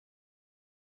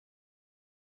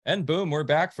And boom, we're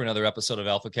back for another episode of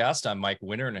AlphaCast. I'm Mike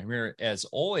Winter, and I'm here as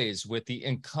always with the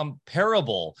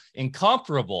incomparable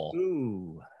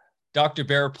Dr.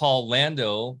 Bear Paul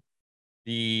Lando,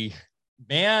 the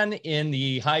man in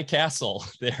the high castle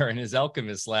there in his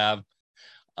alchemist lab.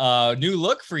 New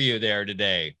look for you there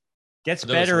today. Gets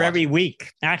better every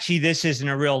week. Actually, this isn't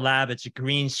a real lab. It's a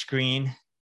green screen.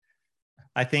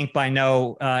 I think by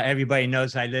now everybody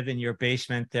knows I live in your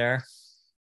basement there.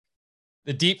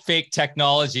 The deep fake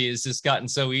technology has just gotten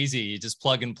so easy. You just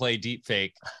plug and play deep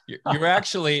fake. You're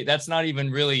actually, that's not even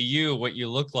really you, what you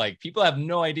look like. People have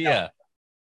no idea.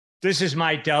 This is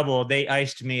my double. They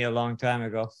iced me a long time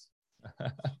ago.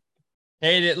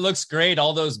 Hey, it looks great.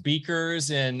 All those beakers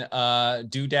and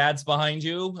doodads behind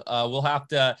you. We'll have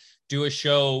to do a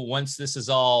show once this is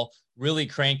all really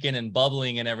cranking and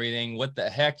bubbling and everything. What the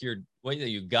heck what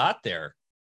you got there?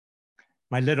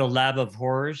 My little lab of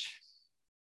horrors.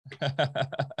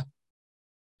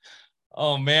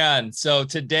 Oh man, so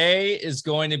today is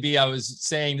going to be, I was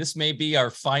saying this may be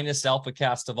our finest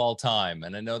AlphaCast of all time,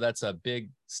 and I know that's a big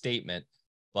statement,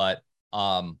 but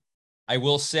I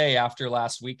will say after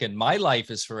last weekend my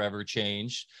life is forever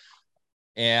changed,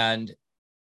 and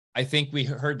I think we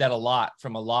heard that a lot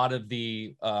from a lot of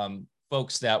the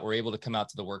folks that were able to come out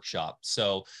to the workshop.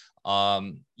 So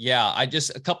yeah,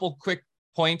 a couple quick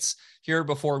points here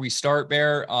before we start,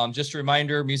 Bear. Just a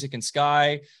reminder, Music and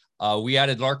Sky. We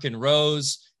added Larkin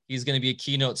Rose. He's going to be a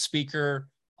keynote speaker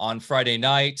on Friday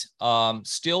night.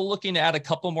 Still looking to add a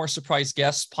couple more surprise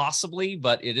guests possibly,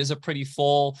 but it is a pretty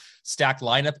full stacked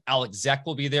lineup. Alex Zek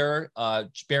will be there.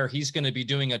 Bear, he's going to be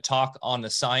doing a talk on the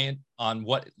science, on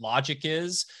what logic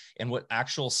is and what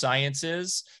actual science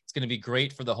is. It's going to be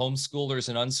great for the homeschoolers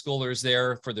and unschoolers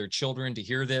there, for their children to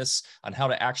hear this on how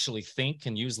to actually think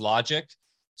and use logic.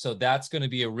 So that's going to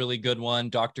be a really good one.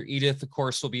 Dr. Edith, of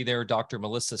course, will be there. Dr.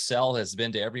 Melissa Sell has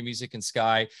been to every Music and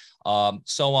Sky,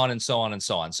 so on and so on and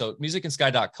so on. So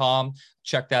musicandsky.com,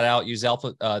 check that out. Use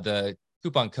the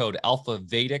coupon code Alpha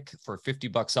Vedic for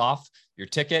 $50 off your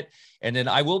ticket. And then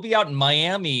I will be out in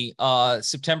Miami,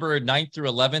 September 9th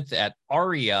through 11th at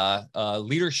ARIA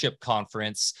Leadership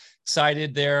Conference.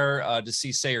 Excited there to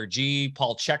see Sayer G.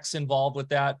 Paul Check's involved with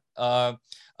that.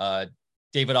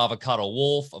 David Avocado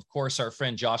Wolf, of course, our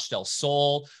friend Josh Del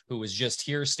Sol, who was just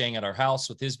here staying at our house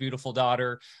with his beautiful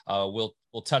daughter. We'll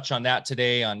touch on that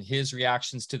today, on his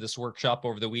reactions to this workshop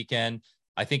over the weekend.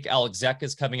 I think Alex Zek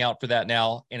is coming out for that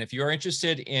now. And if you're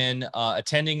interested in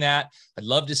attending that, I'd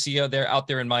love to see you out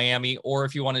there in Miami. Or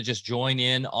if you want to just join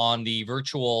in on the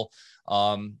virtual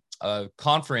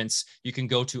conference, you can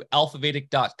go to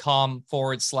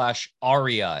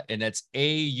alphavedic.com/ARIA, and it's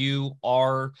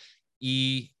AUREA.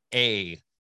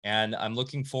 And I'm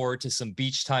looking forward to some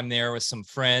beach time there with some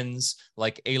friends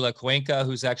like Ayla Cuenca,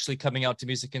 who's actually coming out to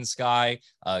Music and Sky,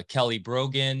 Kelly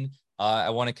Brogan. I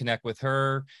want to connect with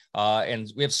her.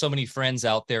 And we have so many friends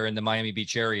out there in the Miami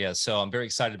Beach area. So I'm very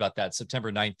excited about that,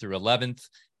 September 9th through 11th.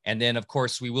 And then, of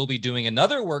course, we will be doing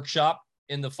another workshop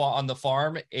on the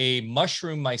farm, a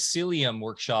mushroom mycelium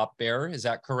workshop, Bear. Is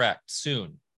that correct?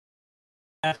 Soon.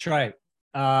 That's right.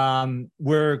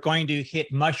 We're going to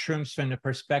hit mushrooms from the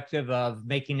perspective of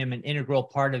making them an integral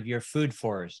part of your food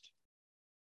forest.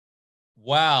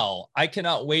 Wow, I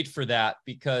cannot wait for that,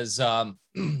 because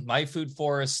my food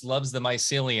forest loves the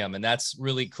mycelium, and that's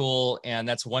really cool. And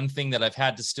that's one thing that I've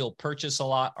had to still purchase a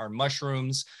lot are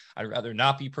mushrooms. I'd rather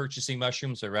not be purchasing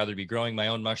mushrooms. I'd rather be growing my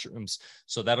own mushrooms.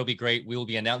 So that'll be great. We will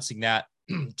be announcing that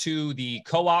to the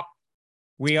co-op.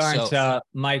 We aren't,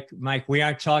 Mike, we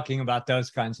aren't talking about those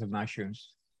kinds of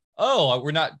mushrooms. Oh, we're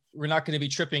not going to be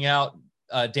tripping out,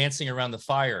 dancing around the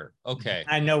fire. Okay.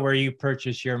 I know where you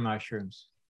purchase your mushrooms.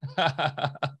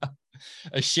 A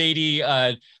shady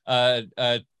table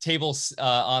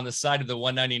on the side of the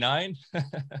 199.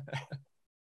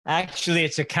 Actually,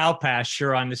 it's a cow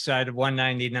pasture on the side of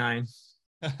 199.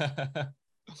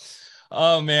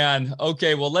 Oh man.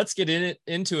 Okay, well, let's get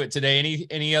into it today.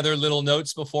 Any other little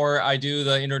notes before I do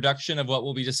the introduction of what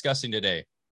we'll be discussing today?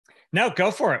 No, go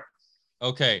for it.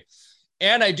 Okay.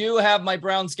 And I do have my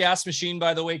Brown's gas machine,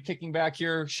 by the way, kicking back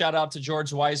here. Shout out to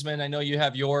George Wiseman. I know you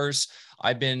have yours.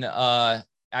 I've been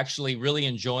actually really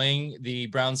enjoying the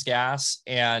Brown's gas,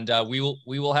 and we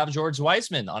will have George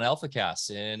Wiseman on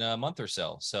AlphaCast in a month or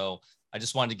so. So I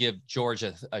just wanted to give George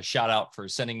a shout out for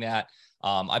sending that.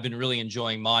 I've been really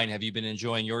enjoying mine. Have you been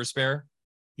enjoying yours, Bear?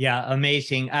 Yeah,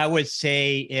 amazing. I would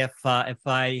say if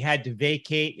I had to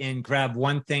vacate and grab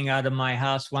one thing out of my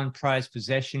house, one prized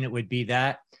possession, it would be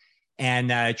that.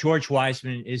 And George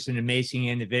Wiseman is an amazing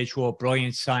individual,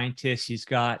 brilliant scientist. He's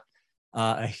got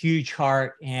a huge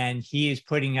heart, and he is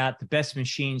putting out the best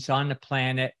machines on the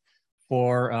planet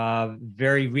for a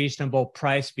very reasonable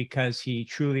price because he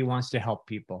truly wants to help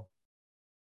people.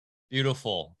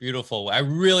 Beautiful, beautiful. I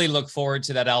really look forward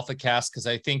to that Alpha Cast because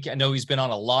I know he's been on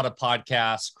a lot of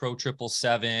podcasts, Crow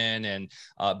 777, and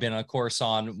been, of course,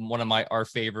 on one of our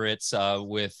favorites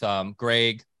with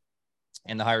Greg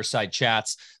and the Higher Side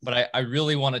Chats. But I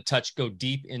really want to go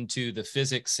deep into the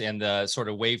physics and the sort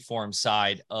of waveform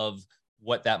side of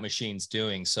what that machine's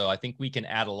doing. So I think we can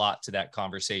add a lot to that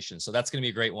conversation. So that's going to be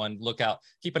a great one.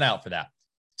 Keep an eye out for that.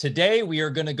 Today, we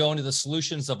are going to go into the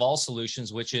solutions of all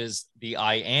solutions, which is the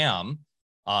I Am.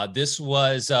 This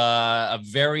was a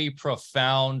very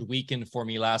profound weekend for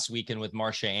me last weekend with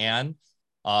Marcia Ann.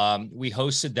 We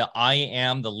hosted the I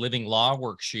Am the Living Law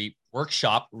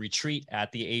workshop retreat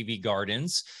at the AV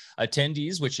Gardens.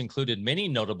 Attendees, which included many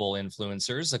notable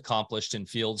influencers accomplished in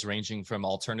fields ranging from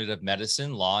alternative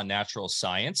medicine, law, and natural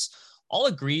science, all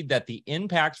agreed that the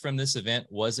impact from this event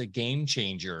was a game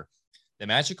changer. The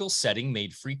magical setting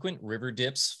made frequent river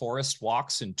dips, forest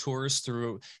walks, and tours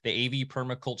through the AV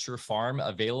Permaculture Farm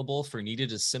available for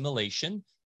needed assimilation,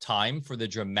 time for the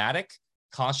dramatic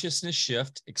consciousness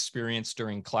shift experienced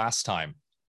during class time.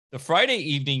 The Friday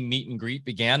evening meet and greet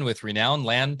began with renowned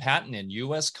land patent and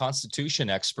U.S. Constitution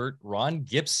expert Ron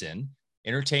Gibson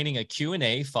entertaining a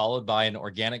Q&A followed by an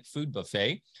organic food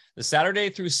buffet. The Saturday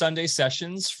through Sunday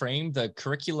sessions framed the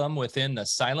curriculum within the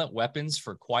Silent Weapons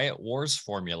for Quiet Wars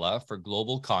formula for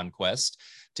global conquest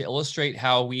to illustrate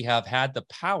how we have had the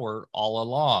power all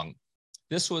along.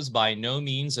 This was by no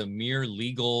means a mere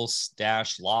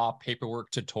legal/law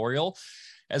paperwork tutorial,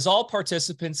 as all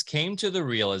participants came to the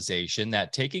realization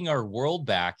that taking our world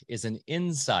back is an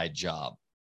inside job.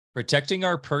 Protecting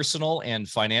our personal and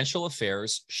financial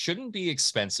affairs shouldn't be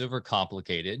expensive or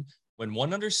complicated when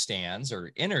one understands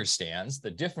or understands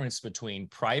the difference between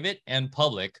private and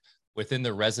public within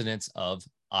the residence of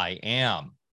I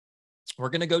Am. We're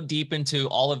going to go deep into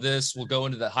all of this. We'll go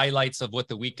into the highlights of what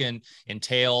the weekend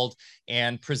entailed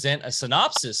and present a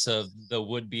synopsis of the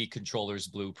would-be controller's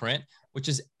blueprint, which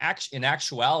is in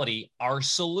actuality our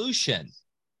solution.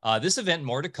 This event,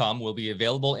 more to come, will be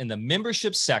available in the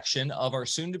membership section of our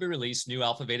soon-to-be-released new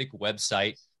Alphavedic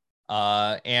website.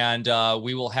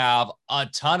 We will have a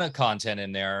ton of content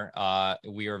in there.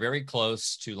 We are very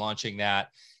close to launching that.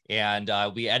 And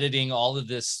we'll be editing all of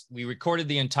this. We recorded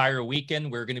the entire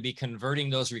weekend. We're going to be converting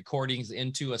those recordings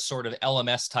into a sort of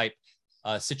LMS type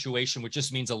situation, which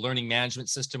just means a learning management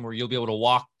system where you'll be able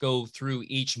to go through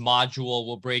each module.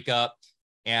 We'll break up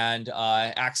and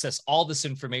access all this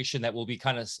information that we'll be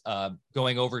kind of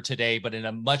going over today, but in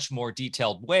a much more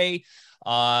detailed way.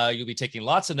 You'll be taking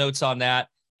lots of notes on that,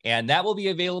 and that will be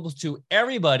available to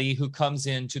everybody who comes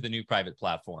into the new private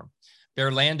platform.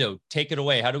 Berlando, take it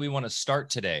away. How do we want to start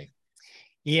today?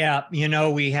 Yeah,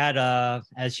 we had,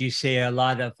 as you say, a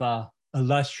lot of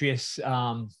illustrious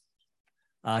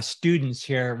students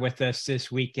here with us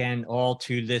this weekend, all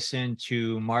to listen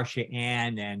to Marcia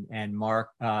Ann and Mark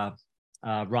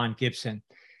Ron Gibson.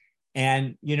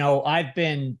 And, I've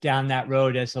been down that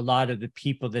road as a lot of the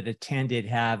people that attended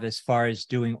have, as far as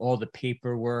doing all the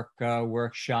paperwork,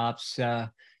 workshops,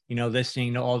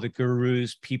 listening to all the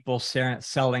gurus, people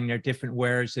selling their different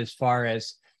wares as far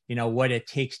as, what it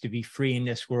takes to be free in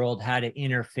this world, how to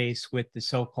interface with the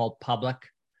so-called public.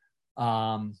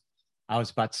 I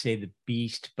was about to say the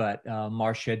beast, but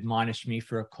Marcia admonished me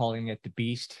for calling it the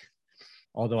beast.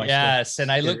 Although I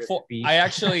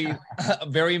actually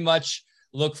very much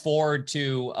look forward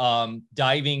to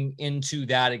diving into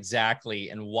that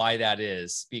exactly and why that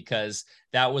is, because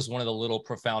that was one of the little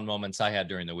profound moments I had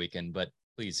during the weekend. But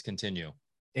please continue.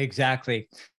 Exactly.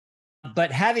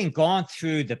 But having gone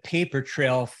through the paper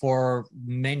trail for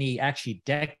many, actually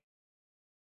decades.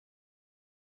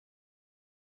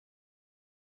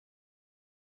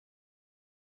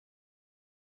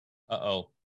 Uh-oh.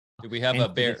 Do we have a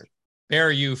bear?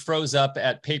 Bear, you froze up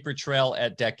at paper trail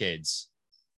at decades.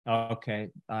 Okay.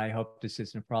 I hope this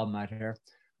isn't a problem out here.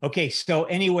 Okay. So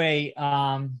anyway,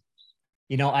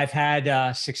 I've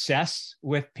had success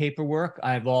with paperwork.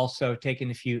 I've also taken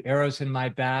a few arrows in my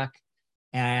back,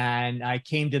 and I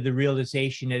came to the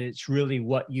realization that it's really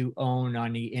what you own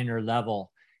on the inner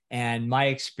level. And my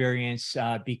experience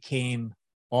became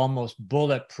almost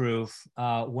bulletproof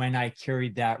when I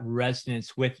carried that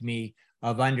resonance with me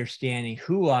of understanding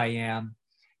who I am,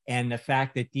 and the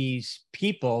fact that these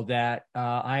people that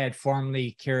I had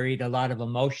formerly carried a lot of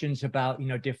emotions about,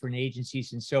 different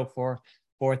agencies and so forth,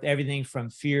 everything from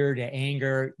fear to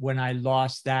anger. When I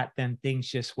lost that, then things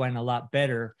just went a lot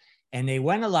better. And they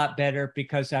went a lot better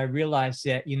because I realized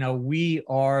that, we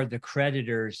are the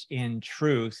creditors in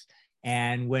truth.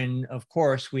 And when, of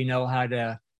course, we know how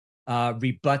to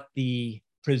rebut the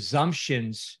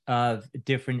presumptions of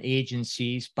different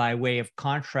agencies by way of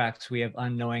contracts we have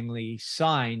unknowingly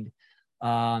signed,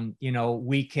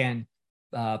 we can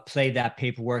play that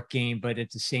paperwork game, but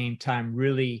at the same time,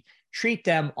 really treat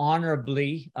them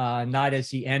honorably, not as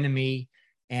the enemy.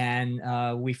 And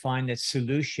we find that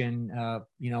solution,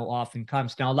 often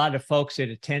comes. Now, a lot of folks that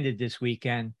attended this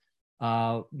weekend,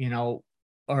 are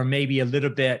maybe a little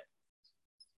bit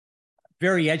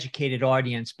very educated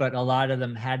audience, but a lot of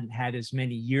them hadn't had as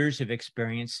many years of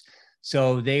experience.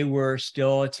 So they were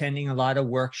still attending a lot of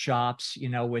workshops,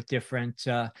 with different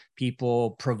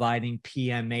people providing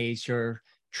PMAs or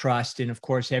trust. And of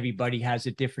course, everybody has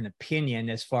a different opinion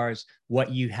as far as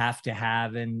what you have to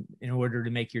have in order to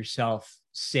make yourself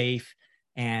safe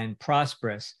and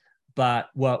prosperous. But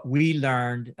what we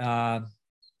learned,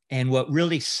 and what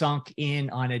really sunk in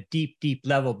on a deep, deep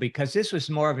level, because this was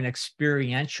more of an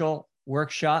experiential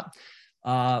workshop,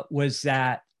 was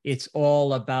that it's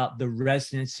all about the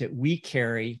resonance that we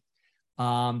carry,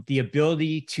 the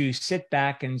ability to sit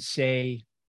back and say,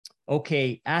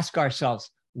 okay, ask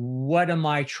ourselves, what am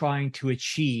I trying to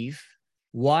achieve?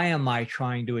 Why am I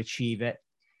trying to achieve it?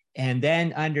 And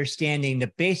then understanding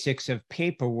the basics of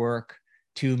paperwork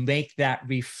to make that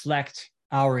reflect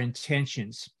our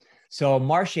intentions. So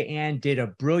Marcia Ann did a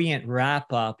brilliant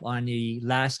wrap up on the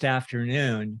last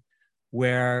afternoon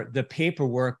where the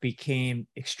paperwork became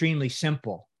extremely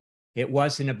simple. It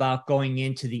wasn't about going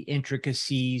into the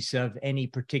intricacies of any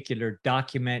particular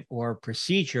document or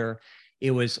procedure.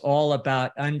 It was all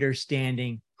about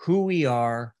understanding who we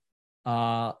are,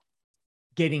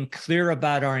 getting clear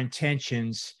about our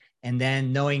intentions, and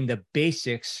then knowing the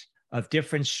basics of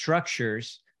different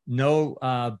structures, no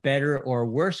better or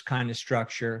worse kind of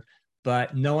structure,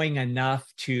 but knowing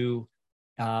enough to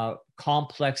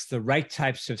complex the right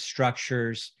types of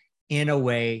structures in a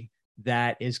way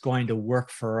that is going to work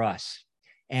for us.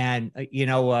 And,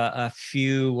 a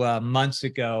few months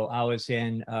ago, I was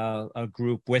in a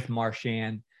group with Marcia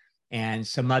Ann and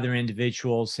some other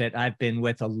individuals that I've been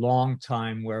with a long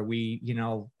time, where we,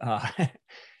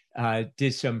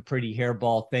 did some pretty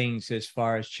hairball things as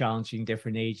far as challenging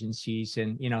different agencies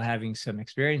and, having some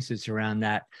experiences around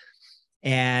that.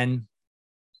 And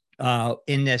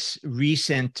in this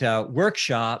recent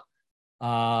workshop,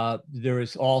 there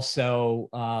was also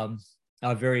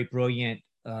a very brilliant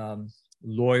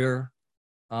lawyer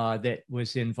that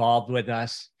was involved with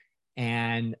us.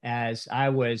 And as I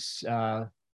was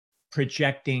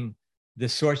projecting the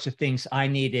sorts of things I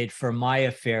needed for my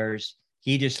affairs,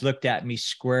 he just looked at me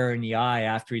square in the eye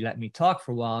after he let me talk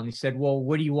for a while. And he said, well,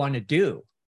 what do you want to do?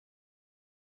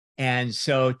 And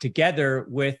so together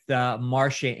with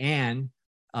Marcia Ann,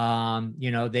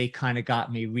 they kind of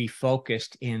got me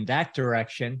refocused in that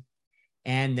direction.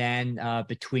 And then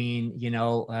between,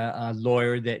 a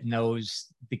lawyer that knows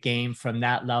the game from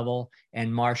that level,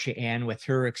 and Marcia Ann with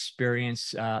her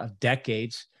experience of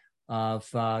decades of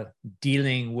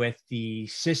dealing with the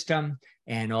system,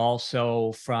 and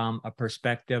also from a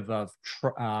perspective of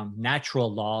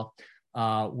natural law,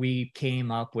 we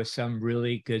came up with some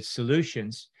really good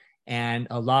solutions. And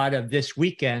a lot of this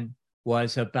weekend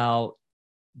was about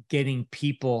getting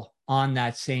people on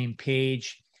that same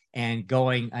page and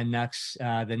going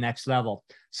the next level.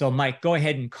 So Mike, go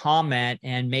ahead and comment,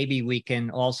 and maybe we can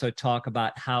also talk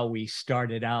about how we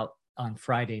started out on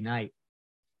Friday night.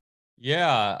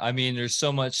 Yeah, I mean, there's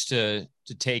so much to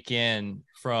take in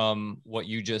from what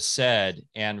you just said,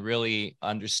 and really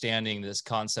understanding this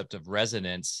concept of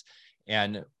resonance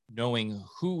and knowing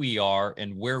who we are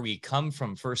and where we come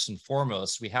from. First and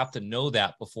foremost, we have to know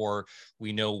that before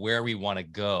we know where we want to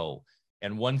go.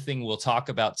 And one thing we'll talk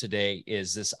about today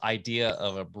is this idea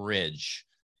of a bridge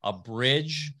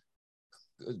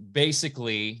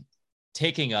basically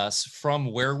taking us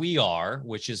from where we are,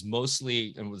 which is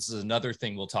mostly, and this is another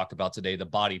thing we'll talk about today, the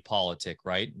body politic,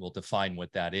 right? We'll define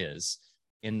what that is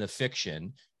in the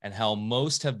fiction, and how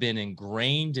most have been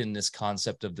ingrained in this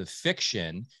concept of the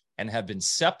fiction and have been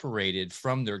separated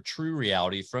from their true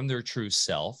reality, from their true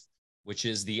self, which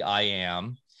is the I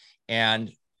am.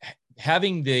 And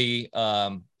having the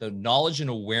knowledge and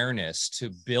awareness to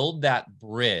build that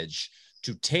bridge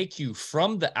to take you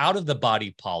from the out of the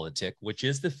body politic, which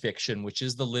is the fiction, which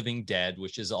is the living dead,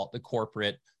 which is all the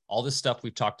corporate, all the stuff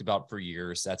we've talked about for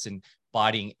years. That's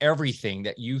embodying everything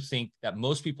that you think, that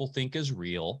most people think is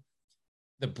real.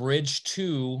 The bridge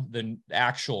to the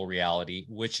actual reality,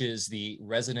 which is the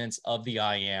resonance of the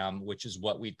I am, which is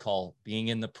what we'd call being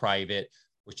in the private,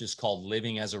 which is called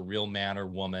living as a real man or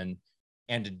woman.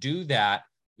 And to do that,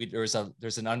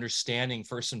 there's an understanding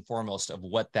first and foremost of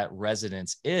what that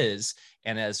resonance is.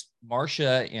 And as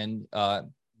Marcia and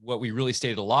what we really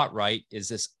stated a lot right is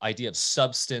this idea of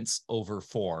substance over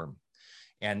form.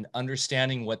 And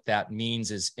understanding what that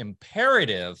means is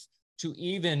imperative to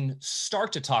even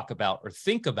start to talk about or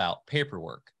think about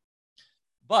paperwork.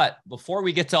 But before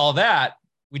we get to all that,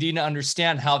 we need to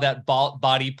understand how that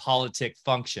body politic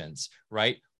functions,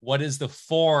 right? What is the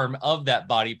form of that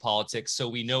body politic so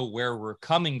we know where we're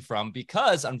coming from?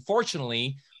 Because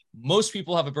unfortunately, most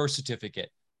people have a birth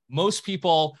certificate. Most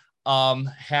people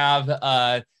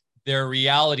have their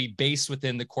reality based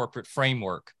within the corporate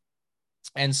framework.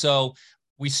 And so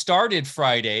we started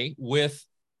Friday with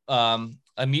a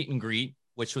meet and greet,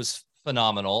 which was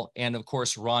phenomenal. And of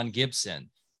course, Ron Gibson,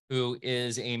 who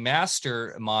is a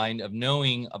mastermind of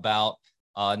knowing about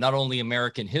not only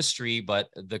American history, but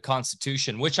the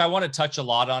Constitution, which I want to touch a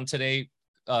lot on today,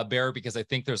 Bear, because I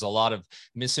think there's a lot of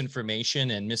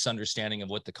misinformation and misunderstanding of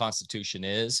what the Constitution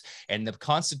is. And the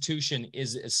Constitution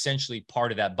is essentially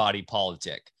part of that body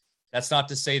politic. That's not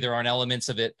to say there aren't elements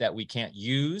of it that we can't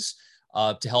use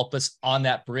to help us on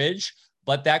that bridge,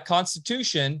 but that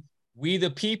Constitution, we the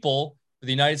people, the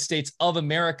United States of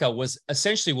America, was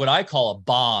essentially what I call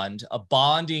a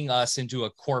bonding us into a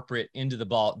corporate, into the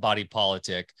body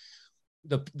politic.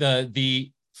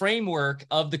 The framework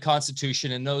of the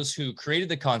Constitution and those who created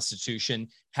the Constitution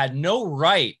had no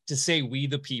right to say we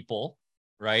the people,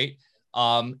 right?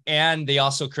 And they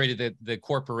also created the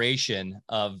corporation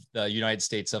of the United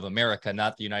States of America,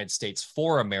 not the United States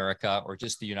for America or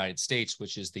just the United States,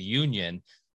 which is the Union.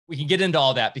 We can get into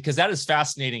all that because that is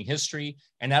fascinating history,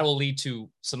 and that will lead to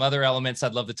some other elements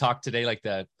I'd love to talk today, like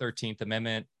the 13th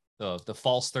Amendment, the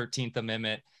false 13th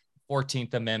Amendment,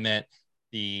 14th Amendment,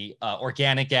 the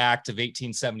Organic Act of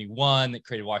 1871 that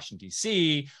created Washington,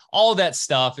 D.C. All that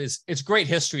stuff it's great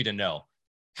history to know.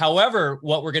 However,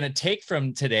 what we're going to take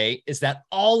from today is that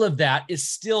all of that is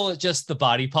still just the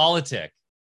body politic.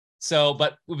 So,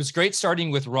 but it was great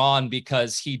starting with Ron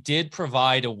because he did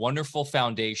provide a wonderful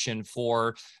foundation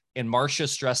for, and Marcia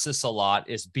stressed this a lot,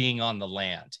 is being on the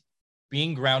land,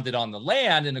 being grounded on the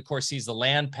land. And of course, he's the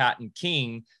land patent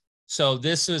king. So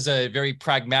this was a very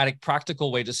pragmatic,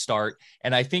 practical way to start.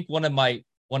 And I think one of my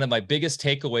biggest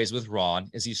takeaways with Ron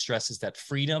is he stresses that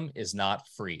freedom is not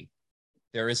free.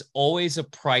 There is always a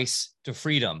price to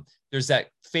freedom. There's that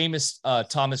famous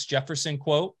Thomas Jefferson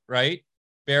quote, right?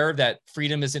 Bear, that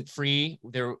freedom isn't free.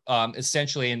 There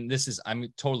essentially, and this is, I'm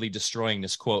totally destroying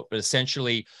this quote, but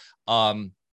essentially,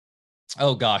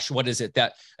 oh gosh, what is it?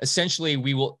 That essentially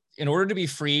we will, in order to be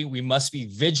free, we must be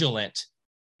vigilant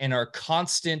in our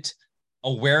constant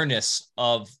awareness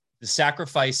of the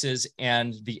sacrifices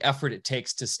and the effort it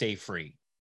takes to stay free.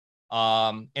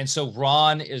 And so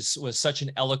Ron was such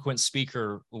an eloquent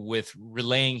speaker with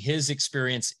relaying his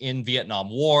experience in Vietnam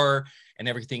War and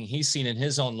everything he's seen in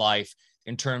his own life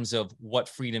in terms of what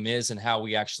freedom is and how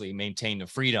we actually maintain the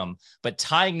freedom. But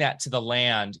tying that to the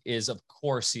land is, of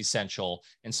course, essential.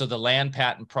 And so the land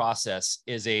patent process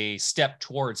is a step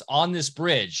towards, on this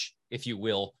bridge, if you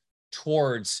will,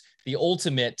 towards the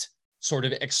ultimate sort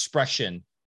of expression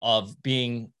of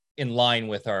being in line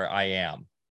with our I am.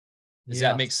 Does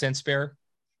that make sense, Bear?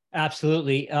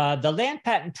 Absolutely. The land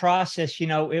patent process, you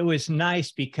know, it was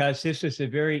nice because this was a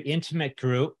very intimate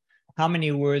group. How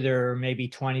many were there? Maybe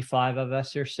 25 of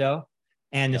us or so.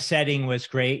 And the setting was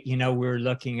great. You know, we were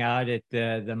looking out at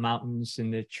the mountains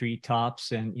and the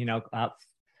treetops and, you know,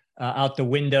 out the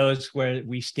windows where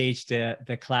we staged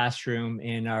the classroom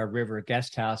in our river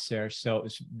guest house there. So it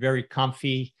was very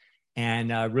comfy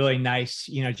and really nice,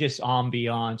 you know, just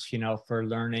ambiance, you know, for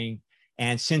learning.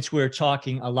 And since we're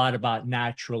talking a lot about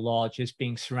natural law, just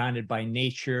being surrounded by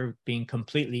nature, being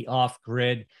completely off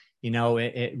grid, you know,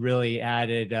 it really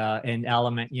added an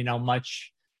element, you know,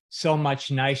 so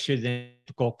much nicer than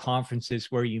typical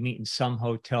conferences where you meet in some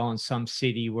hotel in some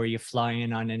city where you fly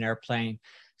in on an airplane.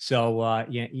 So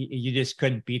you just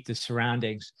couldn't beat the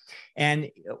surroundings. And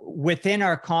within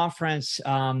our conference,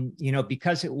 you know,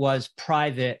 because it was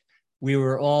private, we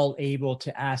were all able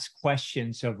to ask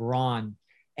questions of Ron.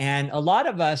 And a lot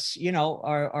of us, you know,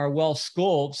 are well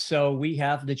schooled, so we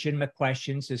have legitimate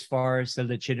questions as far as the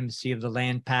legitimacy of the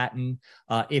land patent,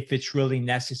 if it's really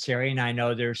necessary. And I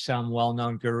know there's some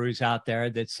well-known gurus out there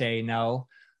that say no,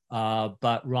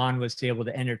 but Ron was able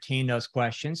to entertain those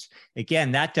questions.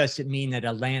 Again, that doesn't mean that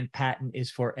a land patent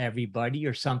is for everybody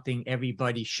or something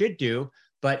everybody should do.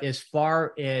 But as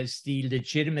far as the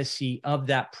legitimacy of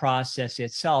that process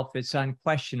itself, it's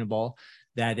unquestionable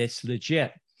that it's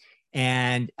legit.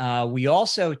 And we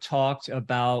also talked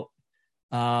about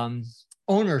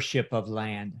ownership of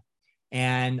land.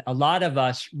 And a lot of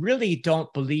us really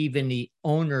don't believe in the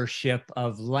ownership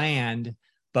of land,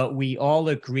 but we all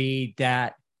agreed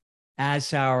that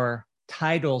as our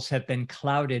titles have been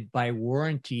clouded by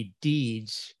warranty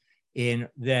deeds in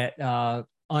that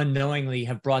unknowingly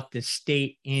have brought the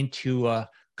state into a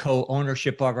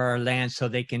co-ownership of our land so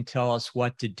they can tell us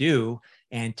what to do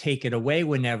and take it away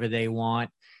whenever they want.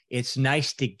 It's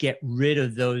nice to get rid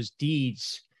of those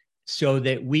deeds so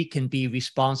that we can be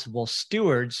responsible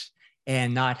stewards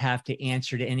and not have to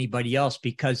answer to anybody else,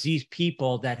 because these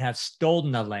people that have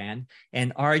stolen the land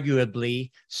and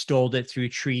arguably stole it through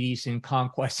treaties and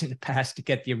conquests in the past to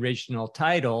get the original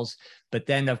titles, but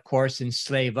then of course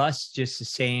enslave us just the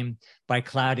same by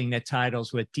clouding the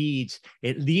titles with deeds.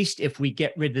 At least if we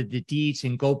get rid of the deeds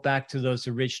and go back to those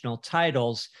original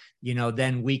titles, you know,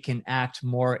 then we can act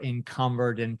more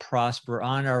encumbered and prosper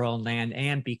on our own land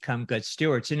and become good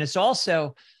stewards. And it's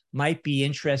also might be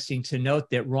interesting to note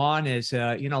that Ron is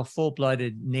a, you know,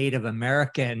 full-blooded Native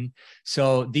American.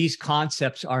 So these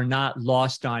concepts are not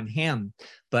lost on him,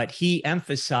 but he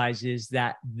emphasizes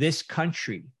that this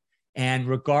country, and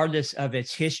regardless of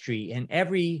its history, and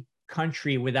every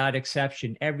country without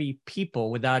exception, every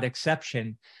people without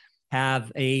exception,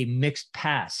 have a mixed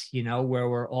past, you know, where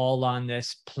we're all on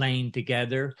this plane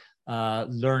together,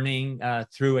 learning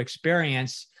through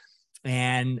experience.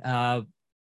 And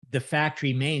the fact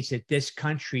remains that this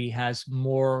country has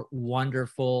more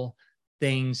wonderful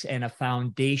things and a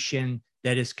foundation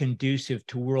that is conducive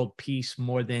to world peace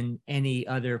more than any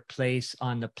other place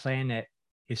on the planet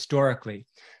historically.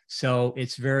 So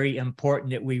it's very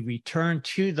important that we return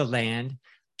to the land,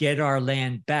 get our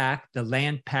land back. The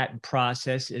land patent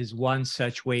process is one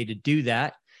such way to do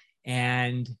that.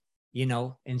 And, you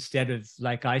know, instead of,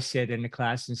 like I said in the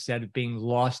class, instead of being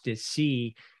lost at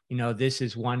sea, you know, this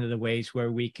is one of the ways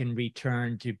where we can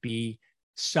return to be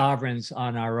sovereigns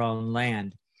on our own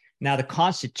land. Now, the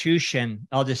Constitution,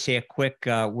 I'll just say a quick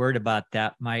word about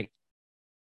that, Mike.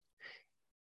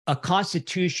 A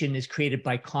constitution is created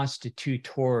by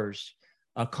constitutors.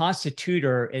 A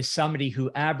constitutor is somebody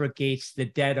who abrogates the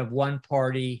debt of one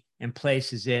party and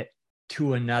places it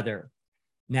to another.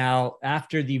 Now,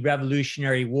 after the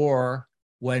Revolutionary War,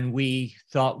 when we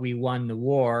thought we won the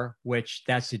war, which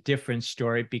that's a different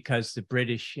story because the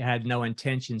British had no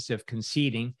intentions of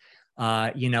conceding.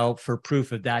 You know, for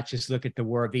proof of that, just look at the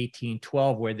War of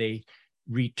 1812, where they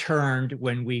returned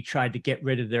when we tried to get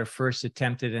rid of their first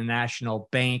attempt at a national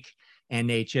bank, and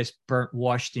they just burnt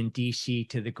Washington, D.C.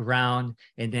 to the ground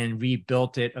and then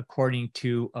rebuilt it according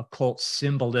to occult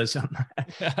symbolism,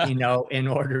 you know, in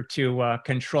order to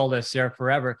control us there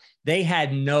forever. They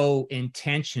had no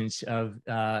intentions of,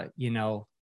 you know,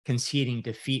 conceding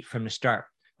defeat from the start.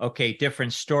 Okay,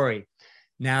 different story.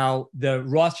 Now, the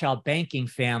Rothschild banking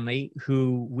family,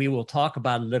 who we will talk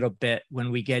about a little bit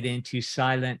when we get into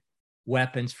silent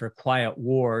weapons for quiet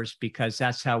wars, because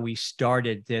that's how we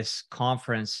started this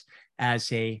conference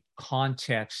as a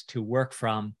context to work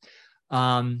from.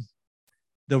 The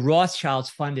Rothschilds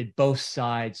funded both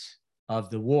sides of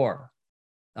the war,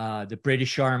 the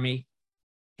British Army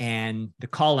and the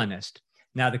colonists.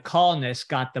 Now, the colonists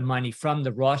got the money from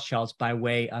the Rothschilds by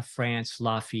way of France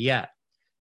Lafayette,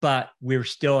 but we're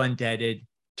still indebted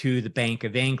to the Bank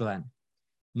of England.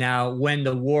 Now, when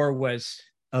the war was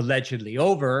allegedly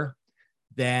over,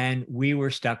 then we were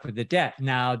stuck with the debt.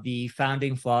 Now, the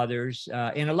founding fathers,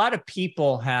 and a lot of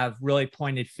people have really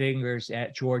pointed fingers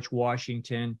at George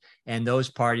Washington and those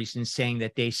parties and saying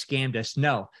that they scammed us.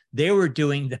 No, they were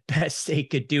doing the best they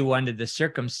could do under the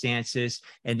circumstances,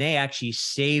 and they actually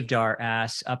saved our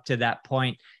ass up to that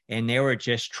point, and they were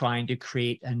just trying to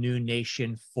create a new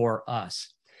nation for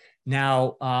us.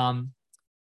 Now,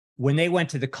 when they went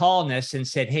to the colonists and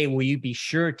said, hey, will you be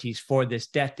sureties for this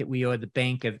debt that we owe the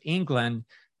Bank of England?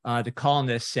 The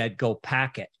colonists said, go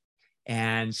pack it.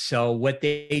 And so what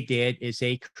they did is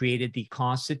they created the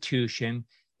Constitution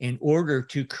in order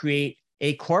to create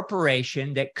a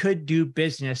corporation that could do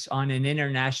business on an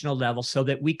international level so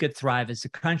that we could thrive as a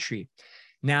country.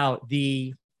 Now,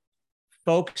 the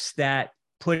folks that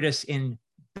put us in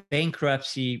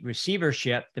bankruptcy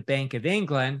receivership, the Bank of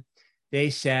England, they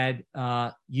said,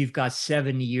 you've got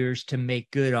 70 years to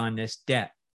make good on this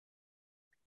debt,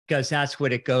 because that's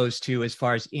what it goes to as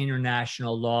far as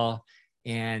international law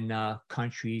and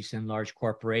countries and large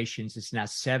corporations. It's not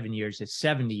 7 years, it's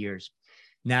 70 years.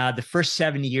 Now, the first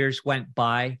 70 years went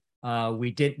by.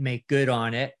 We didn't make good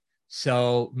on it.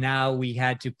 So now we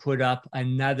had to put up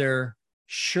another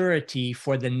surety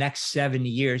for the next 70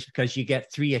 years because you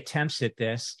get 3 attempts at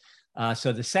this.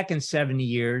 So the second 70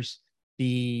 years,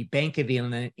 the Bank of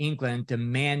England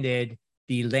demanded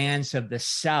the lands of the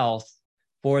South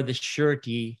for the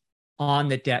surety on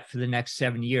the debt for the next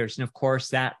 7 years. And of course,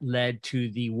 that led to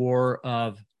the War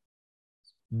of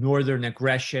Northern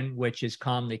aggression, which is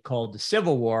commonly called the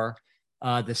Civil War.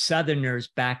 The Southerners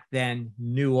back then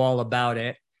knew all about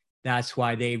it. That's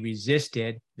why they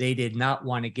resisted. They did not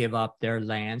want to give up their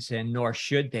lands, and nor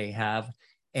should they have.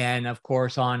 And of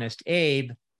course, Honest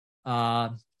Abe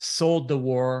sold the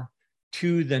war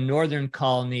to the northern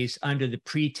colonies under the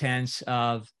pretense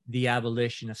of the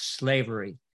abolition of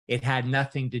slavery. It had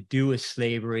nothing to do with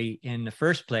slavery in the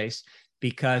first place,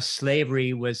 because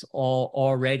slavery was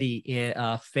already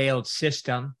a failed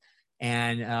system.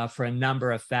 And for a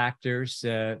number of factors,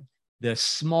 the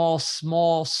small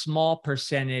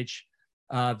percentage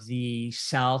of the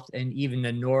South and even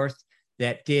the North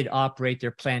that did operate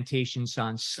their plantations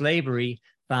on slavery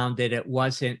found that it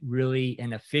wasn't really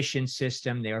an efficient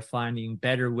system. They were finding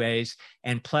better ways.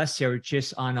 And plus, they were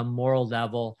just on a moral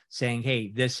level saying,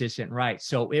 hey, this isn't right.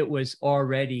 So it was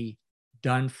already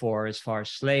done for as far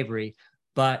as slavery.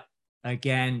 But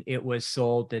again, it was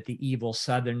sold that the evil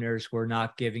Southerners were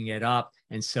not giving it up.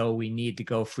 And so we need to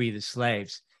go free the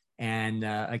slaves. And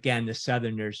again, the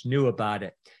Southerners knew about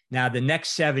it. Now, the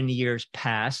next 70 years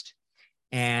passed.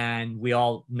 And we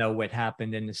all know what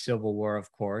happened in the Civil War, of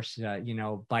course.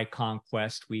 By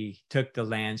conquest, we took the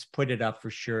lands, put it up for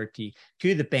surety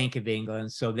to the Bank of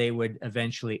England, so they would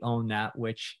eventually own that,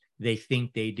 which they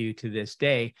think they do to this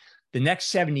day. The next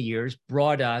 70 years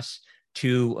brought us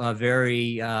to a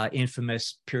very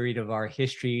infamous period of our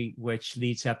history, which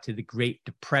leads up to the Great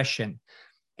Depression.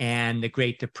 And the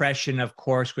Great Depression, of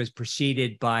course, was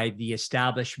preceded by the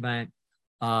establishment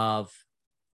of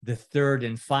the third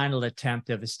and final attempt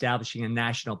of establishing a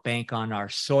national bank on our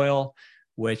soil,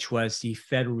 which was the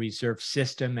Federal Reserve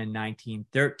System in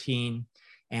 1913.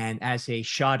 And as a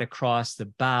shot across the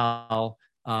bow,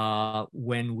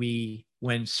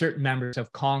 when certain members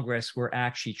of Congress were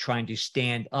actually trying to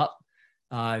stand up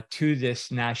to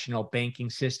this national banking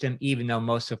system, even though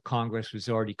most of Congress was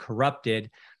already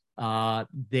corrupted,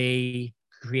 they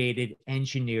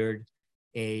engineered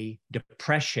a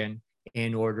depression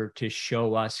in order to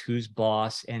show us who's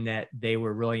boss and that they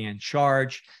were really in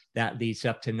charge. That leads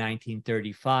up to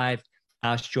 1935,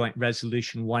 House Joint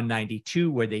Resolution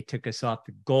 192, where they took us off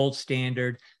the gold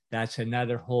standard. That's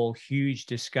another whole huge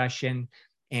discussion.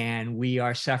 And we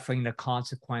are suffering the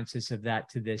consequences of that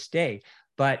to this day.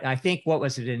 But I think, what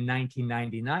was it, in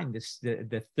 1999,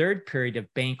 the third period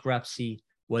of bankruptcy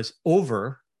was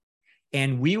over.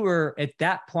 And we were at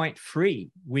that point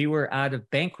free. We were out of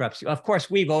bankruptcy. Of course,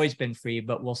 we've always been free,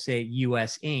 but we'll say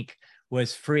US Inc.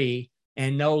 was free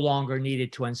and no longer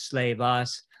needed to enslave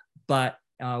us. But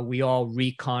we all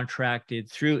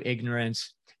recontracted through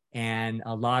ignorance. And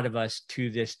a lot of us to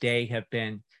this day have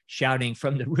been shouting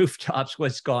from the rooftops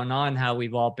what's going on, how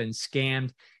we've all been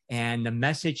scammed. And the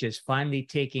message is finally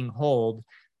taking hold.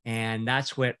 And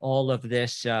that's what all of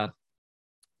this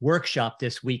workshop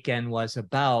this weekend was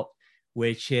about,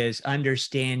 which is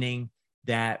understanding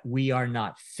that we are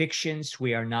not fictions.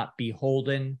 We are not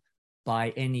beholden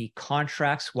by any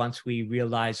contracts once we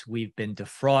realize we've been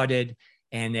defrauded,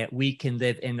 and that we can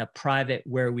live in a private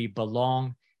where we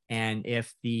belong. And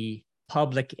if the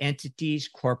public entities,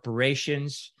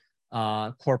 corporations,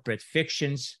 corporate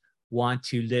fictions want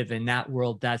to live in that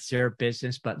world, that's their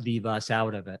business, but leave us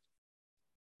out of it.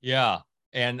 Yeah.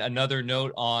 And another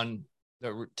note on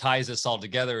that ties this all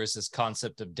together is this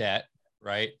concept of debt.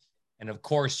 Right. And of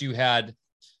course, you had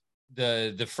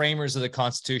the framers of the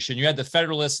Constitution, you had the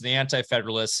Federalists and the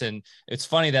Anti-Federalists. And it's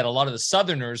funny that a lot of the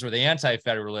Southerners were the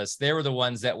Anti-Federalists. They were the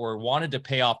ones that wanted to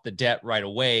pay off the debt right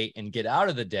away and get out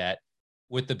of the debt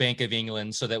with the Bank of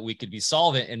England so that we could be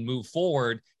solvent and move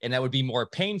forward. And that would be more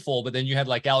painful. But then you had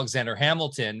like Alexander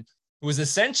Hamilton, who was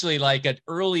essentially like an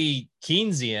early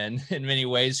Keynesian in many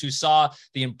ways, who saw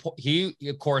he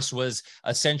of course was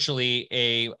essentially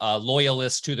a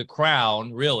loyalist to the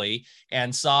crown, really,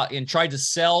 and tried to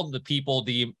sell the people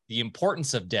the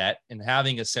importance of debt and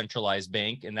having a centralized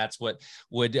bank, and that's what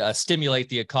would stimulate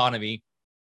the economy.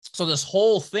 So this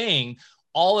whole thing,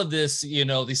 all of this,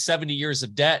 these 70 years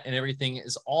of debt and everything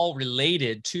is all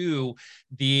related to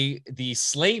the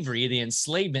slavery, the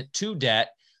enslavement to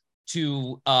debt,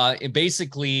 to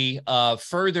basically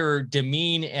further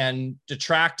demean and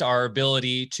detract our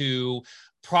ability to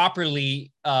properly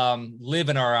live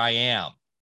in our I am.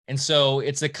 And so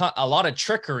it's a lot of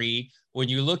trickery when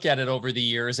you look at it over the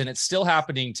years, and it's still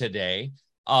happening today.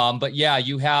 But yeah,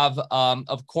 you have,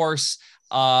 of course,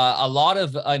 a lot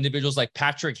of individuals like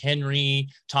Patrick Henry,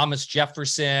 Thomas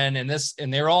Jefferson, and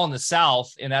they're all in the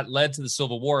South, and that led to the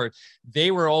Civil War.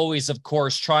 They were always, of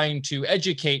course, trying to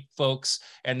educate folks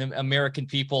and the American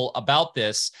people about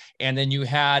this. And then you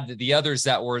had the others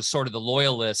that were sort of the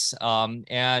loyalists,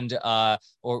 or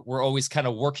were always kind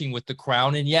of working with the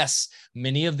crown. And yes,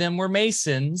 many of them were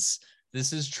Masons.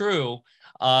 This is true.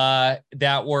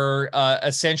 That were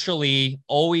essentially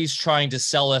always trying to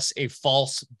sell us a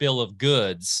false bill of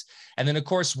goods. And then, of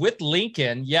course, with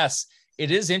Lincoln, yes, it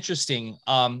is interesting.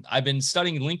 I've been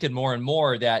studying Lincoln more and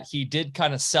more, that he did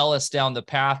kind of sell us down the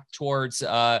path towards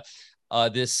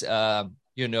this, the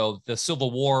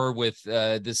Civil War with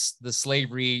the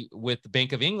slavery with the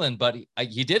Bank of England. But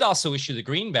he did also issue the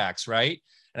greenbacks, right?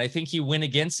 And I think he went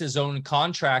against his own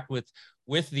contract with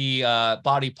the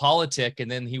body politic,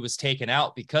 and then he was taken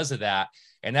out because of that.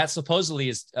 And that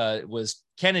supposedly was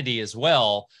Kennedy as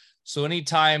well. So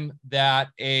anytime that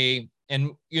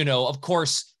of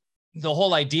course, the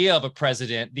whole idea of a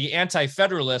president, the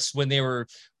anti-federalists, when they were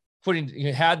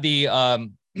had the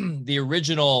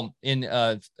original in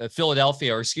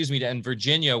Philadelphia, or excuse me, in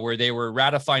Virginia, where they were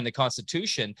ratifying the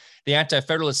Constitution, the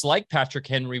anti-federalists like Patrick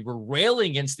Henry were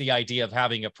railing against the idea of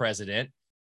having a president,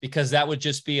 because that would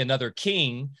just be another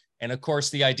king. And of course,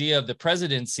 the idea of the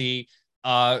presidency,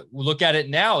 look at it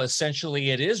now,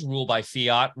 essentially it is ruled by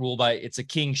fiat, it's a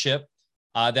kingship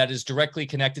that is directly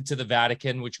connected to the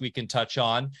Vatican, which we can touch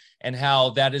on, and how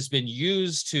that has been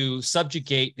used to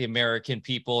subjugate the American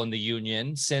people in the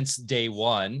Union since day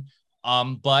one.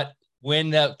 But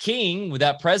when the king,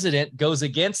 that president, goes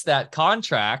against that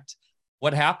contract,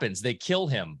 what happens? They kill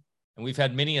him. And we've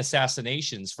had many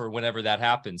assassinations for whenever that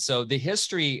happens. So the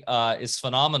history is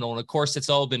phenomenal. And of course, it's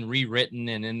all been rewritten.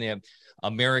 And in the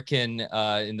American,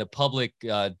 in the public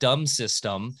dumb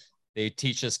system, they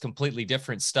teach us completely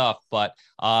different stuff. But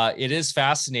it is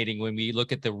fascinating when we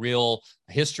look at the real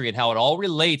history and how it all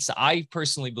relates. I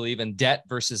personally believe in debt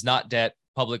versus not debt,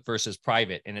 public versus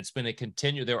private. And it's been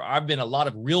there have been a lot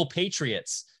of real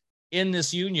patriots in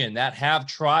this union that have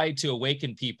tried to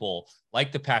awaken people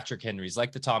like the Patrick Henrys,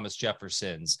 like the Thomas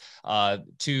Jeffersons,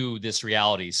 to this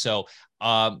reality. So,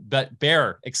 but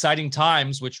Bear, exciting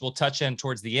times, which we'll touch on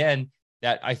towards the end,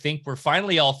 that I think we're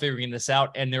finally all figuring this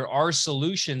out. And there are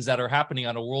solutions that are happening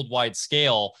on a worldwide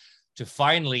scale to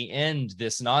finally end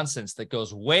this nonsense that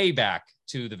goes way back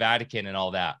to the Vatican and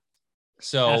all that.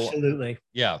 So absolutely.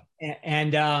 Yeah.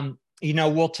 And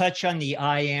we'll touch on the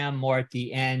I am more at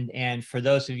the end. And for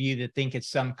those of you that think it's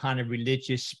some kind of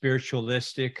religious,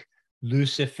 spiritualistic,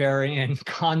 Luciferian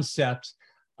concept,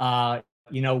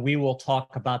 we will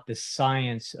talk about the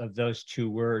science of those two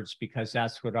words, because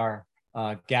that's what our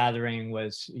gathering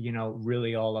was,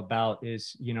 really all about,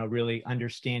 is, really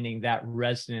understanding that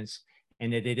resonance,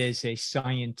 and that it is a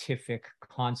scientific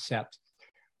concept.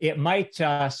 It might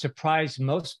surprise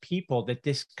most people that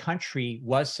this country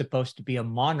was supposed to be a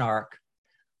monarch,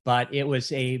 but it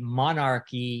was a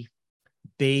monarchy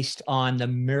based on the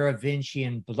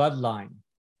Merovingian bloodline.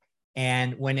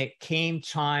 And when it came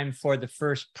time for the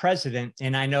first president,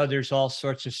 and I know there's all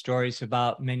sorts of stories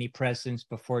about many presidents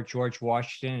before George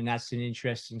Washington, and that's an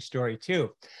interesting story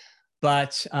too.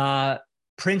 But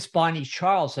Prince Bonnie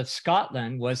Charles of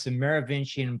Scotland was the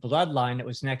Merovingian bloodline that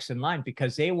was next in line,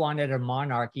 because they wanted a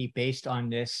monarchy based on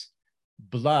this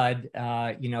blood,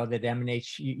 that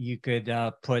emanates. You could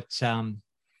put, some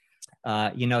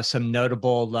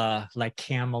notable like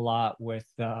Camelot with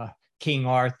King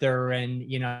Arthur, and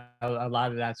a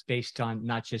lot of that's based on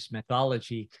not just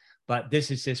mythology, but this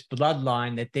is this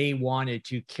bloodline that they wanted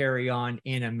to carry on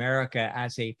in America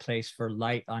as a place for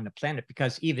light on the planet,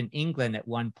 because even England at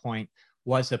one point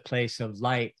was a place of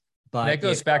light. But that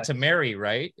goes back to Mary,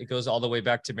 right? It goes all the way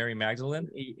back to Mary Magdalene.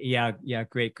 Yeah,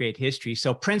 great history.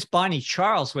 So Prince Bonnie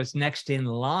Charles was next in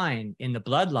line in the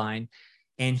bloodline,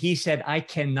 and he said, I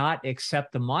cannot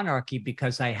accept the monarchy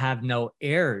because I have no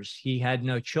heirs. He had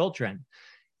no children.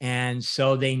 And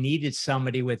so they needed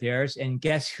somebody with heirs. And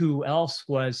guess who else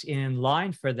was in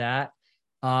line for that?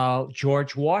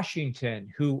 George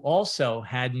Washington, who also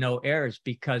had no heirs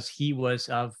because he was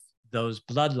of those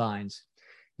bloodlines.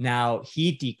 Now,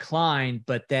 he declined,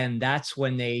 but then that's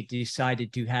when they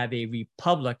decided to have a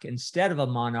republic instead of a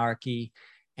monarchy.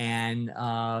 And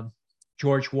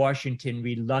George Washington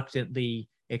reluctantly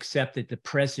accepted the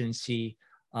presidency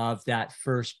of that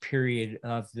first period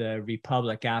of the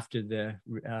republic after the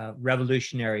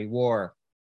Revolutionary War.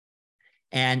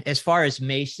 And as far as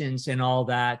Masons and all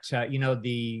that,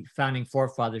 the founding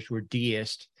forefathers were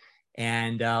deists,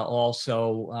 and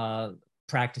also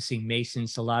practicing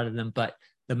Masons, a lot of them. But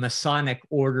the Masonic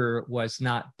order was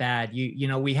not bad. You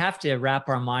know, we have to wrap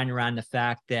our mind around the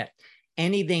fact that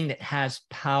anything that has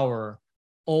power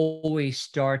always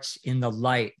starts in the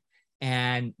light,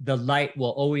 and the light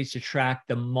will always attract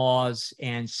the moths.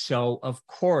 And so, of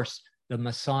course, the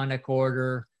Masonic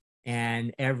order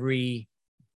and every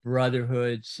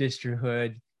brotherhood,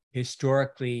 sisterhood,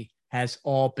 historically has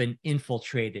all been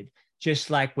infiltrated. Just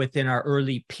like within our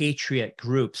early patriot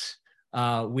groups,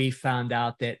 we found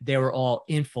out that they were all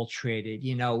infiltrated.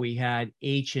 You know, we had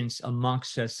agents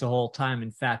amongst us the whole time.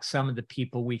 In fact, some of the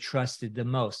people we trusted the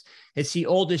most. It's the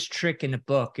oldest trick in the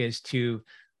book, is to,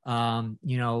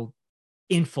 you know,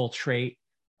 infiltrate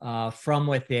from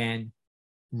within,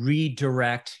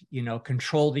 redirect, you know,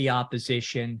 control the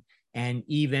opposition, and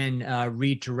even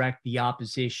redirect the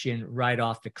opposition right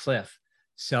off the cliff.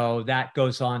 So that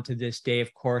goes on to this day.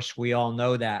 Of course, we all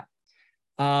know that.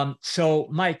 So,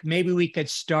 Mike, maybe we could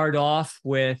start off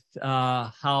with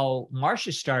how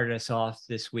Marcia started us off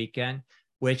this weekend,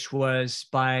 which was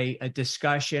by a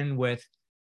discussion with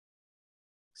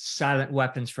Silent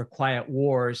Weapons for Quiet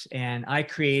Wars. And I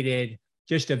created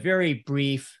just a very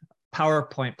brief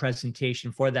PowerPoint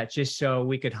presentation for that, just so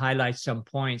we could highlight some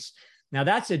points. Now,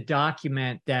 that's a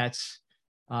document that's,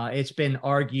 it's been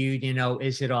argued, you know,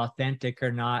 is it authentic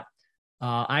or not?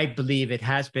 I believe it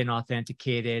has been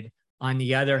authenticated. On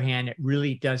the other hand, it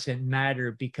really doesn't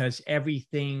matter, because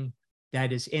everything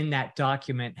that is in that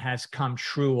document has come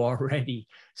true already.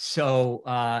 So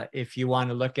if you want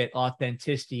to look at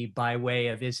authenticity by way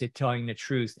of, is it telling the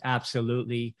truth?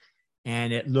 Absolutely.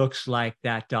 And it looks like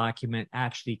that document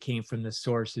actually came from the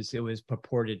sources it was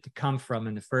purported to come from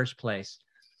in the first place.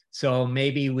 So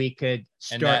maybe we could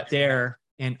start there.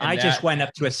 And I just went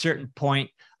up to a certain point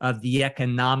of the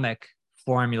economic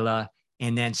formula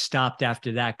and then stopped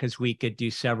after that, because we could do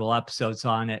several episodes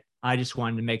on it. I just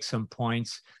wanted to make some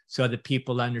points so that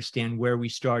people understand where we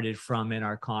started from in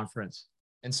our conference.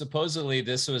 And supposedly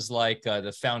this was like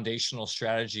the foundational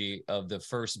strategy of the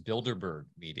first Bilderberg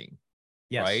meeting,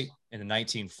 yes, right? In the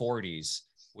 1940s,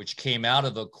 which came out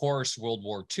of course, World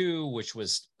War II, which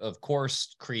was, of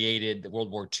course, created. World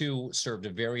War II served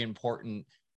a very important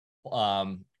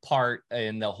part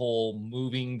in the whole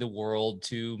moving the world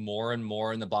to more and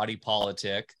more in the body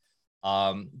politic.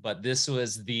 But this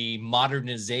was the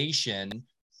modernization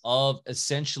of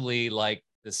essentially like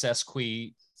the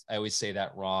sesqui, I always say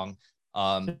that wrong.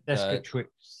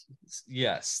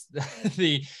 Yes,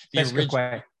 the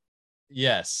original,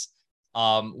 yes,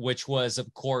 which was,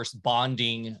 of course,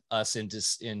 bonding us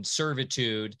in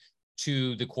servitude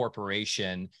to the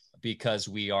corporation, because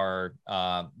we are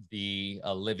the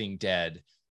living dead,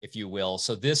 if you will.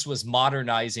 So this was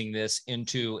modernizing this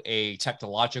into a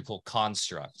technological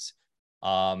construct,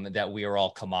 that we are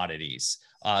all commodities.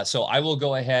 So I will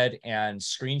go ahead and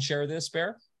screen share this,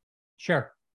 Bear.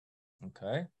 Sure.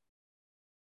 Okay.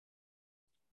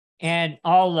 And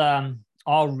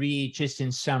I'll read just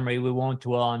in summary. We won't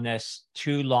dwell on this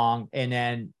too long. And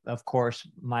then, of course,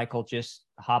 Michael, just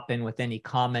hop in with any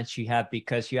comments you have,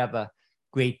 because you have a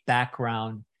great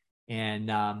background in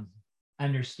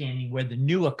understanding where the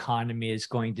new economy is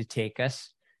going to take us,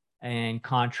 in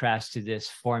contrast to this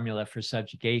formula for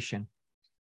subjugation.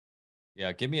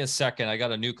 Yeah, give me a second. I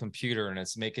got a new computer and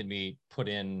it's making me put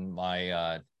in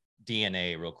my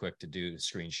DNA real quick to do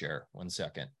screen share. 1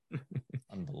 second.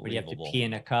 Unbelievable. You have to pee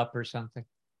in a cup or something?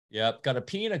 Yep, got to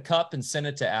pee in a cup and send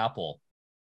it to Apple.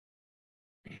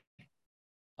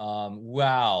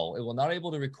 Wow, it will not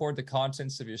able to record the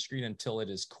contents of your screen until it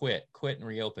is quit and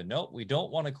reopen. Nope, we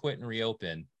don't want to quit and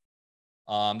reopen.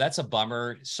 That's a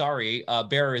bummer. Sorry.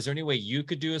 Bear, is there any way you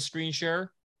could do a screen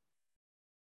share?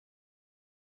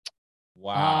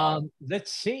 Wow.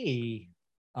 Let's see.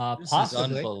 This Possibly.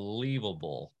 is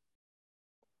unbelievable.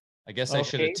 I guess I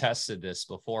should have tested this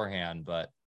beforehand,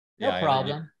 but yeah, no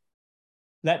problem.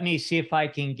 Let me see if I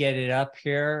can get it up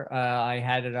here. I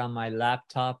had it on my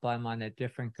laptop. I'm on a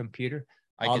different computer.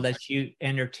 I'll let you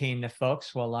entertain the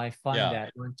folks while I find that.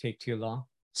 It won't take too long.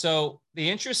 So the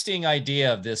interesting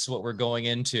idea of this, what we're going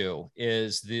into,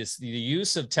 is the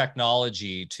use of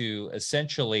technology to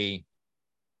essentially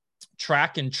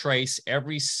track and trace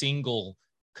every single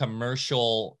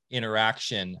commercial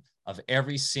interaction of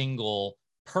every single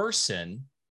person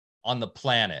on the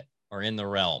planet or in the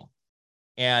realm.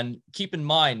 And keep in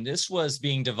mind, this was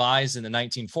being devised in the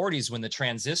 1940s when the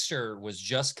transistor was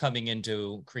just coming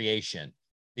into creation,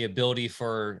 the ability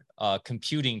for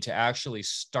computing to actually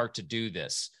start to do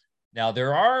this. Now,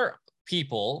 there are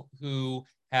people who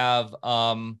have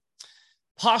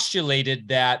postulated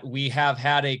that we have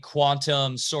had a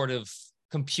quantum sort of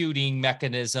computing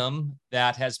mechanism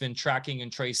that has been tracking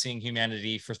and tracing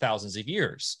humanity for thousands of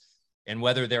years. And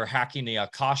whether they're hacking the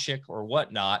Akashic or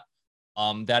whatnot,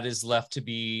 that is left to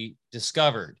be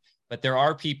discovered. But there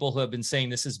are people who have been saying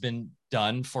this has been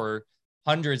done for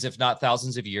hundreds, if not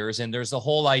thousands of years. And there's the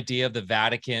whole idea of the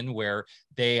Vatican, where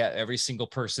every single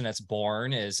person that's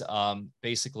born is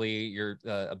basically you're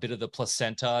a bit of the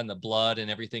placenta and the blood and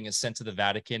everything is sent to the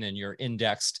Vatican, and you're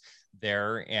indexed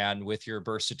there and with your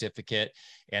birth certificate.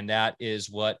 And that is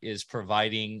what is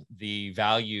providing the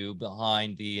value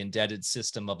behind the indebted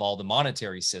system of all the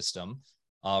monetary system,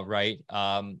 right?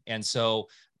 And so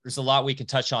there's a lot we can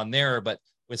touch on there, but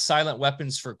with Silent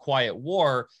Weapons for Quiet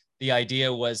War, the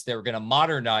idea was they were going to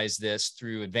modernize this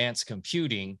through advanced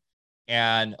computing.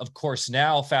 And of course,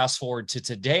 now fast forward to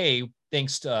today,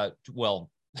 thanks to, well,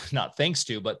 not thanks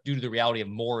to, but due to the reality of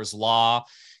Moore's Law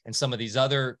and some of these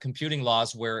other computing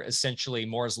laws, where essentially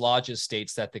Moore's Law just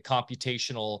states that the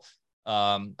computational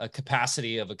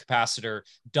capacity of a capacitor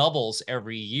doubles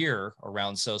every year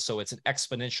around. So it's an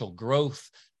exponential growth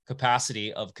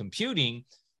capacity of computing.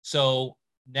 So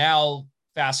now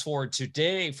fast forward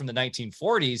today from the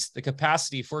 1940s, the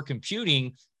capacity for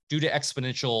computing due to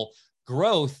exponential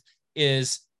growth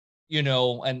is,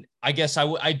 and I guess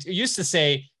I used to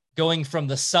say going from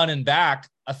the sun and back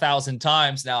 1,000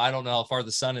 times. Now, I don't know how far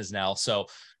the sun is now, so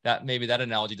that maybe that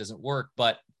analogy doesn't work.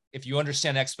 But if you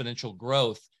understand exponential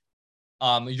growth,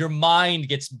 your mind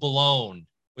gets blown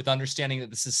with understanding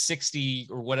that this is 60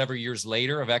 or whatever years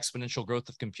later of exponential growth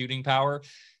of computing power.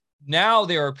 Now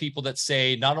there are people that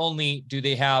say not only do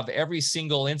they have every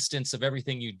single instance of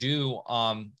everything you do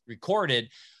recorded,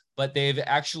 but they've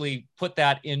actually put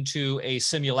that into a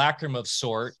simulacrum of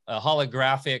sort, a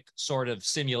holographic sort of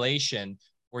simulation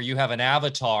where you have an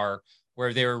avatar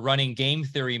where they're running game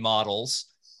theory models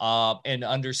and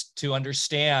to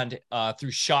understand through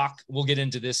shock. We'll get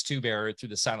into this too, Barrett, through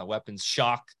the Silent Weapons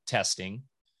shock testing.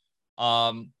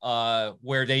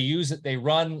 Where they use it, they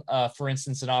run, for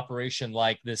instance, an operation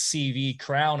like the CV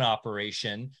Crown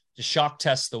operation to shock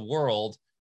test the world,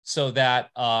 so that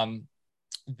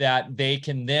that they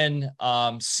can then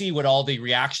see what all the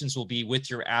reactions will be with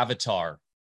your avatar.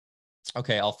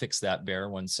 Okay, I'll fix that, Bear,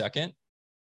 1 second.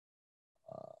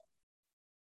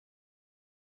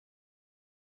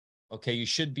 Okay, you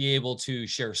should be able to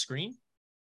share screen.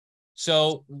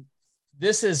 So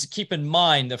this is, keep in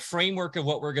mind, the framework of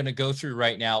what we're going to go through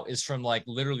right now is from like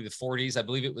literally the 40s. I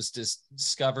believe it was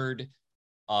discovered.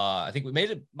 I think we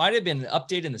might have been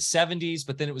updated in the 70s,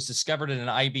 but then it was discovered in an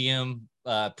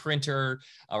IBM printer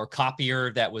or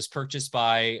copier that was purchased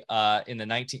by in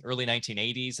the early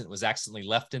 1980s, and it was accidentally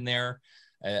left in there.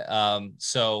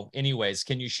 So anyways,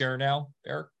 can you share now,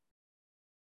 Eric?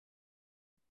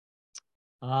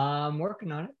 I'm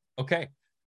working on it. Okay.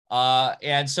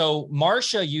 And so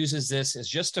Marcia uses this as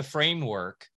just a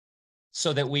framework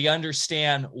so that we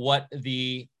understand what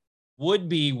the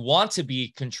would-be,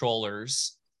 want-to-be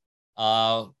controllers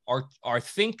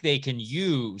think they can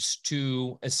use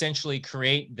to essentially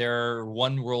create their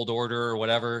one world order or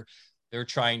whatever they're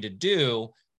trying to do.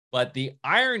 But the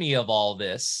irony of all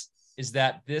this is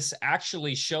that this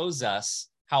actually shows us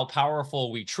how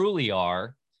powerful we truly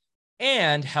are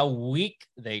and how weak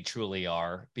they truly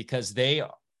are, because they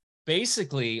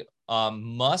basically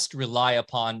must rely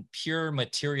upon pure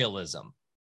materialism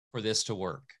for this to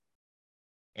work.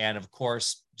 And of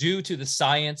course, due to the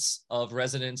science of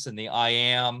resonance and the I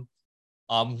am,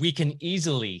 we can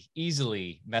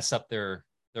easily mess up their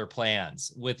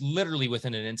plans literally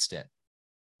within an instant.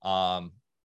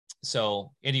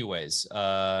 So anyways,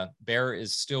 Bear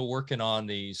is still working on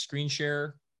the screen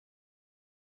share.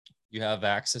 You have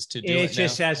access to do it now? It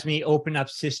just has me open up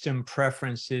system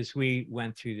preferences. We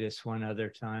went through this one other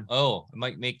time. Oh, it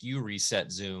might make you reset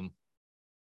Zoom.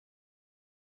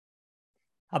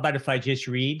 How about if I just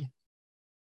read?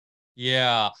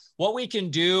 Yeah, what we can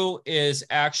do is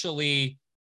actually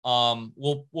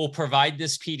we'll provide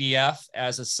this PDF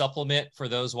as a supplement for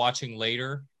those watching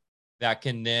later that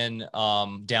can then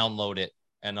download it,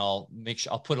 and I'll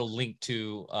put a link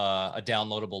to a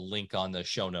downloadable link on the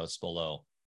show notes below.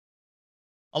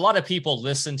 A lot of people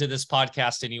listen to this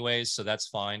podcast anyways, so that's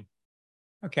fine.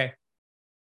 Okay.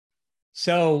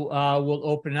 So we'll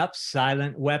open up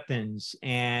Silent Weapons,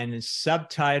 and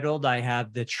subtitled, I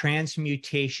have The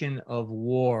Transmutation of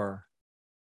War.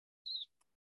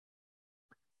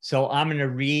 So I'm going to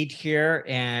read here,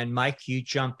 and Mike, you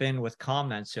jump in with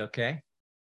comments, okay?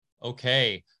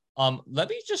 Okay. Let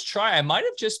me just try. I might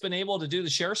have just been able to do the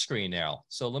share screen now.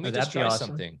 So let me just try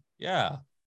something. Yeah.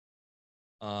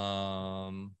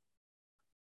 Oh.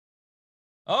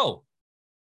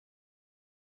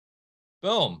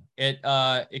 Boom.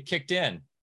 It kicked in.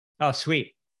 Oh,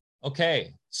 sweet.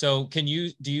 Okay. So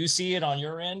do you see it on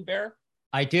your end, Bear?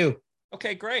 I do.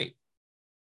 Okay, great.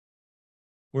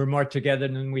 We're more together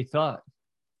than we thought.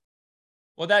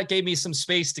 Well, that gave me some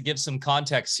space to give some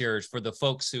context here for the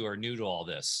folks who are new to all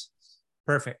this.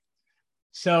 Perfect.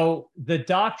 So the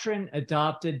doctrine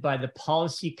adopted by the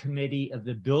policy committee of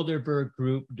the Bilderberg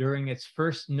Group during its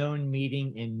first known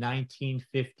meeting in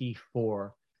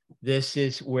 1954. This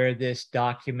is where this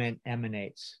document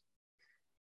emanates.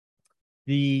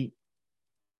 The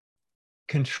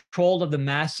control of the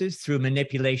masses through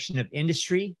manipulation of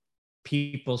industry,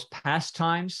 people's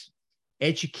pastimes,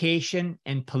 education,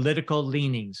 and political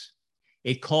leanings.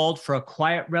 It called for a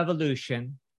quiet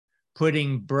revolution,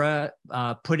 putting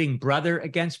brother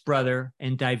against brother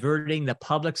and diverting the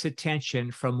public's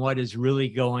attention from what is really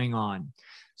going on.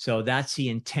 So that's the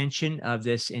intention of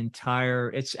this entire,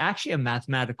 it's actually a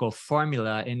mathematical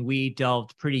formula, and we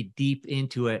delved pretty deep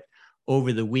into it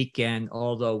over the weekend,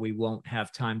 although we won't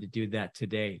have time to do that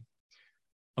today.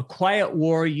 A quiet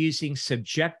war using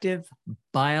subjective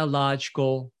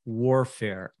biological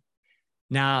warfare.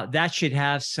 Now, that should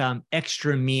have some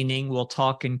extra meaning. We'll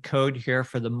talk in code here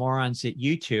for the morons at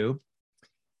YouTube.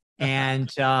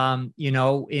 And,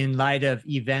 in light of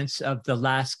events of the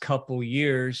last couple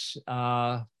years,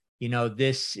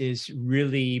 this is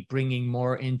really bringing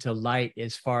more into light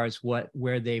as far as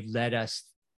where they've led us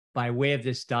by way of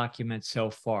this document so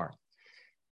far.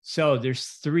 So there's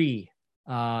three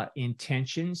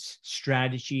intentions,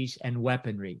 strategies, and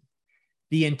weaponry.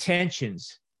 The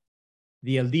intentions: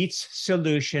 the elite's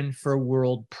solution for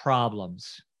world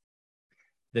problems.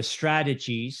 The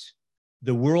strategies: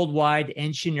 the worldwide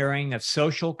engineering of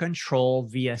social control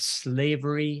via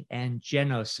slavery and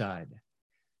genocide.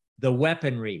 The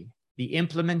weaponry: the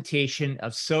implementation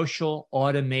of social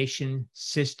automation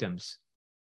systems,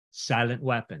 silent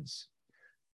weapons.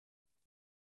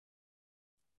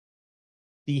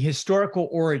 The historical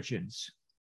origins,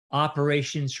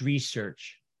 operations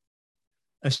research.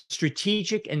 A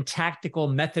strategic and tactical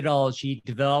methodology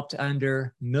developed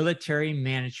under military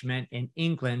management in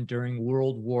England during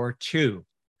World War II.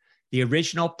 The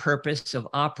original purpose of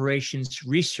operations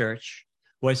research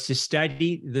was to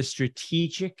study the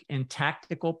strategic and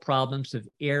tactical problems of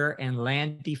air and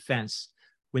land defense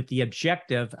with the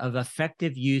objective of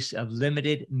effective use of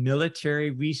limited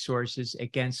military resources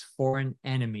against foreign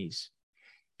enemies.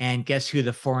 And guess who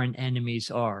the foreign enemies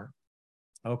are?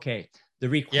 Okay. The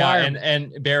requirement. Yeah,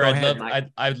 and Bear,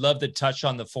 I'd love to touch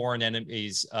on the foreign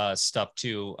enemies stuff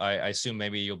too. I assume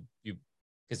maybe you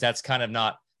because that's kind of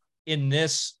not in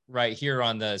this right here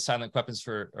on the silent weapons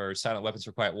for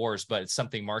quiet wars, but it's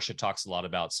something Marcia talks a lot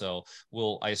about. So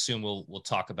I assume we'll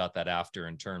talk about that after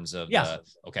in terms of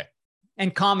okay.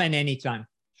 And comment anytime.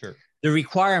 Sure. The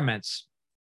requirements: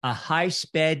 a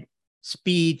high-speed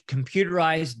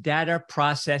computerized data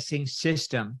processing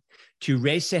system to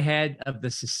race ahead of the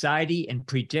society and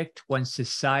predict when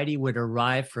society would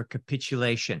arrive for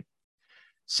capitulation.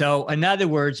 So in other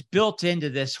words, built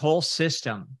into this whole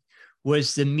system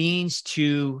was the means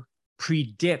to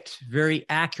predict very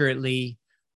accurately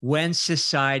when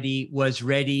society was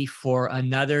ready for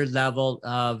another level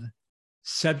of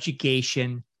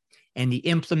subjugation and the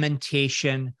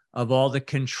implementation of all the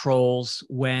controls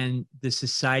when the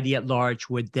society at large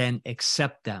would then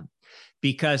accept them.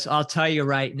 Because I'll tell you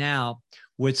right now,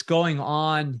 what's going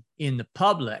on in the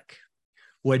public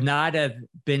would not have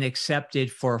been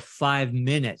accepted for 5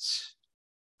 minutes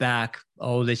back,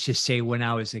 let's just say when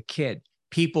I was a kid.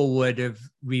 People would have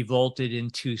revolted in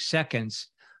 2 seconds,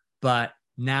 but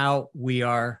now we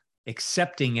are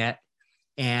accepting it.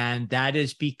 And that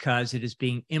is because it is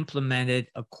being implemented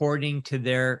according to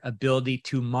their ability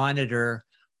to monitor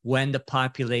when the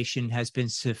population has been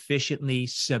sufficiently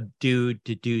subdued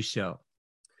to do so.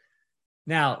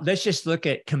 Now, let's just look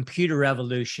at computer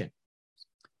revolution.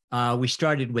 We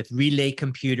started with relay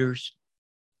computers.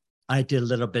 I did a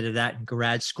little bit of that in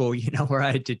grad school, where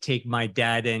I had to take my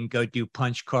data and go do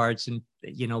punch cards and,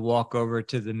 walk over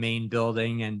to the main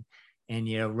building and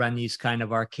run these kind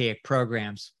of archaic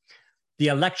programs. The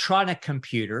electronic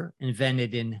computer,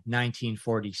 invented in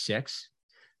 1946.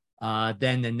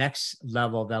 Then the next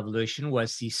level of evolution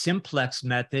was the simplex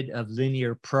method of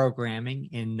linear programming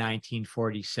in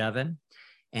 1947.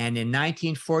 And in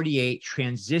 1948,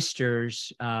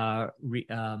 transistors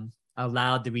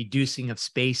allowed the reducing of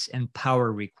space and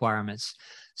power requirements.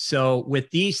 So with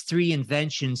these three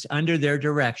inventions under their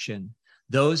direction,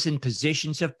 those in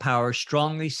positions of power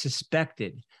strongly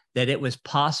suspected that it was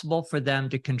possible for them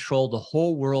to control the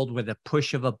whole world with a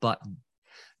push of a button.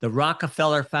 The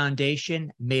Rockefeller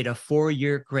Foundation made a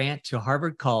 4-year grant to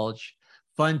Harvard College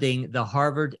funding the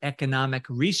Harvard Economic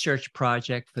Research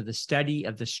Project for the study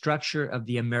of the structure of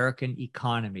the American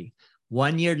economy.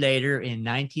 1 year later, in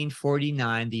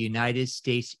 1949, the United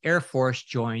States Air Force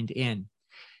joined in.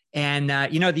 And,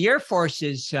 the Air Force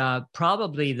is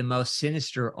probably the most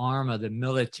sinister arm of the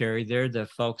military. They're the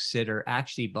folks that are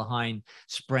actually behind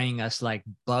spraying us like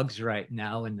bugs right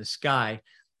now in the sky,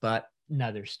 but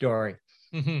another story.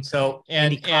 Mm-hmm. So,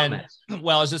 any comments?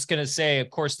 Well, I was just going to say,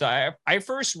 of course, I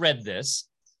first read this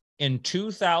in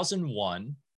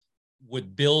 2001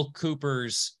 with Bill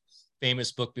Cooper's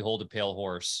famous book, Behold a Pale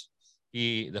Horse.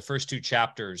 The first 2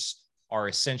 chapters are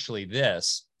essentially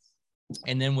this.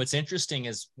 And then what's interesting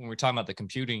is when we're talking about the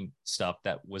computing stuff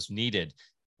that was needed,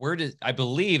 I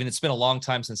believe, and it's been a long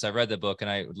time since I read the book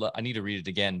and I need to read it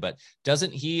again, but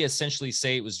doesn't he essentially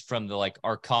say it was from the like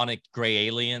archonic gray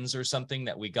aliens or something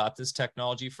that we got this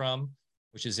technology from,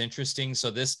 which is interesting. So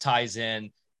this ties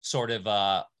in sort of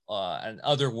an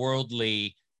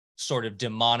otherworldly sort of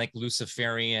demonic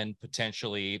Luciferian,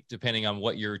 potentially, depending on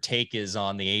what your take is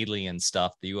on the alien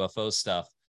stuff, the UFO stuff,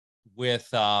 with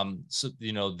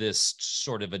this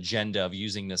sort of agenda of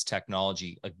using this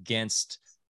technology against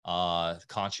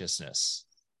consciousness.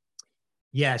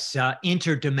 Yes,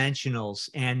 interdimensionals.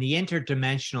 And the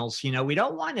interdimensionals, we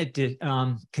don't want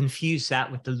to confuse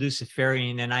that with the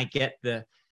Luciferian. And I get the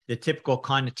typical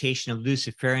connotation of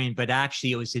Luciferian, but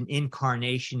actually it was an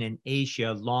incarnation in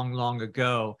Asia long, long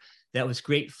ago that was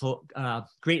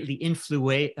greatly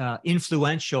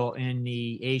influential in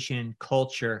the Asian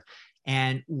culture.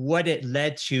 And what it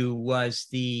led to was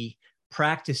the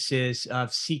practices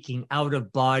of seeking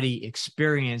out-of-body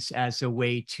experience as a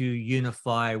way to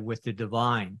unify with the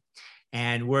divine.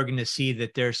 And we're going to see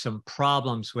that there's some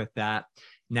problems with that.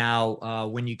 Now,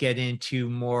 when you get into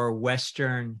more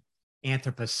Western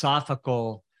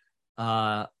anthroposophical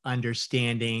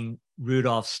understanding,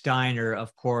 Rudolf Steiner,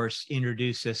 of course,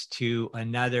 introduced us to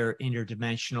another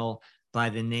interdimensional by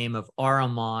the name of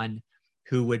Ahriman,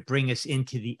 who would bring us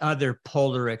into the other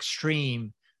polar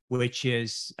extreme, which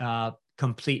is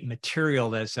complete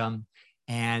materialism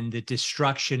and the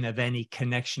destruction of any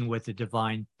connection with the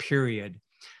divine, period.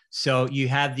 So you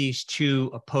have these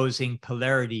 2 opposing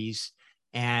polarities.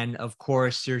 And of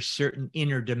course, there's certain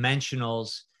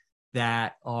interdimensionals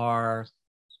that are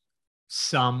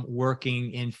some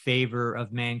working in favor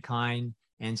of mankind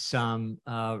and some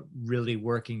really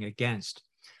working against.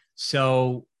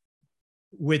 So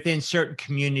within certain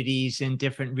communities and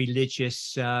different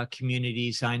religious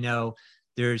communities, I know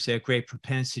there's a great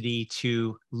propensity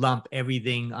to lump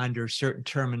everything under certain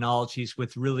terminologies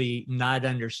with really not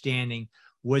understanding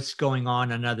what's going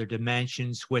on in other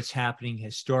dimensions, what's happening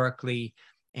historically,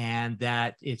 and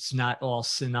that it's not all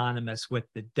synonymous with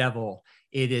the devil.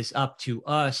 It is up to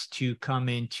us to come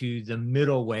into the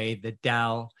middle way, the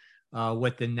Tao,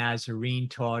 what the Nazarene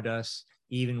taught us,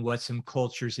 even what some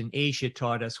cultures in Asia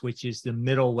taught us, which is the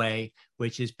middle way,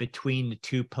 which is between the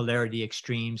 2 polarity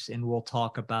extremes. And we'll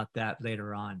talk about that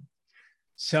later on.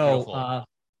 So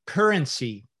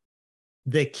currency,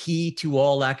 the key to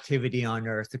all activity on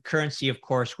Earth. The currency, of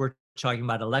course, we're talking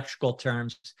about electrical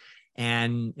terms,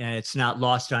 and it's not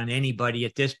lost on anybody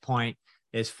at this point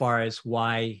as far as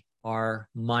why our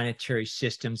monetary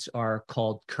systems are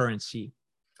called currency,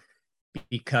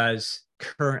 because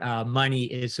money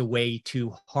is a way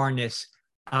to harness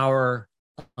our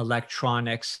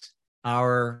electronics,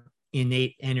 our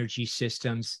innate energy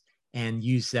systems, and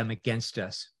use them against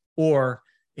us, or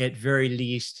at very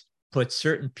least put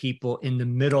certain people in the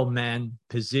middleman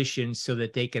position so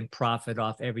that they can profit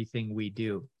off everything we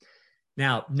do.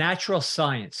 Now, natural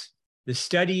science, the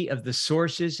study of the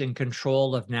sources and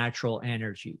control of natural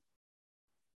energy.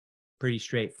 Pretty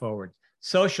straightforward.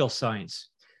 Social science,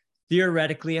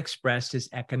 theoretically expressed as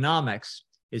economics,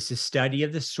 is the study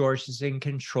of the sources and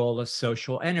control of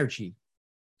social energy.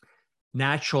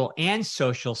 Natural and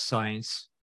social science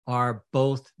are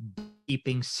both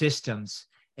bookkeeping systems,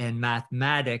 and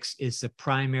mathematics is the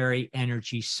primary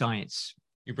energy science.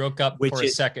 You broke up for a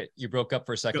second. You broke up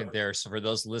for a second there. So for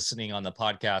those listening on the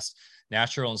podcast,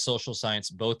 natural and social science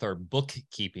both are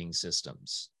bookkeeping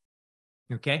systems.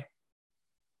 Okay.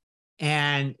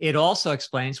 And it also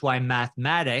explains why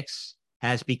mathematics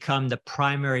has become the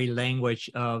primary language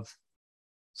of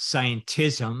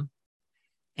scientism,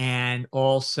 and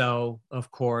also,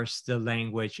 of course, the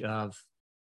language of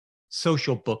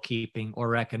social bookkeeping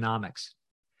or economics.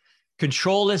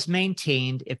 Control is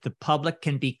maintained if the public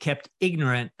can be kept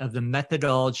ignorant of the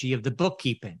methodology of the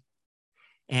bookkeeping.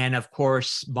 And of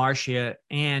course, Marcia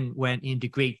Ann went into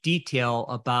great detail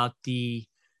about the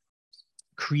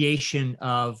creation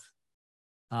of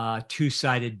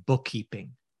two-sided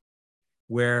bookkeeping,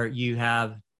 where you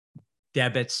have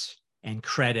debits and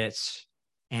credits,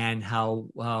 and how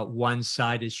one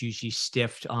side is usually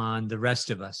stiffed on the rest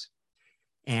of us.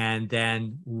 And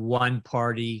then one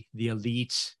party, the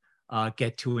elites,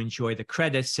 get to enjoy the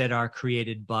credits that are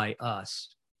created by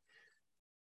us.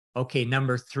 Okay,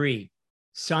 number 3,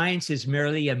 science is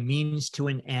merely a means to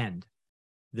an end.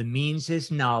 The means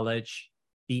is knowledge,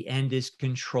 the end is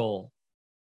control.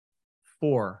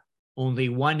 4, only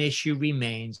one issue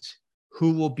remains: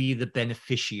 who will be the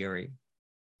beneficiary?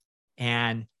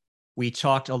 And we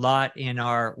talked a lot in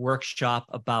our workshop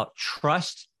about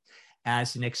trust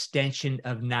as an extension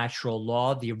of natural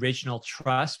law. The original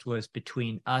trust was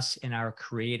between us and our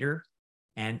creator,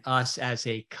 and us as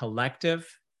a collective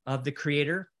of the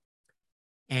creator,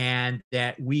 and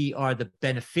that we are the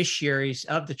beneficiaries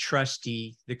of the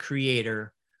trustee, the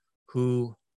creator,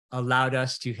 who allowed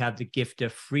us to have the gift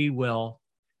of free will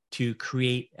to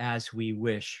create as we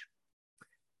wish.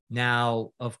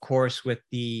 Now, of course, with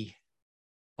the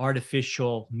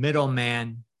artificial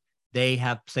middleman, they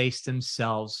have placed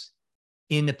themselves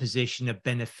in the position of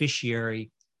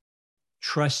beneficiary,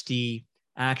 trustee,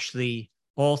 actually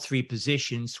all 3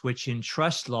 positions, which in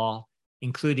trust law,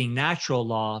 including natural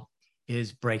law,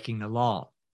 is breaking the law.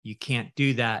 You can't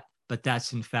do that, but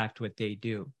that's in fact what they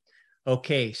do.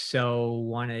 Okay, so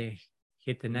want to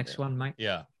hit the next one, Mike?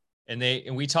 Yeah.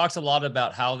 And we talked a lot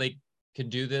about how they can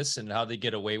do this and how they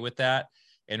get away with that.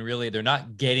 And really, they're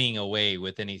not getting away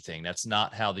with anything. That's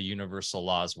not how the universal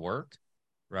laws work,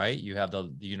 right? You have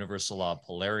the universal law of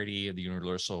polarity, the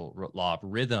universal law of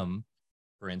rhythm,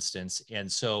 for instance. And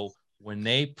so when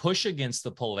they push against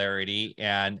the polarity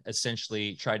and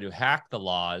essentially try to hack the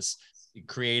laws, the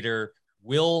creator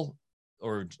will,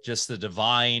 or just the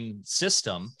divine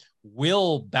system,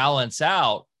 will balance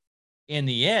out in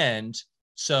the end.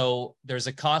 So there's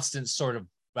a constant sort of,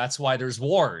 that's why there's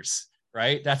wars,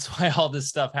 right? That's why all this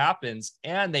stuff happens.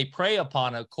 And they prey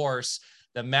upon, of course,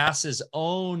 the masses'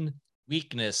 own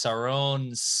weakness, our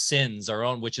own sins, our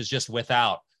own, which is just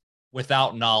without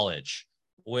knowledge,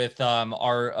 with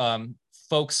our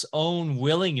folks' own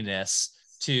willingness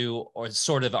to, or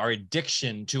sort of our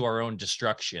addiction to our own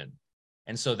destruction.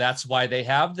 And so that's why they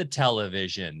have the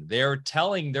television. They're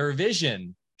telling their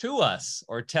vision to us,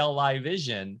 or tell live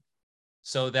vision,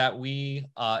 so that we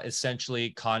essentially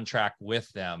contract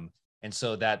with them, and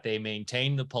so that they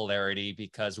maintain the polarity,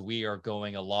 because we are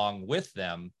going along with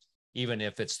them, even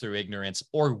if it's through ignorance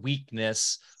or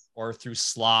weakness, or through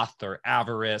sloth or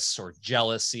avarice or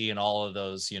jealousy and all of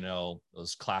those,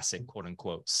 those classic quote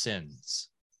unquote sins.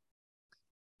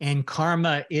 And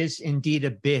karma is indeed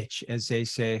a bitch, as they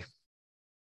say.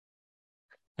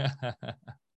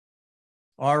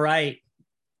 All right.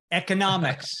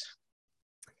 Economics.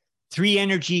 3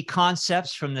 energy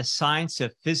concepts from the science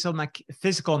of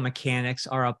physical mechanics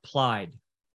are applied.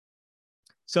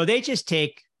 So they just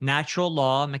take natural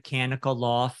law, mechanical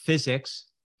law, physics,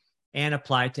 and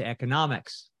apply it to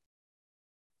economics.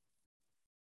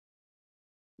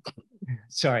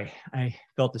 Sorry, I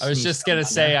felt the. I was just gonna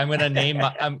say, I'm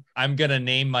gonna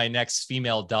name my next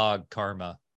female dog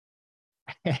Karma.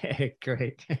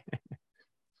 Great.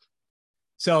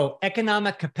 So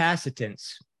economic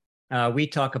capacitance. We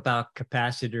talk about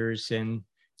capacitors and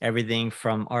everything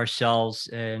from ourselves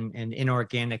and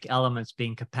inorganic elements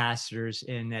being capacitors,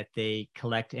 in that they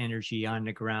collect energy on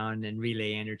the ground and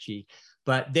relay energy.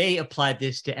 But they applied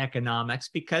this to economics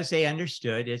because they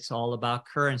understood it's all about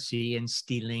currency and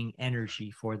stealing energy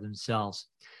for themselves.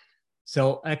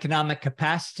 So economic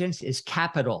capacitance is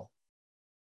capital: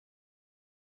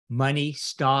 money,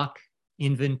 stock,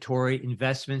 inventory,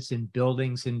 investments in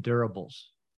buildings and durables.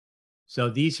 So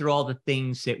these are all the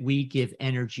things that we give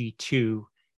energy to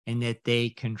and that they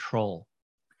control.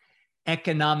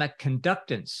 Economic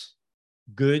conductance: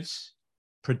 goods,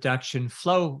 production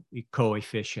flow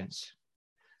coefficients.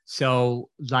 So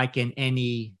like in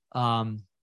any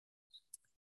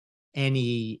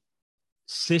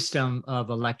system of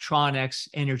electronics,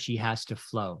 energy has to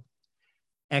flow.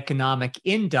 Economic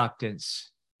inductance,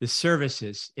 the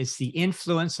services, it's the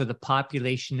influence of the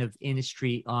population of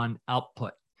industry on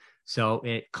output. So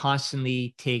it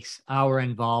constantly takes our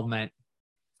involvement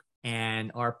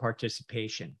and our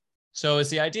participation. So is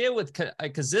the idea with,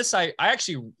 because this, I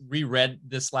actually reread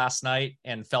this last night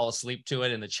and fell asleep to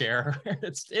it in the chair.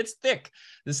 It's thick.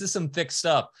 This is some thick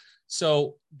stuff.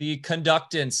 So the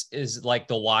conductance is like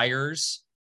the wires,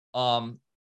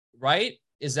 right?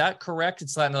 Is that correct?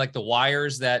 It's like the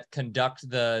wires that conduct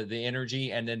the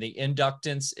energy, and then the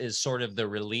inductance is sort of the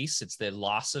release. It's the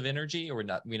loss of energy, or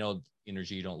not,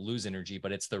 energy, you don't lose energy,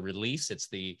 but it's the release. It's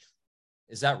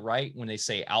Is that right when they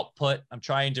say output? I'm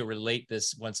trying to relate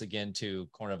this once again to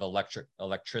kind of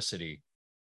electricity.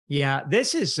 Yeah,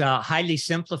 this is highly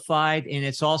simplified, and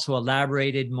it's also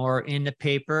elaborated more in the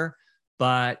paper.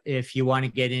 But if you want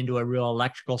to get into a real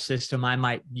electrical system, I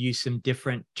might use some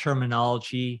different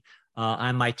terminology.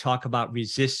 I might talk about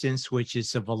resistance, which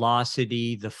is the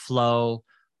velocity, the flow,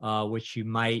 which you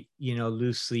might,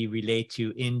 loosely relate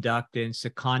to inductance. The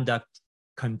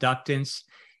conductance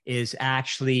is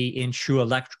actually, in true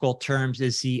electrical terms,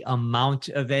 is the amount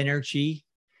of energy.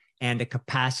 And the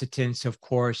capacitance, of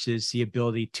course, is the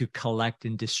ability to collect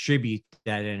and distribute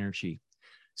that energy.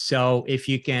 So if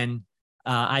you can,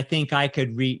 I think I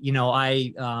could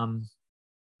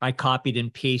I copied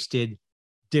and pasted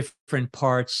different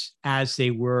parts as they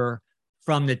were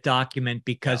from the document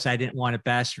because I didn't want to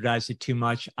bastardize it too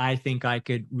much. I think I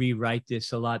could rewrite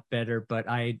this a lot better, but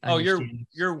I understand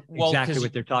exactly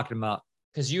what they're talking about.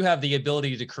 Because you have the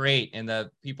ability to create, and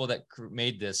the people that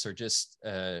made this are just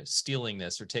stealing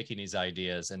this or taking these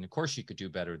ideas. And of course you could do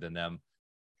better than them.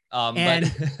 But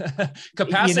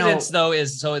capacitance though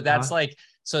is, so that's like,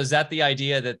 so is that the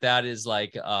idea that is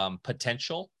like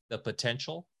potential, the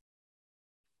potential?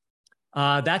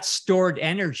 That's stored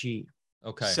energy.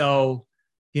 Okay. So,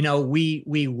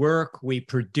 we work, we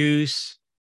produce,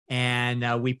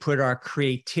 and we put our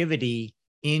creativity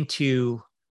into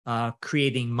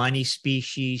creating money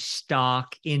species,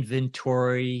 stock,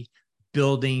 inventory,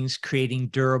 buildings, creating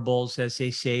durables, as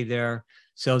they say there.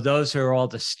 So those are all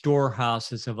the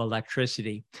storehouses of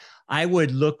electricity. I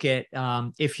would look at,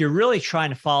 if you're really trying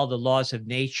to follow the laws of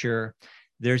nature,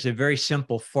 there's a very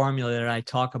simple formula that I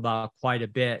talk about quite a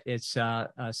bit. It's a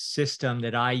system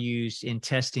that I use in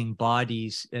testing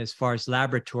bodies as far as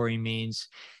laboratory means,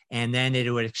 and then it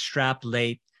would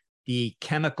extrapolate the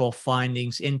chemical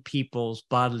findings in people's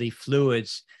bodily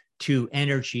fluids to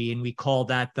energy, and we call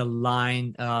that the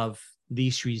line of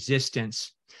least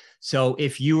resistance. So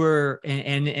if you were,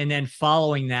 and then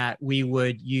following that, we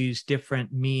would use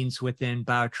different means within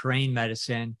bioterrain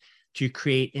medicine to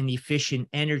create an efficient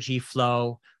energy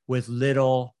flow with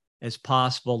little as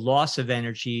possible loss of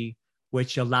energy,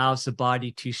 which allows the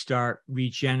body to start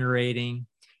regenerating.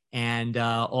 And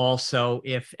also,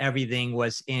 if everything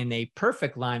was in a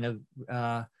perfect line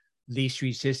of least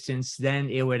resistance, then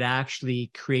it would actually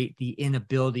create the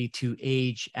inability to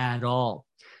age at all.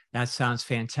 That sounds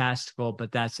fantastical,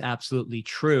 but that's absolutely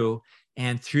true.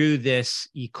 And through this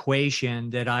equation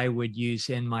that I would use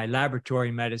in my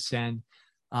laboratory medicine,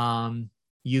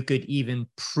 you could even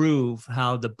prove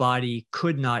how the body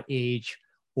could not age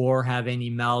or have any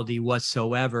malady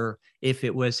whatsoever if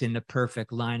it was in the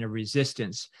perfect line of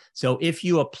resistance. So if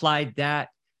you applied that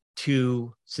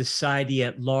to society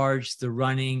at large, the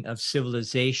running of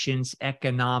civilizations,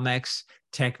 economics,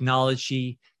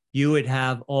 technology, you would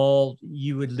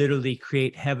literally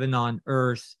create heaven on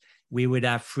earth. We would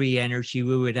have free energy.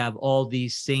 We would have all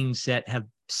these things that have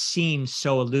seemed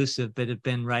so elusive, but have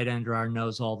been right under our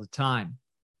nose all the time.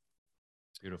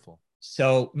 Beautiful.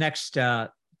 So next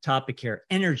topic here,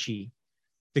 energy.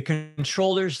 The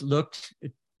controllers looked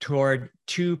toward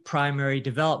two primary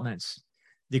developments: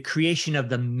 the creation of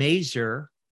the maser,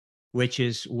 which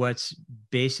is what's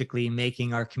basically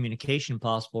making our communication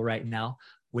possible right now,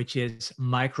 which is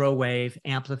microwave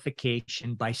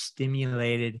amplification by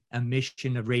stimulated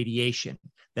emission of radiation.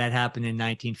 That happened in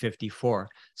 1954.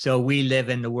 So we live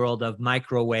in the world of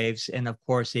microwaves, and of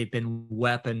course, they've been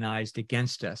weaponized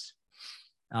against us.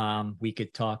 We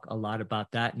could talk a lot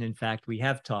about that. And in fact, we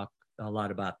have talked a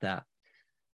lot about that.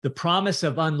 The promise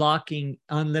of unlocking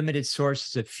unlimited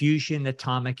sources of fusion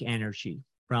atomic energy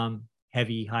from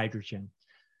heavy hydrogen.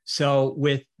 So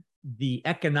with the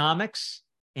economics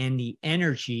and the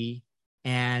energy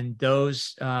and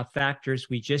those factors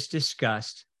we just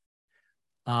discussed,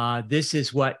 this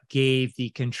is what gave the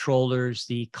controllers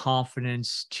the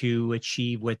confidence to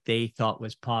achieve what they thought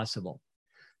was possible.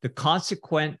 The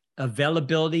consequent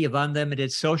availability of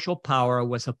unlimited social power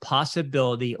was a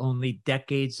possibility only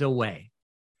decades away.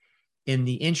 In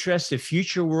the interest of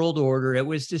future world order, it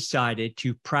was decided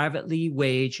to privately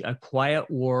wage a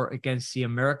quiet war against the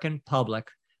American public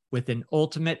with an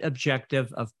ultimate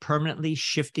objective of permanently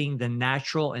shifting the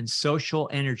natural and social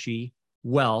energy,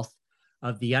 wealth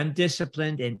of the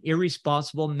undisciplined and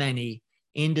irresponsible many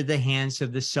into the hands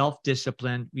of the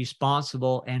self-disciplined,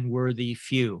 responsible, and worthy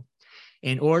few.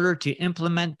 In order to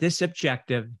implement this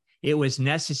objective, it was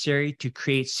necessary to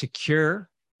create secure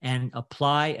and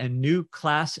apply a new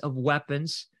class of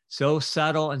weapons so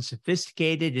subtle and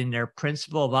sophisticated in their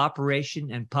principle of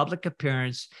operation and public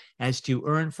appearance as to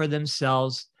earn for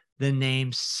themselves the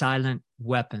name silent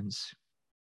weapons.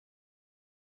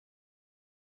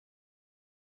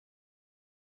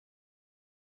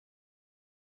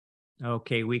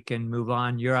 Okay, we can move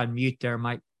on. You're on mute there,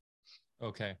 Mike.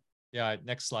 Okay. Yeah.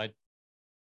 Next slide.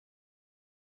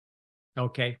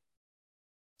 Okay.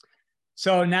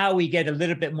 So now we get a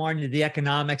little bit more into the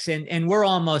economics, and we're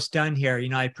almost done here. You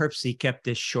know, I purposely kept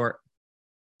this short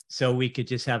so we could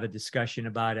just have a discussion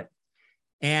about it.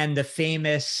 And the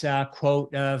famous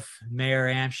quote of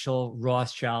Mayer Amschel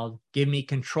Rothschild, "Give me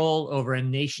control over a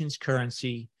nation's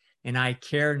currency, and I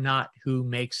care not who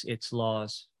makes its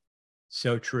laws."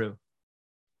 So true.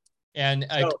 And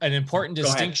an important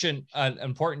distinction,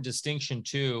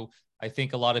 too. I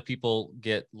think a lot of people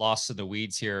get lost in the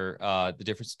weeds here. The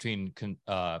difference between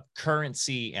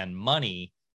currency and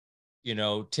money. You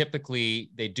know, typically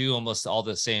they do almost all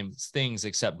the same things,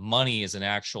 except money is an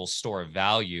actual store of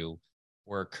value,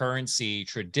 where currency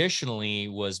traditionally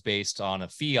was based on a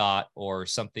fiat or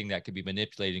something that could be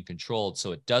manipulated and controlled.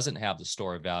 So it doesn't have the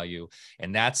store of value.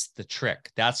 And that's the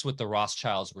trick. That's what the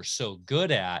Rothschilds were so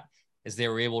good at, is they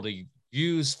were able to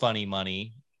use funny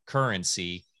money,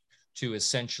 currency, to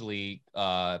essentially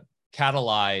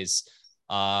catalyze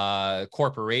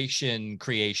corporation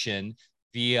creation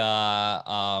via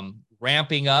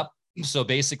ramping up. So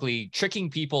basically tricking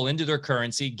people into their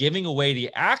currency, giving away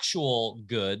the actual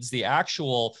goods, the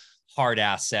actual hard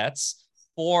assets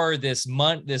for this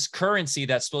currency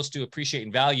that's supposed to appreciate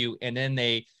in value. And then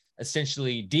they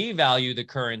essentially devalue the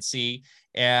currency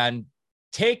and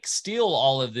steal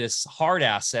all of this hard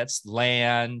assets,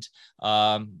 land,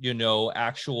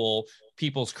 actual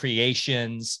people's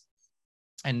creations.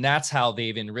 And that's how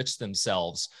they've enriched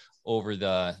themselves over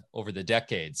the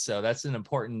decades. So that's an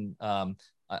important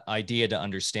idea to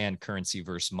understand currency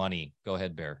versus money. Go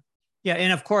ahead, Bear. Yeah,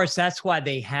 and of course, that's why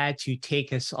they had to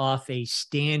take us off a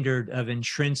standard of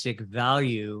intrinsic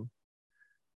value,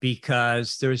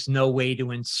 because there's no way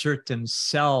to insert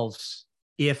themselves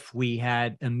if we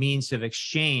had a means of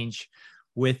exchange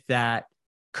with that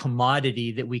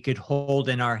commodity that we could hold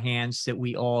in our hands that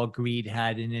we all agreed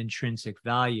had an intrinsic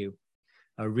value,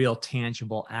 a real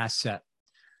tangible asset.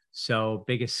 So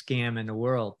biggest scam in the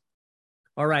world.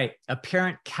 All right,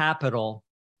 apparent capital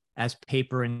as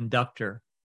paper inductor.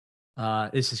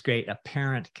 This is great,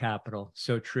 apparent capital,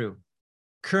 so true.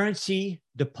 Currency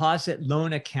deposit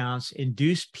loan accounts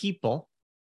induce people,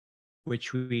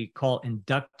 which we call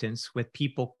inductance, with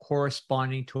people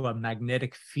corresponding to a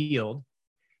magnetic field,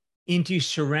 into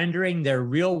surrendering their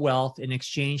real wealth in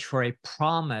exchange for a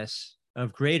promise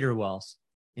of greater wealth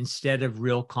instead of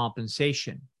real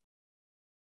compensation.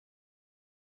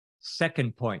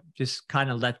 Second point, just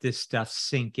kind of let this stuff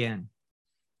sink in.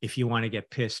 If you want to get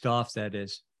pissed off, that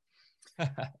is.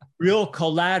 Real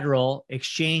collateral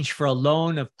exchanged for a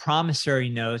loan of promissory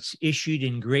notes issued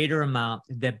in greater amount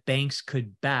that banks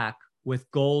could back with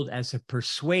gold as a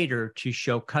persuader to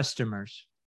show customers.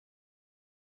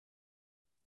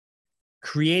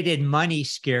 Created money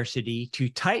scarcity to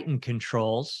tighten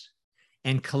controls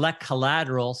and collect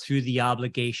collateral through the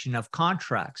obligation of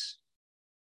contracts.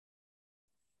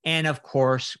 And of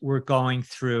course, we're going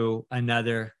through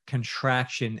another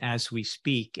contraction as we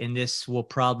speak, and this will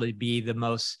probably be the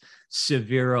most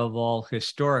severe of all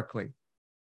historically.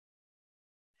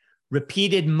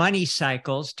 Repeated money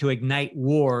cycles to ignite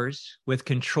wars with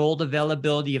controlled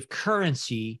availability of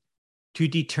currency to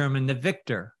determine the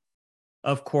victor.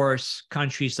 Of course,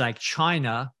 countries like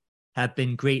China have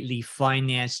been greatly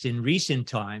financed in recent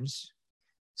times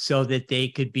so that they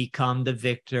could become the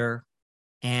victor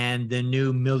and the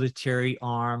new military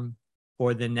arm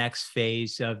for the next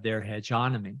phase of their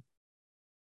hegemony.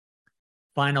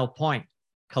 Final point,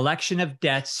 collection of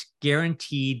debts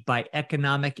guaranteed by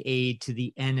economic aid to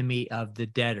the enemy of the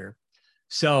debtor.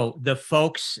 So the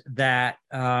folks that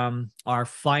are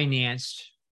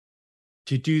financed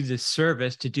to do the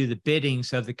service, to do the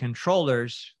biddings of the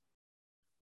controllers,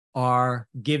 are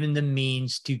given the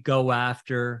means to go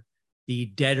after the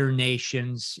debtor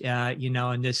nations.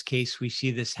 In this case, we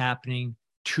see this happening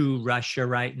to Russia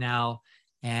right now.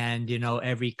 And,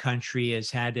 every country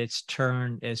has had its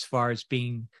turn as far as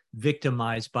being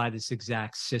victimized by this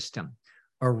exact system.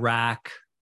 Iraq,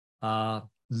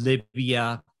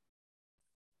 Libya,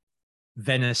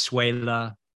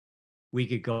 Venezuela, we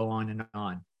could go on and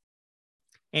on.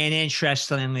 And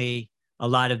interestingly, a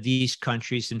lot of these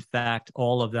countries, in fact,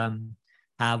 all of them,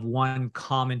 have one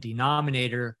common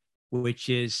denominator, which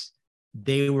is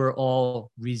they were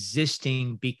all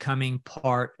resisting becoming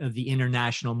part of the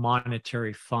International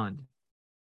Monetary Fund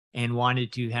and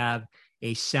wanted to have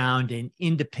a sound and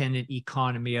independent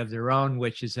economy of their own,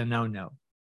 which is a no-no.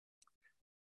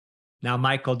 Now,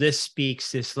 Michael, this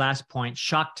last point,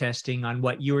 shock testing on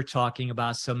what you were talking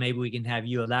about, so maybe we can have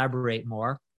you elaborate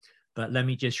more, but let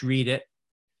me just read it.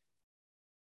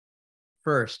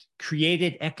 First,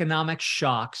 created economic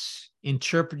shocks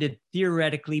interpreted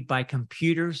theoretically by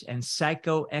computers and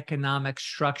psychoeconomic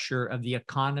structure of the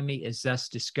economy is thus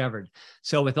discovered.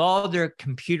 So with all their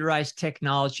computerized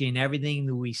technology and everything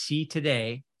that we see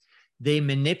today, they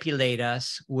manipulate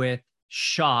us with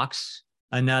shocks.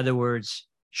 In other words,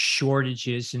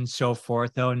 shortages and so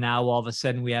forth. Oh, now all of a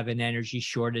sudden we have an energy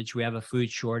shortage, we have a food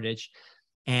shortage.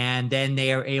 And then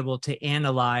they are able to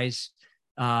analyze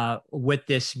what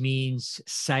this means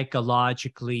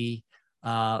psychologically,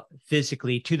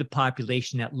 physically to the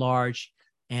population at large,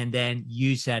 and then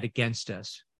use that against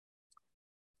us.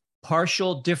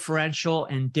 Partial differential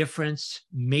and difference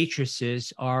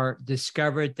matrices are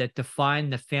discovered that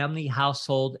define the family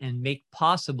household and make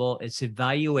possible its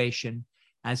evaluation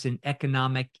as an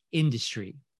economic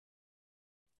industry.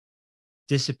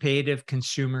 Dissipative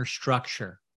consumer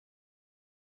structure.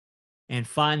 And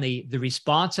finally, the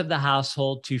response of the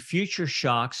household to future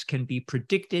shocks can be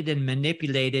predicted and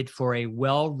manipulated for a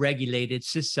well-regulated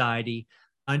society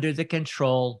under the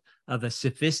control of a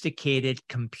sophisticated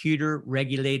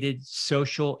computer-regulated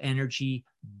social energy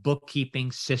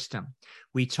bookkeeping system.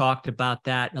 We talked about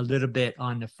that a little bit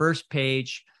on the first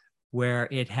page, where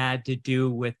it had to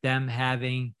do with them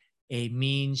having a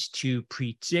means to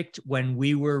predict when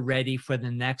we were ready for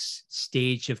the next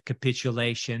stage of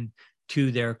capitulation to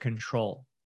their control.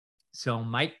 So,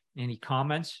 Mike, any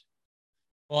comments?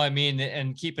 Well, I mean,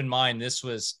 and keep in mind, this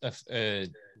was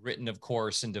written, of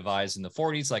course, and devised in the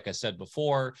 40s, like I said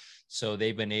before. So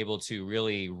they've been able to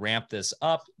really ramp this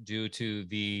up due to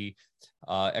the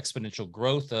exponential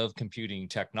growth of computing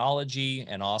technology,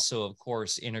 and also, of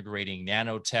course, integrating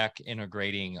nanotech,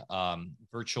 integrating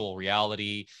virtual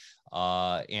reality,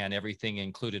 and everything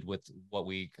included with what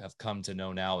we have come to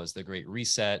know now as the Great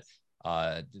Reset,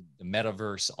 the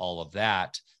metaverse, all of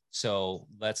that. So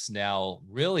let's now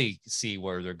really see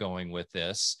where they're going with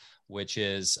this, which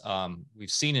is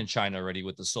we've seen in China already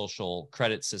with the social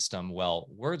credit system. Well,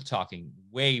 we're talking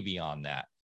way beyond that,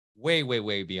 way, way,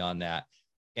 way beyond that.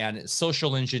 And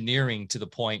social engineering to the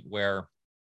point where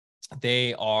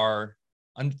they understand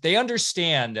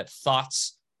that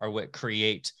thoughts are what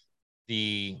create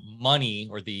the money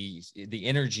or the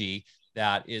energy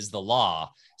that is the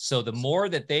law. So the more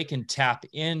that they can tap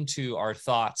into our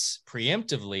thoughts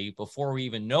preemptively before we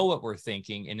even know what we're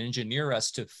thinking and engineer us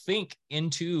to think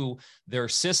into their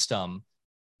system,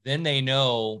 then they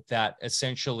know that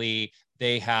essentially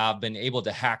they have been able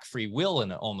to hack free will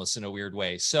almost in a weird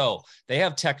way. So they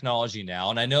have technology now.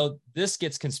 And I know this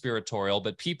gets conspiratorial,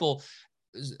 but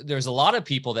there's a lot of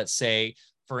people that say,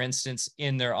 for instance,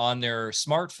 on their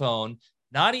smartphone,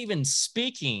 not even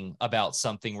speaking about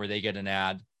something where they get an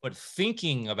ad, but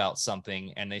thinking about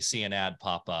something and they see an ad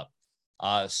pop up.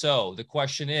 So the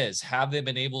question is, have they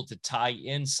been able to tie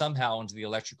in somehow into the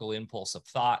electrical impulse of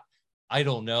thought? I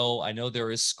don't know. I know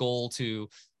there's supposedly,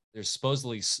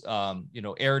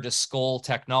 air to skull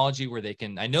technology where they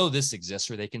can, I know this exists,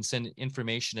 where they can send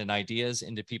information and ideas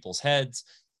into people's heads.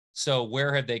 So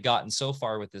where have they gotten so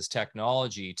far with this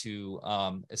technology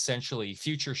to essentially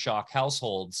future shock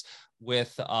households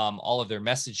with all of their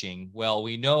messaging? Well,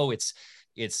 we know it's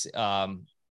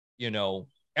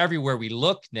everywhere we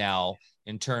look now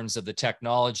in terms of the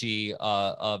technology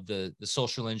of the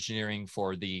social engineering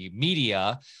for the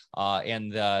media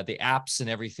and the apps and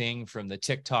everything, from the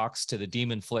TikToks to the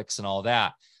demon flicks and all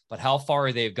that. But how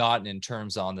far they've gotten in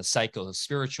terms on the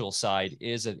psycho-spiritual side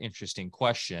is an interesting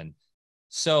question.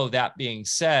 So that being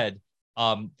said,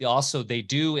 also they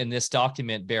do in this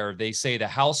document, Bear, they say the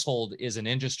household is an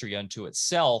industry unto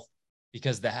itself,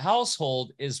 because the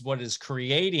household is what is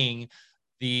creating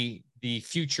the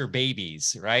future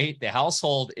babies, right? The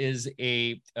household is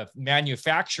a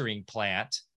manufacturing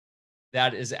plant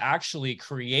that is actually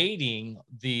creating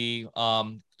the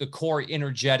core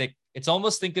energetic. It's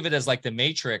almost, think of it as like the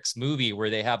Matrix movie where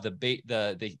they have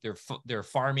they're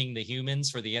farming the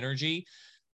humans for the energy.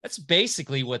 That's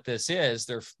basically what this is.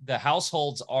 The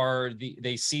households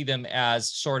they see them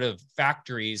as sort of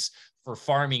factories for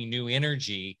farming new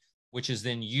energy, which is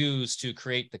then used to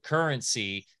create the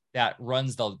currency that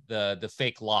runs the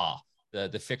fake law,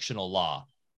 the fictional law.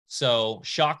 So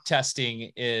shock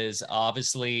testing is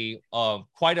obviously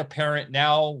quite apparent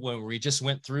now when we just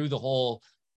went through the whole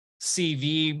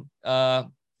CV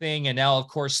thing. And now, of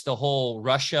course, the whole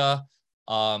Russia,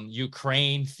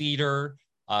 Ukraine theater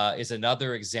is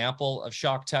another example of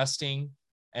shock testing.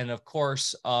 And of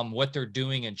course, what they're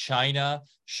doing in China,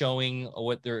 showing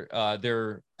what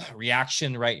their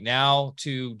reaction right now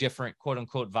to different quote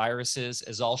unquote viruses,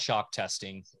 is all shock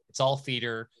testing. It's all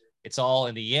theater. It's all,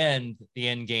 in the end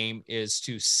game is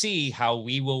to see how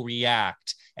we will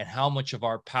react and how much of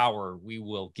our power we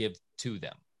will give to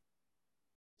them.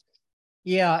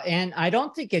 Yeah, and I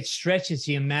don't think it stretches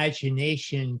the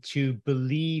imagination to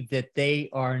believe that they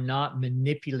are not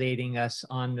manipulating us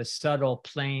on the subtle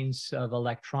planes of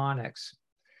electronics.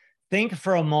 Think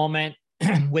for a moment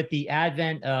with the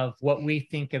advent of what we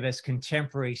think of as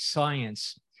contemporary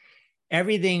science.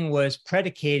 Everything was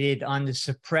predicated on the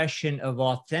suppression of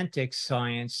authentic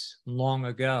science long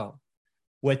ago.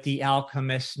 What the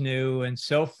alchemists knew and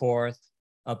so forth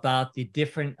about the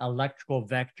different electrical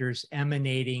vectors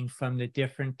emanating from the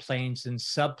different planes and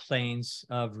subplanes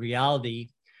of reality,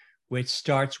 which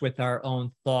starts with our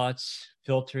own thoughts,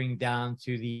 filtering down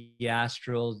to the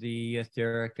astral, the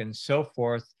etheric, and so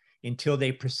forth, until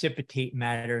they precipitate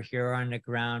matter here on the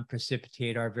ground,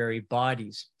 precipitate our very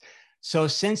bodies. So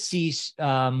since these,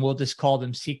 we'll just call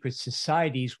them secret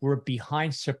societies, were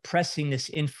behind suppressing this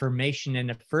information in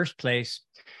the first place,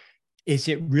 is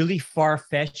it really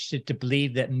far-fetched to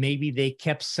believe that maybe they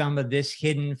kept some of this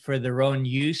hidden for their own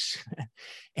use?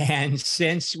 And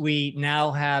since we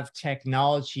now have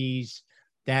technologies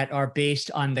that are based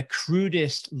on the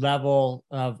crudest level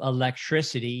of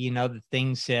electricity, you know, the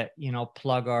things that, you know,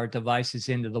 plug our devices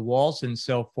into the walls and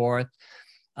so forth,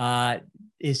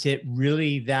 is it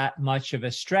really that much of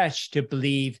a stretch to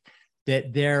believe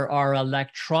that there are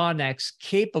electronics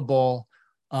capable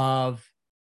of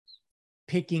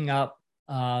picking up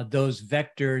those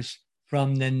vectors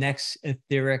from the next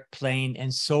etheric plane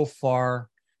and so far,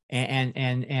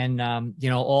 and you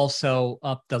know, also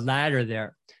up the ladder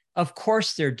there? Of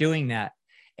course they're doing that.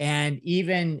 And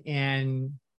even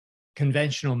in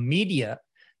conventional media,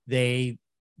 they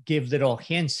give little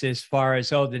hints as far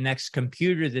as, oh, the next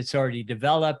computer that's already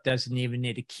developed doesn't even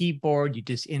need a keyboard. You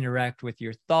just interact with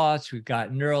your thoughts. We've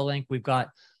got Neuralink. We've got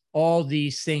all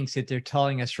these things that they're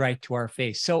telling us right to our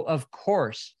face. So of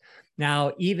course,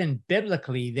 now even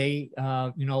biblically, they,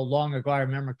 you know, long ago, I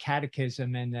remember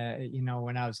catechism and, you know,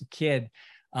 when I was a kid,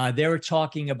 they were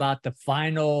talking about the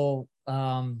final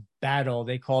battle.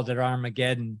 They called it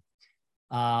Armageddon.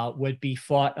 Would be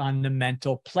fought on the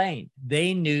mental plane.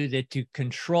 They knew that to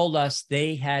control us,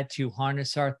 they had to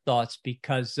harness our thoughts,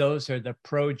 because those are the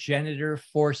progenitor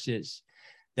forces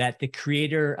that the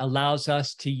Creator allows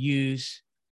us to use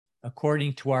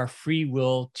according to our free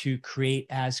will to create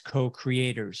as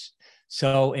co-creators.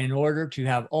 So in order to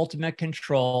have ultimate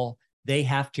control, they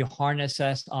have to harness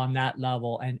us on that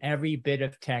level. And every bit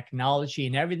of technology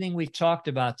and everything we've talked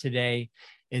about today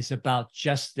is about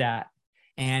just that.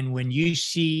 And when you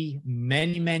see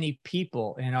many, many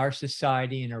people in our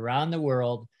society and around the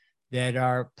world that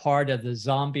are part of the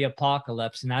zombie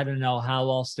apocalypse, and I don't know how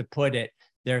else to put it,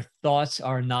 their thoughts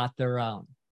are not their own.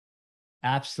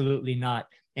 Absolutely not.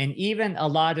 And even a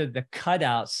lot of the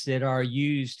cutouts that are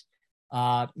used,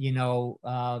 you know,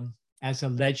 as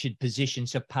alleged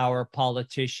positions of power,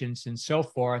 politicians and so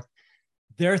forth,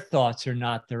 their thoughts are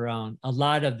not their own. A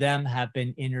lot of them have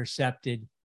been intercepted,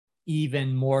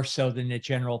 even more so than the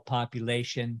general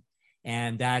population.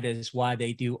 And that is why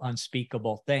they do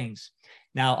unspeakable things.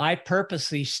 Now, I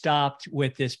purposely stopped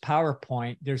with this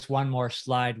PowerPoint. There's one more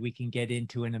slide we can get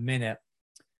into in a minute.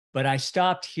 But I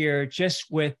stopped here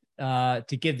just with to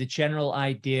give the general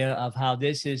idea of how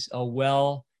this is a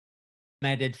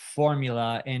well-meted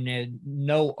formula and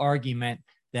no argument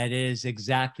that is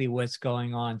exactly what's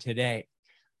going on today.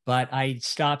 But I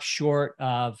stopped short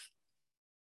of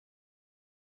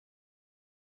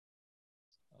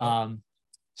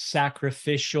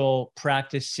sacrificial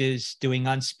practices, doing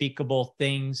unspeakable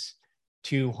things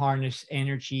to harness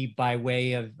energy by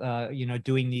way of, you know,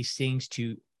 doing these things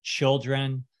to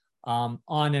children, on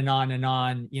and on and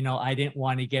on. You know, I didn't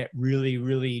want to get really,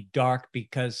 really dark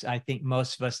because I think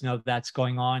most of us know that's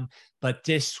going on, but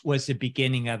this was the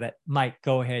beginning of it. Mike,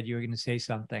 go ahead. You were going to say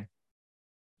something.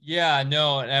 Yeah,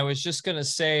 no, and I was just going to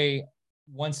say,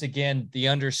 once again, the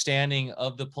understanding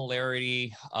of the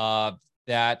polarity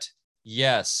that,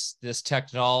 yes, this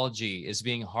technology is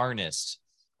being harnessed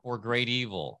for great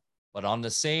evil, but on the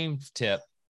same tip,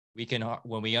 we can,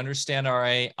 when we understand our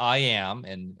I am,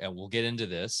 and we'll get into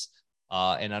this,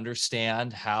 and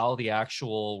understand how the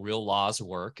actual real laws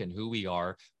work and who we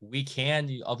are, we can,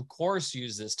 of course,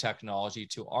 use this technology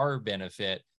to our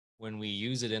benefit when we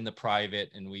use it in the private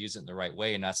and we use it in the right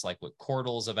way. And that's like what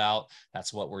Cordal's about.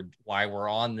 That's what why we're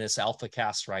on this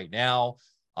AlphaCast right now.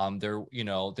 There, you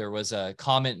know, there was a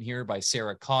comment here by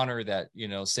Sarah Connor that, you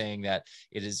know, saying that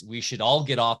we should all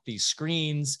get off these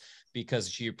screens because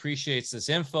she appreciates this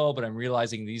info, but I'm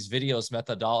realizing these videos I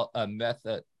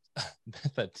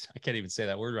can't even say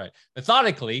that word right,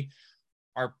 methodically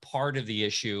are part of the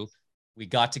issue. we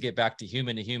got to get back to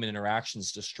human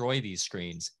interactions, destroy these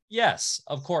screens? Yes,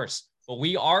 of course. But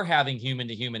we are having human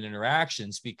to human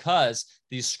interactions because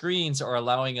these screens are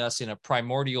allowing us in a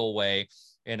primordial way,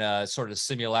 in a sort of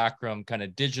simulacrum kind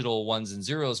of digital ones and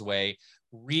zeros way,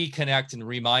 reconnect and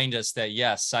remind us that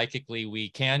yes, psychically we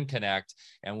can connect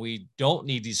and we don't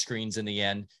need these screens in the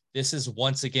end. This is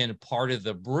once again part of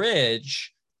the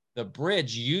bridge,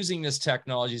 using this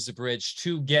technology as a bridge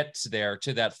to get there,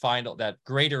 to that final, that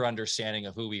greater understanding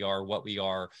of who we are, what we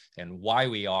are, and why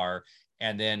we are.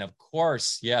 And then, of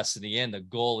course, yes, in the end, the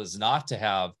goal is not to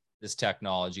have this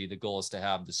technology. The goal is to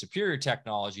have the superior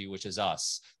technology, which is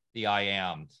us, the I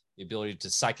am, the ability to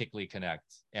psychically connect.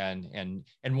 And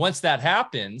once that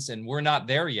happens, and we're not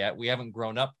there yet, we haven't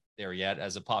grown up there yet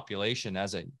as a population,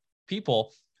 as a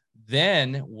people,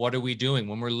 then what are we doing?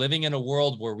 When we're living in a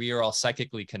world where we are all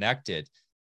psychically connected,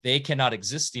 they cannot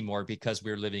exist anymore because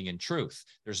we're living in truth.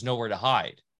 There's nowhere to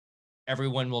hide.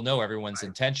 Everyone will know everyone's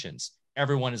intentions.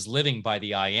 Everyone is living by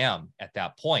the I am at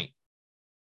that point.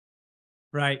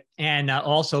 Right. And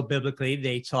also biblically,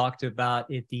 they talked about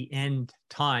at the end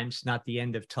times, not the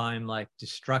end of time like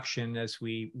destruction as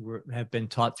we have been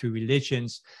taught through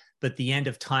religions, but the end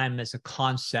of time as a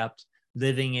concept,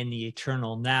 living in the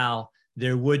eternal now.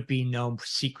 There would be no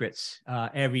secrets.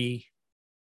 Every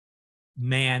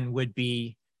man would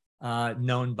be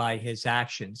known by his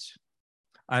actions.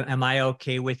 Am I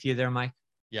okay with you there, Mike?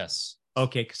 Yes.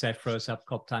 Okay, because I froze up a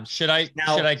couple times. Should I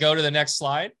go to the next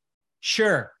slide?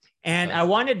 Sure. And I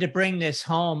wanted to bring this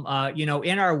home.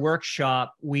 In our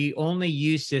workshop, we only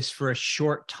used this for a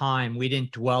short time. We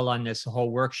didn't dwell on this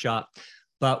whole workshop,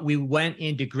 but we went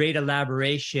into great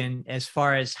elaboration as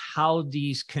far as how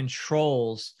these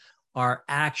controls are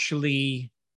actually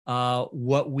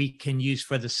what we can use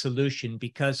for the solution,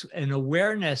 because an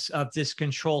awareness of this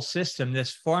control system,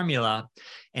 this formula,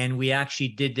 and we actually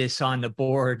did this on the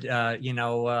board,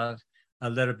 a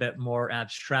little bit more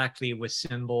abstractly with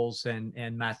symbols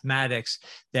and mathematics,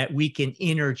 that we can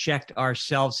interject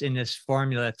ourselves in this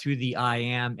formula through the I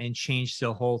am and change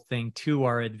the whole thing to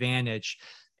our advantage.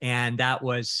 And that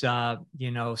was,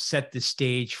 set the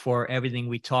stage for everything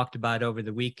we talked about over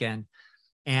the weekend.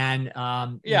 And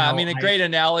a great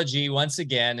analogy once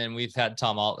again, and we've had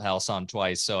Tom Althouse on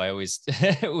twice, so I always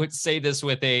would say this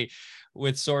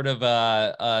with sort of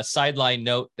a sideline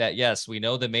note that yes, we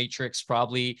know the Matrix,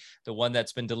 probably the one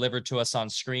that's been delivered to us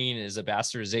on screen, is a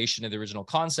bastardization of the original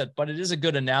concept, but it is a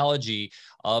good analogy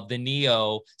of the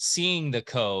Neo seeing the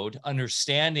code,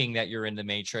 understanding that you're in the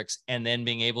Matrix, and then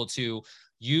being able to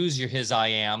use his I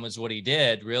am, is what he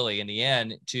did really in the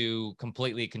end, to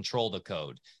completely control the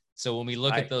code. So when we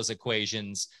look at those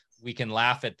equations, we can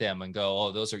laugh at them and go,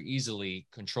 oh, those are easily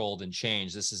controlled and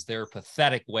changed. This is their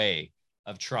pathetic way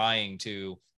of trying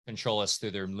to control us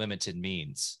through their limited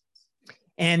means.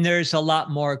 And there's a lot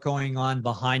more going on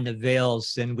behind the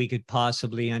veils than we could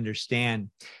possibly understand.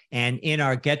 And in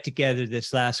our get together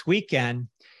this last weekend,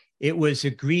 it was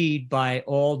agreed by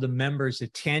all the members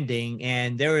attending,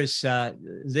 and there was,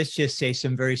 let's just say,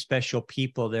 some very special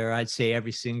people there. I'd say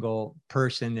every single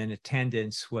person in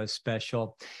attendance was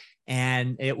special.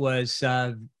 And it was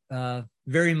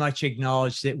very much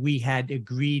acknowledged that we had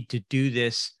agreed to do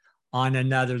this on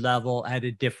another level at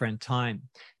a different time.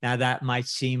 Now, that might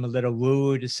seem a little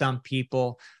woo to some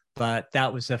people, but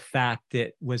that was a fact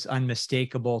that was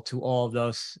unmistakable to all of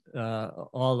those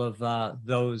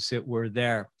that were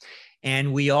there.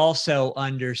 And we also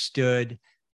understood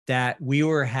that we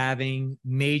were having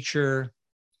major,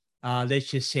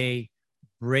 let's just say,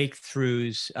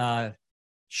 breakthroughs,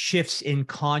 shifts in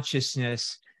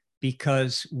consciousness,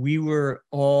 because we were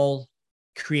all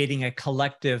creating a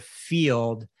collective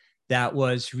field that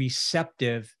was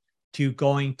receptive to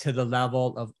going to the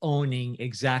level of owning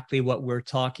exactly what we're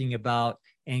talking about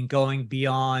and going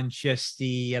beyond just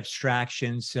the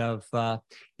abstractions of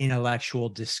intellectual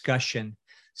discussion.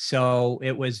 So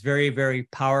it was very, very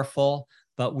powerful,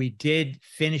 but we did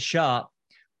finish up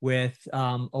with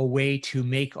a way to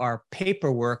make our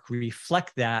paperwork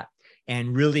reflect that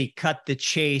and really cut to the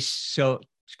chase so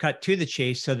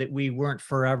that we weren't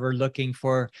forever looking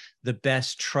for the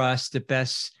best trust, the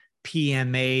best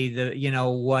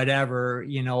PMA, whatever,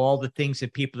 all the things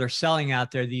that people are selling out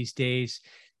there these days,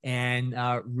 and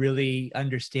really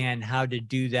understand how to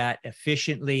do that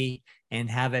efficiently and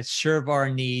have it serve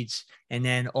our needs, and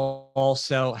then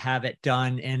also have it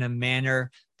done in a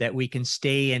manner that we can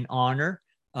stay in honor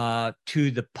to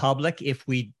the public if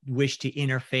we wish to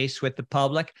interface with the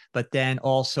public, but then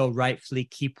also rightfully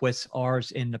keep what's ours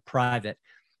in the private.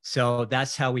 So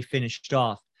that's how we finished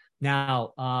off.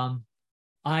 Now,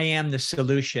 I am the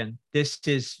solution. This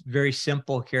is very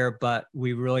simple here, but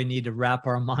we really need to wrap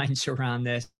our minds around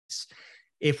this.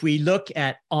 If we look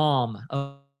at Om,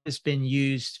 it's been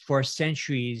used for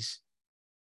centuries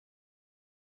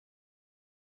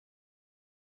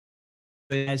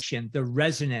as the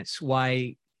resonance,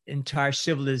 why entire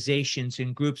civilizations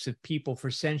and groups of people for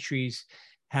centuries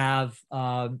have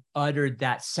uttered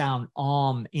that sound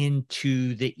Om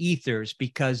into the ethers,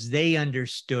 because they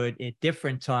understood at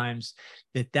different times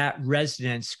that that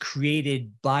resonance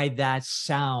created by that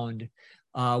sound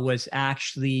was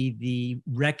actually the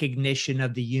recognition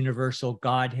of the universal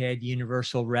Godhead,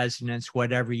 universal resonance,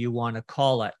 whatever you want to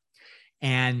call it.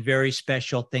 And very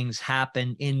special things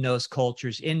happen in those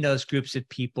cultures, in those groups of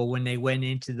people when they went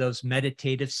into those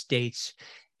meditative states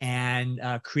and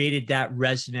created that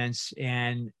resonance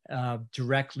and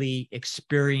directly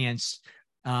experienced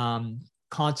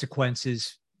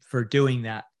consequences for doing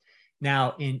that.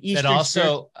 Now, in Eastern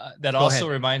that also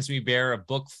reminds me, Bear, of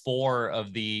book 4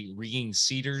 of the Ringing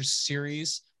Cedars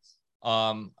series.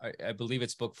 I believe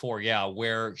it's book 4, yeah,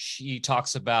 where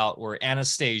where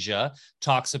Anastasia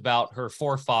talks about her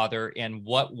forefather and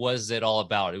what was it all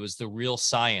about. It was the real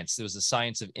science. It was the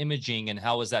science of imaging, and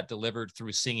how was that delivered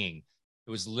through singing.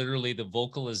 It was literally the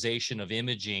vocalization of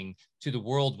imaging to the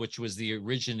world, which was the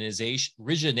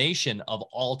origination of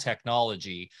all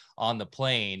technology on the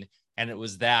plane. And it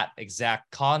was that exact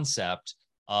concept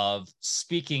of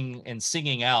speaking and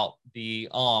singing out the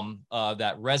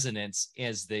that resonance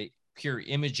is the pure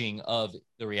imaging of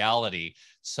the reality.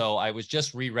 So I was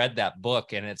just reread that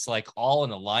book, and it's like all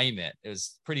in alignment. It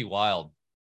was pretty wild.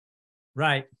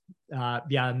 Right.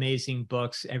 Yeah, amazing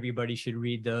books. Everybody should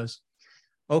read those.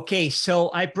 Okay,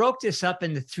 so I broke this up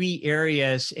into 3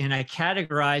 areas, and I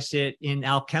categorized it in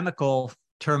alchemical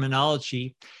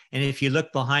terminology. And if you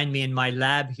look behind me in my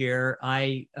lab here,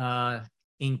 I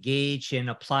engage and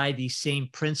apply these same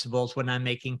principles when I'm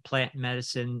making plant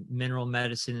medicine, mineral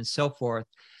medicine, and so forth.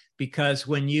 Because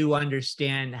when you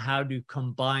understand how to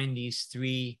combine these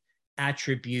 3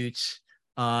 attributes,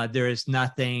 there is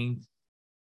nothing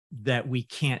that we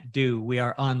can't do. We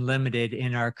are unlimited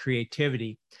in our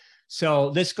creativity. So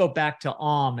let's go back to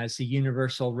Om as the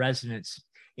universal resonance.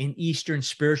 In Eastern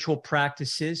spiritual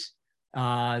practices,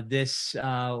 this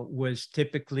was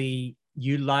typically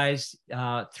utilized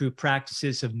through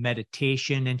practices of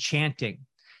meditation and chanting,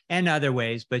 and other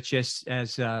ways, but just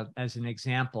as an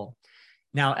example.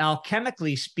 Now,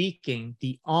 alchemically speaking,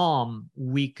 the Om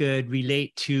we could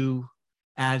relate to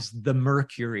as the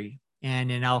mercury.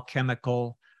 And in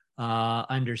alchemical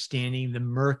understanding, the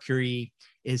mercury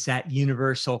is that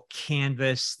universal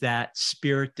canvas, that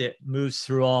spirit that moves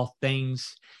through all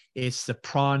things. It's the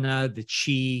prana, the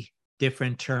chi,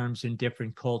 different terms in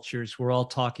different cultures. We're all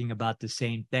talking about the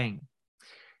same thing.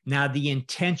 Now, the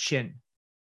intention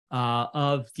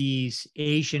of these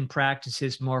Asian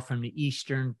practices, more from the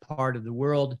Eastern part of the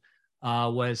world,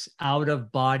 was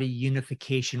out-of-body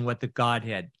unification with the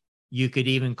Godhead. You could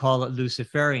even call it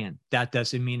Luciferian. That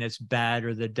doesn't mean it's bad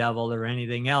or the devil or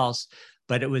anything else,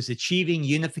 but it was achieving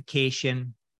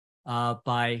unification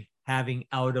by having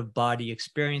out-of-body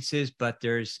experiences. But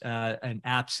there's an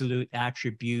absolute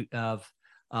attribute of,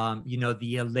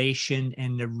 the elation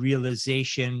and the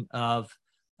realization of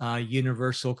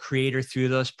universal creator through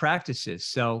those practices.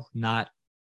 So not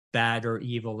bad or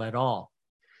evil at all.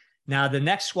 Now, the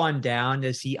next one down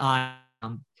is the I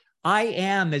am. I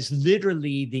am is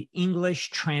literally the English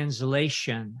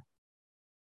translation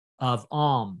of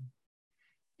Om.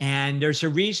 And there's a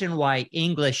reason why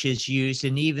English is used.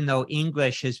 And even though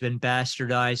English has been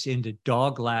bastardized into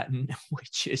Dog Latin,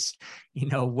 which is,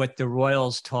 what the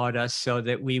royals taught us so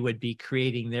that we would be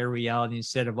creating their reality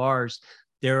instead of ours,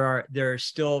 there are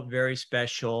still very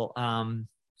special,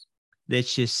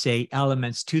 let's just say,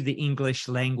 elements to the English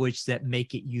language that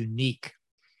make it unique.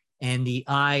 And the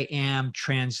I am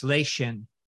translation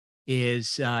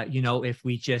is, if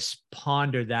we just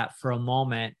ponder that for a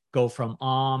moment, go from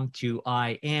Om to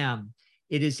I am,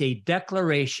 it is a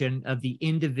declaration of the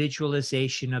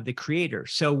individualization of the creator.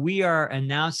 So we are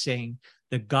announcing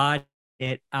the God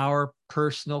at our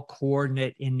personal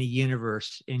coordinate in the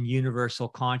universe, in universal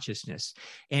consciousness.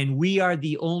 And we are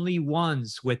the only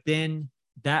ones within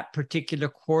that particular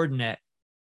coordinate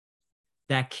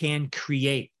that can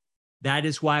create. That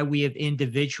is why we have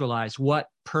individualized. What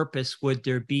purpose would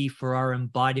there be for our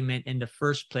embodiment in the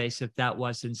first place if that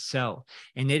wasn't so?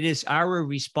 And it is our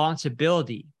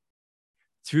responsibility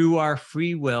through our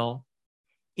free will,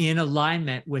 in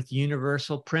alignment with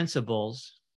universal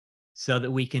principles, so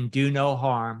that we can do no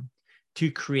harm,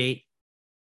 to create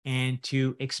and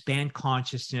to expand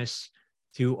consciousness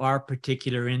through our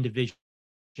particular individuation.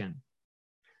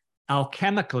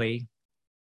 Alchemically,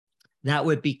 that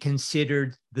would be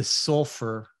considered the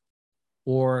sulfur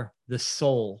or the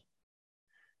soul.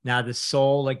 Now, the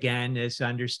soul, again, is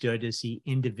understood as the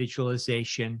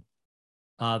individualization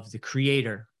of the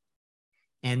creator.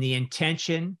 And the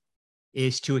intention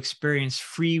is to experience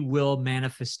free will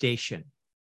manifestation.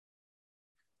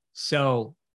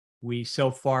 So we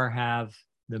so far have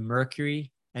the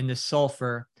mercury and the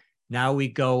sulfur. Now we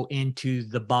go into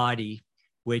the body,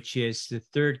 which is the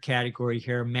third category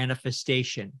here,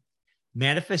 manifestation.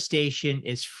 Manifestation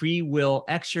is free will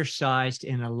exercised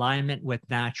in alignment with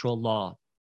natural law.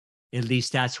 At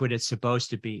least that's what it's supposed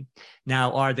to be.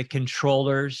 Now, are the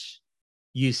controllers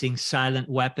using silent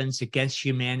weapons against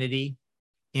humanity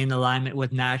in alignment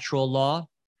with natural law?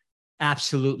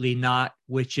 Absolutely not,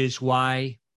 which is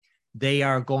why they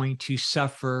are going to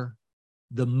suffer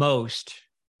the most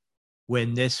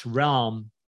when this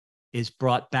realm is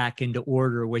brought back into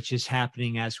order, which is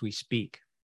happening as we speak.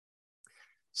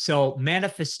 So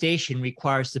manifestation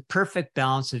requires the perfect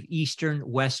balance of Eastern,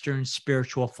 Western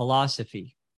spiritual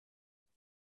philosophy.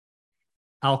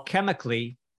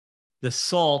 Alchemically, the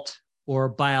salt or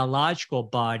biological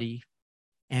body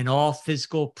and all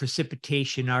physical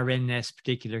precipitation are in this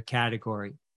particular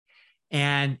category.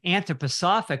 And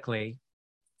anthroposophically,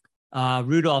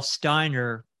 Rudolf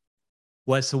Steiner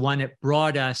was the one that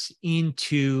brought us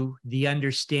into the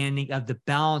understanding of the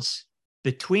balance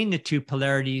between the two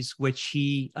polarities, which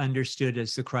he understood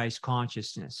as the Christ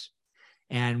consciousness.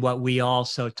 And what we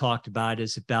also talked about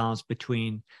is the balance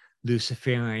between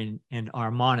Luciferian and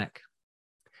harmonic.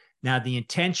 Now, the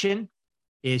intention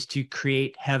is to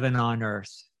create heaven on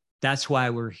earth. That's why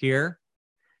we're here.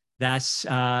 That's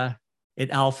at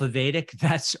Alpha Vedic.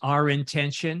 That's our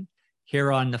intention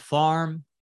here on the farm.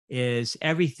 Is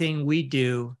everything we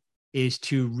do is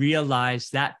to realize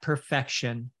that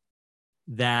perfection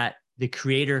that the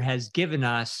Creator has given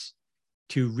us,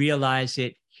 to realize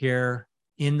it here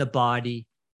in the body,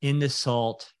 in the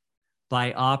salt,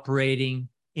 by operating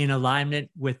in alignment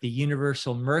with the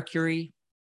universal mercury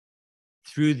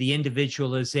through the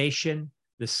individualization,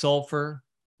 the sulfur,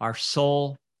 our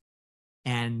soul,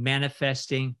 and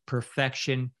manifesting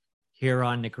perfection here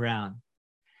on the ground.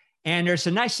 And there's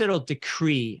a nice little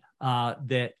decree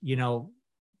that,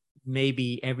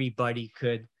 maybe everybody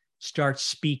could start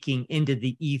speaking into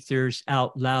the ethers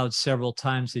out loud several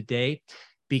times a day,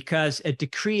 because a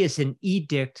decree is an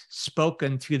edict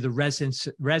spoken through the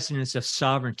resonance of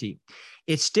sovereignty.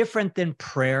 It's different than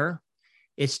prayer.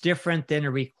 It's different than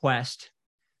a request.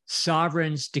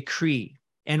 Sovereigns decree.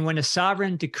 And when a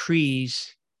sovereign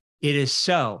decrees, it is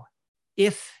so.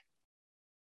 If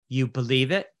you believe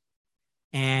it,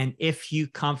 and if you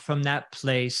come from that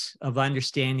place of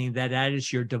understanding that that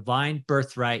is your divine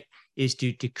birthright, is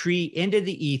to decree into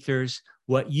the ethers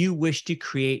what you wish to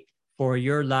create for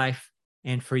your life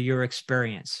and for your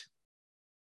experience.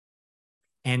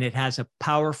 And it has a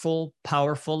powerful,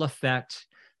 powerful effect,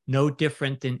 no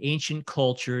different than ancient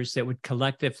cultures that would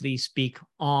collectively speak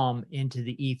Om into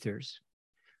the ethers.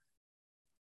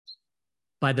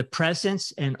 By the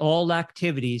presence and all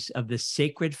activities of the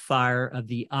sacred fire of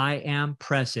the I Am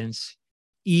presence,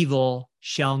 evil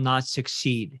shall not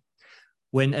succeed.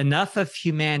 When enough of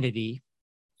humanity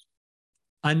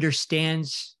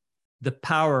understands the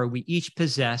power we each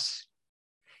possess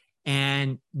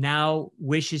and now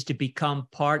wishes to become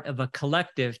part of a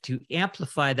collective to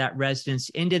amplify that resonance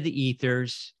into the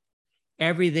ethers,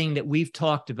 everything that we've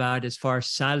talked about as far as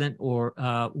silent or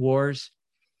wars,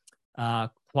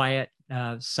 quiet,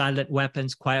 silent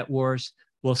weapons, quiet wars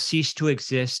will cease to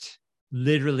exist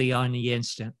literally on the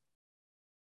instant.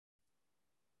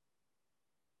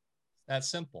 That's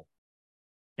simple.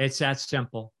 It's that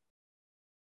simple.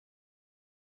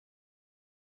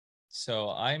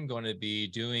 So I'm going to be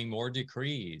doing more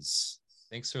decrees.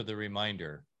 Thanks for the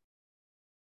reminder.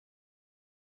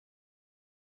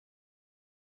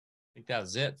 I think that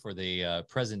was it for the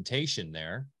presentation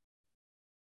there.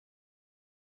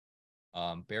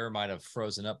 Bear might have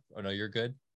frozen up. Oh, no, you're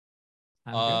good.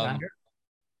 I'm good.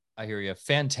 I hear you.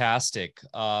 Fantastic.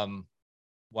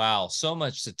 Wow, so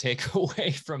much to take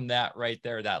away from that right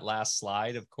there. That last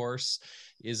slide, of course,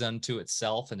 is unto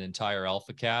itself an entire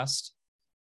AlphaCast.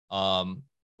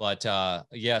 But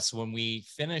yes, when we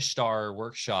finished our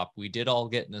workshop, we did all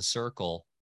get in a circle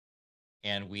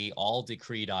and we all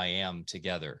decreed I am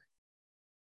together.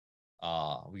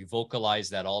 We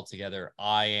vocalized that all together.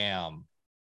 I am.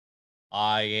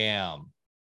 I am.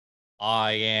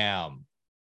 I am.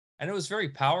 And it was very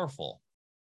powerful.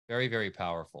 Very, very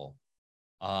powerful.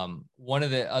 One of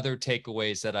the other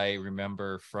takeaways that I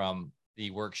remember from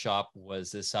the workshop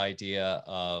was this idea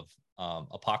of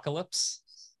apocalypse.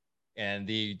 And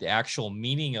the actual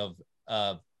meaning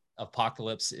of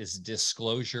apocalypse is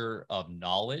disclosure of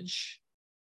knowledge,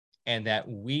 and that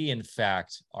we, in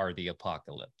fact, are the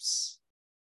apocalypse,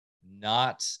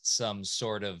 not some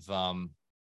sort of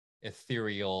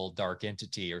ethereal dark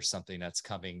entity or something that's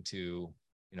coming to,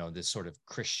 this sort of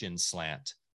Christian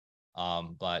slant.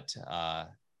 But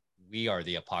we are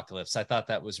the apocalypse. I thought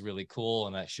that was really cool,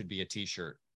 and that should be a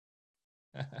t-shirt.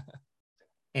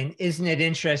 And isn't it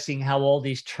interesting how all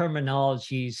these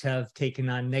terminologies have taken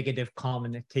on negative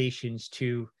connotations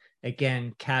to,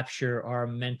 again, capture our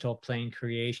mental plane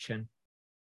creation?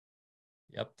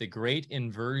 Yep, the great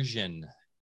inversion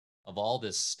of all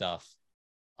this stuff.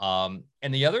 And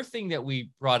the other thing that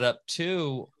we brought up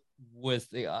too, with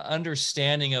the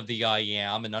understanding of the I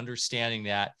am, and understanding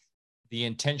that the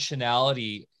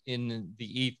intentionality in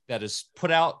the that is put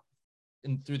out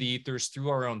through the ethers, through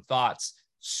our own thoughts,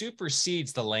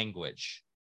 supersedes the language,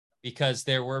 because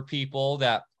there were people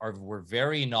that were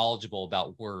very knowledgeable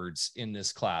about words in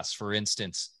this class. For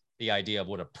instance, the idea of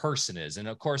what a person is. And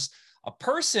of course, a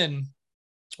person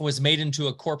was made into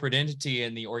a corporate entity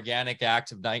in the Organic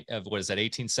Act of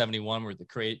 1871, where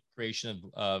the creation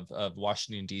of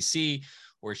Washington, D.C.,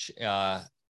 which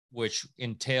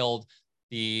entailed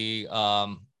the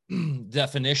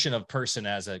definition of person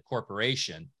as a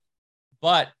corporation.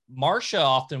 But Marcia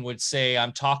often would say,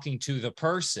 I'm talking to the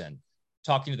person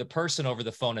over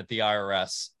the phone at the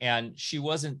IRS. And she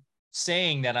wasn't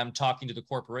saying that I'm talking to the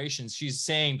corporations. She's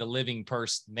saying the living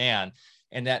person, man.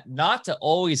 And that not to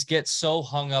always get so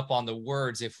hung up on the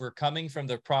words. If we're coming from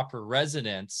the proper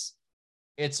resonance,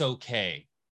 it's okay.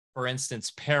 For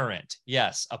instance, parent.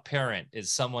 Yes, a parent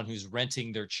is someone who's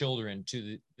renting their children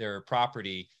to their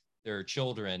property, their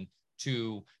children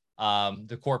to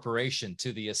the corporation,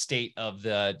 to the estate of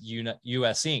the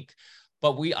US Inc.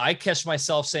 But I catch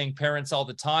myself saying parents all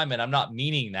the time, and I'm not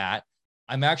meaning that.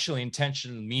 I'm actually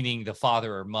intentionally meaning the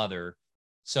father or mother.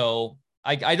 So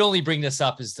I'd only bring this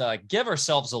up is to give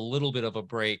ourselves a little bit of a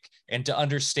break, and to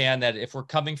understand that if we're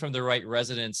coming from the right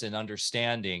resonance and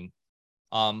understanding,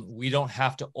 we don't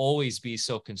have to always be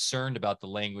so concerned about the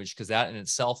language, because that in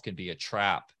itself can be a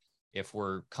trap if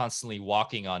we're constantly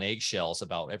walking on eggshells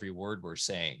about every word we're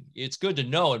saying. It's good to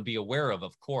know and be aware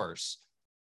of course,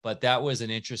 but that was an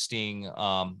interesting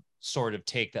sort of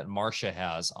take that Marcia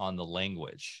has on the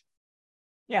language.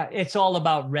 Yeah, it's all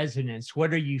about resonance.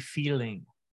 What are you feeling?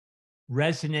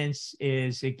 Resonance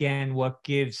is, again, what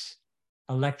gives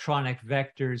electronic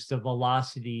vectors the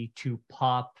velocity to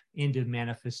pop into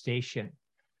manifestation.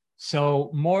 So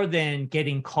more than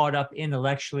getting caught up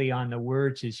intellectually on the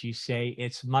words, as you say,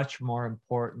 it's much more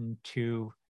important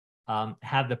to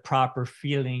have the proper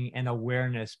feeling and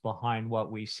awareness behind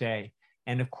what we say.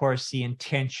 And of course, the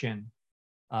intention,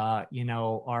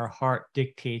 our heart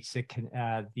dictates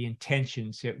the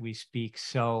intentions that we speak.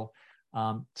 So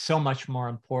much more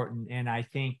important. And I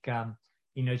think,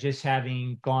 just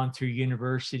having gone through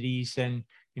universities and,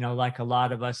 like a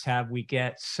lot of us have, we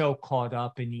get so caught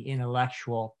up in the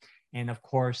intellectual. And of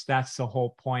course, that's the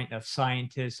whole point of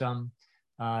scientism.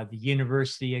 The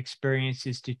university experience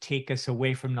is to take us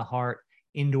away from the heart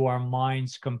into our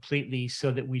minds completely,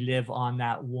 so that we live on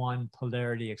that one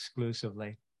polarity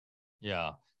exclusively.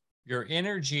 Yeah. Our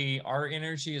energy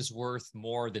is worth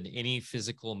more than any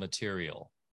physical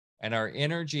material. And our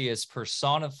energy is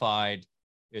personified,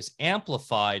 is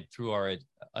amplified through our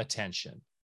attention.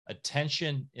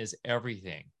 Attention is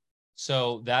everything.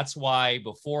 So that's why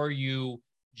before you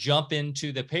jump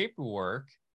into the paperwork,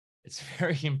 it's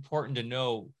very important to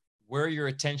know where your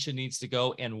attention needs to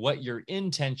go and what your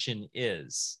intention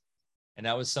is. And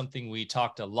that was something we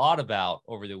talked a lot about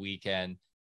over the weekend.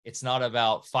 It's not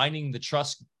about finding the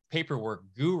trust paperwork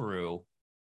guru.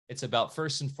 It's about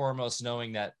first and foremost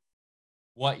knowing that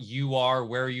what you are,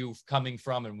 where you're coming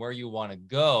from, and where you want to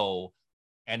go.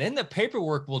 And then the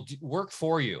paperwork will work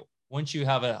for you once you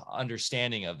have an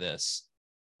understanding of this.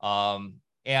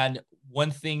 And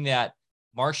one thing that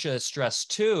Marcia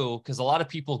stressed too, because a lot of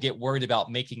people get worried about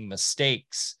making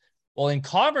mistakes. Well, in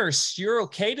commerce, you're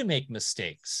okay to make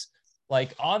mistakes.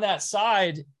 Like on that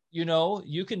side,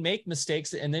 you can make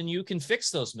mistakes and then you can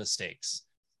fix those mistakes.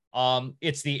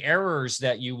 It's the errors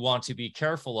that you want to be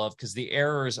careful of, because the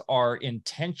errors are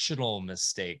intentional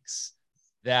mistakes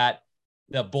that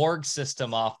the Borg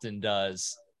system often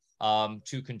does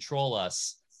to control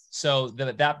us. So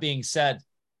that being said,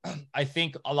 I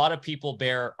think a lot of people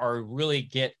really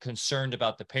get concerned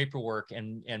about the paperwork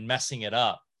and messing it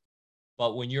up.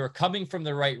 But when you're coming from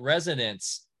the right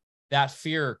resonance, that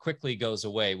fear quickly goes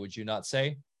away. Would you not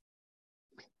say?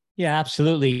 Yeah,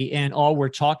 absolutely. And all we're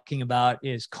talking about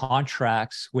is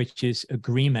contracts, which is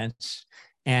agreements.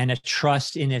 And a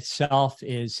trust in itself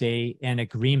is an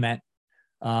agreement.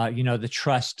 The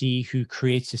trustee who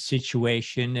creates a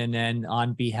situation, and then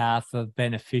on behalf of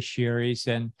beneficiaries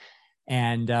and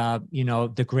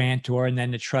the grantor, and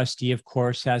then the trustee, of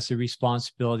course, has the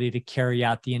responsibility to carry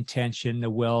out the intention, the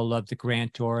will of the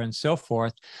grantor, and so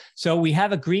forth. So we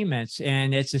have agreements,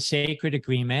 and it's a sacred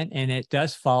agreement, and it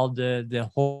does follow the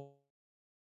whole.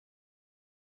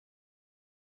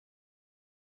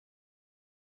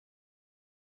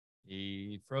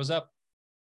 He froze up.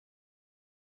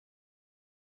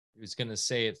 He was going to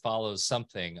say it follows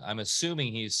something. I'm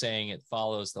assuming he's saying it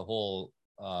follows the whole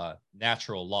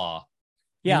natural law.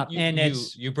 Yeah,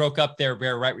 you broke up there,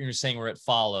 Bear, right when you're saying where it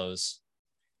follows.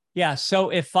 Yeah, so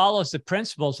it follows the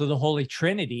principles of the Holy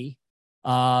Trinity,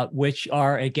 which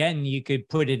are, again, you could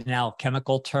put it in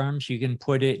alchemical terms. You can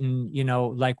put it in,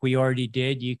 like we already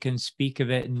did. You can speak of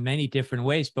it in many different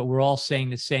ways, but we're all saying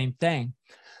the same thing.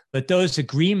 But those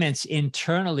agreements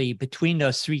internally between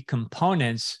those three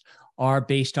components are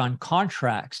based on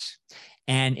contracts.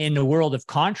 And in the world of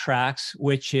contracts,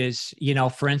 which is,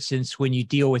 for instance, when you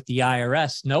deal with the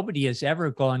IRS, nobody has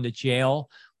ever gone to jail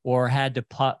or had to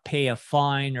pay a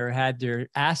fine or had their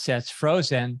assets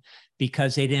frozen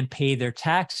because they didn't pay their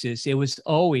taxes. It was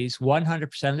always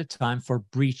 100% of the time for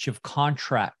breach of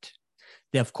contract.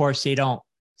 Of course, they don't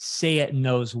say it in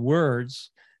those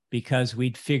words because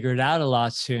we'd figure it out a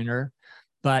lot sooner.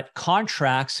 But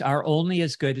contracts are only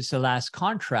as good as the last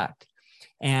contract.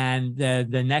 And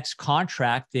the next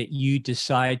contract that you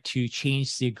decide to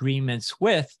change the agreements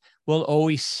with will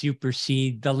always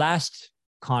supersede the last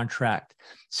contract.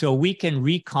 So we can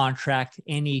recontract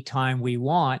anytime we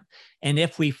want. And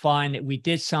if we find that we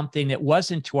did something that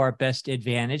wasn't to our best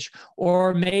advantage,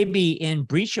 or maybe in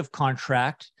breach of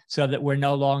contract, so that we're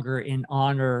no longer in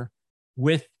honor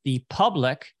with the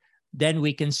public, then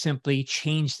we can simply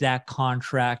change that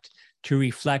contract to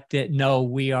reflect that, no,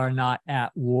 we are not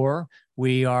at war.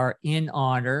 We are in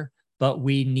honor, but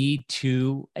we need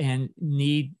to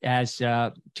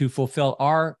fulfill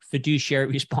our fiduciary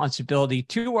responsibility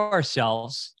to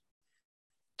ourselves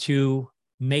to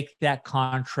make that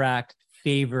contract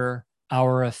favor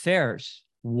our affairs.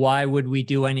 Why would we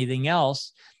do anything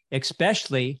else,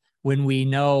 especially when we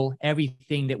know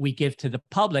everything that we give to the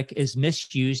public is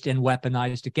misused and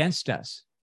weaponized against us?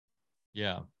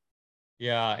 Yeah.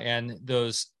 Yeah. And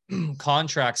those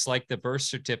contracts, like the birth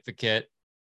certificate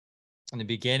in the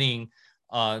beginning,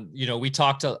 we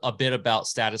talked a bit about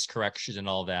status correction and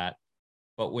all that.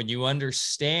 But when you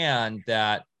understand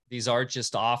that these are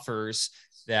just offers,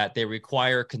 that they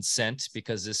require consent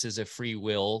because this is a free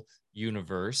will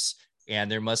universe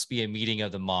and there must be a meeting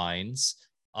of the minds,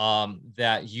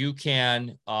 that you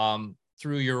can,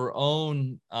 through your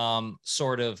own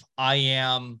sort of I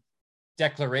am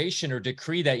declaration or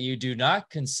decree that you do not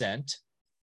consent,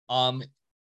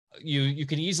 you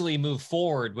can easily move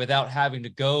forward without having to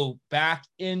go back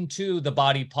into the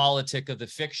body politic of the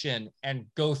fiction and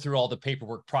go through all the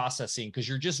paperwork processing, because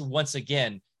you're just, once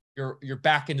again, you're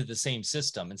back into the same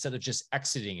system instead of just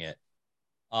exiting it.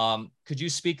 Could you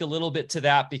speak a little bit to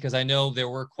that? Because I know there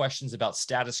were questions about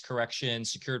status correction,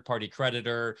 secured party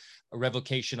creditor, a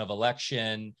revocation of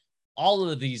election, all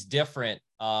of these different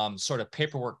sort of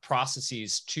paperwork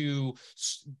processes to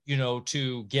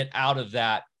get out of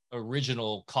that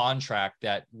original contract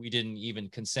that we didn't even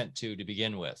consent to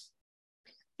begin with.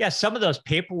 Yeah, some of those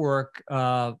paperwork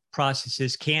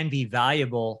processes can be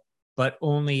valuable, but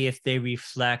only if they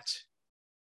reflect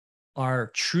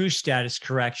our true status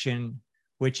correction,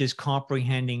 which is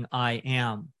comprehending I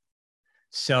am.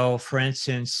 So, for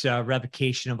instance,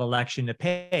 revocation of election to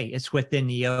pay, it's within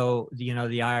the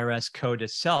IRS code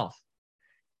itself,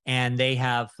 and they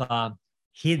have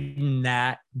hidden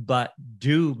that, but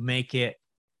do make it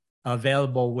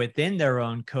available within their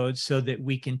own code so that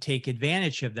we can take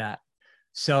advantage of that.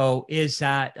 So is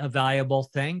that a valuable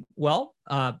thing? Well,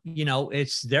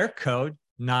 it's their code,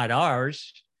 not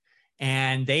ours.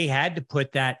 And they had to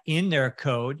put that in their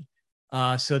code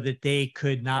so that they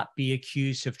could not be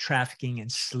accused of trafficking in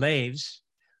slaves.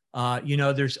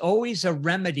 There's always a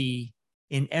remedy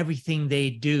in everything they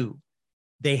do.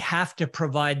 They have to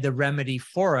provide the remedy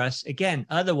for us. Again,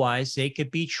 otherwise they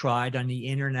could be tried on the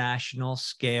international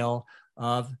scale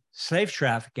of slave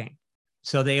trafficking.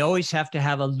 So they always have to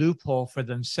have a loophole for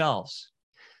themselves.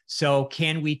 So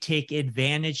can we take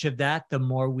advantage of that the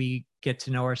more we get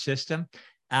to know our system?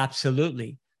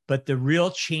 Absolutely. But the real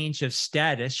change of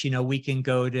status, we can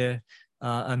go to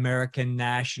American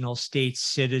national, state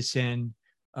citizen,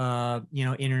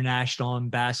 international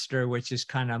ambassador, which is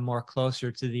kind of more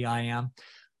closer to the I am.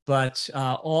 but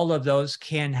all of those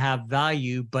can have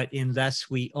value, but unless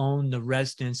we own the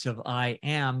residents of I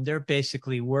am, they're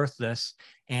basically worthless,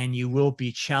 and you will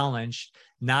be challenged,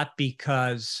 not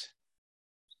because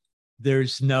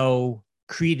there's no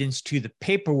credence to the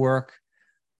paperwork,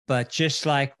 but just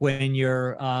like when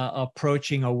you're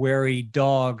approaching a wary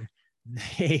dog,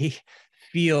 they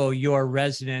feel your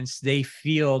residence, they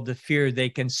feel the fear, they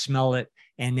can smell it,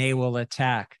 and they will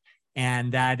attack.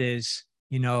 And that is,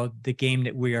 the game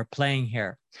that we are playing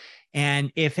here.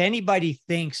 And if anybody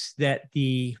thinks that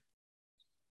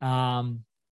on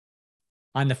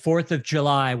the 4th of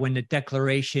July, when the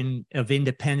Declaration of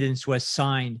Independence was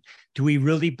signed, do we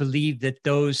really believe that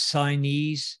those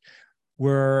signees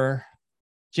were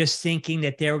just thinking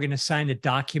that they were going to sign the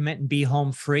document and be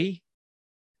home free?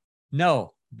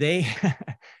 No, they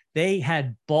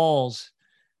had balls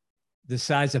the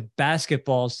size of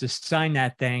basketballs to sign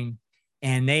that thing,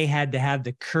 and they had to have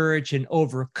the courage and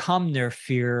overcome their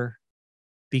fear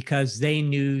because they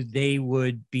knew they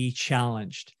would be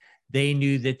challenged. They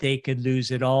knew that they could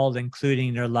lose it all,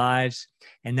 including their lives.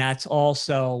 And that's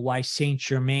also why Saint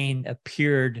Germain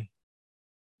appeared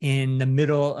in the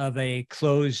middle of a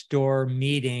closed door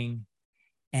meeting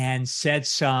and said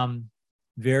some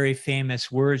very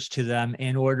famous words to them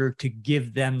in order to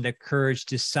give them the courage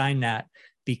to sign that,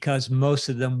 because most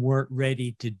of them weren't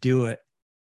ready to do it.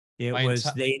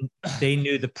 They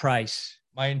knew the price.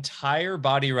 My entire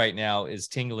body right now is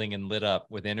tingling and lit up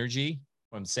with energy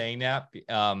when I'm saying that.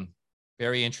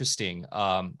 Very interesting.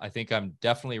 I think I'm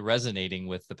definitely resonating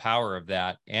with the power of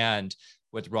that, and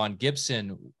what Ron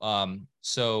Gibson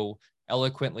so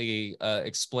eloquently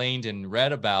explained and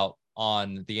read about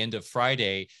on the end of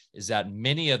Friday is that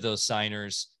many of those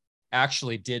signers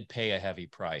actually did pay a heavy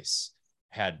price,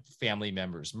 had family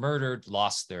members murdered,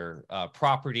 lost their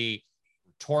property,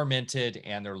 tormented,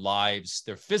 and their lives,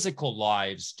 their physical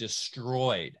lives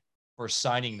destroyed for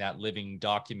signing that living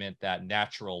document, that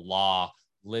natural law,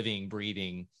 living,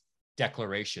 breathing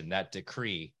declaration, that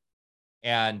decree.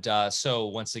 And so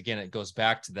once again, it goes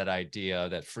back to that idea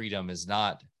that freedom is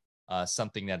not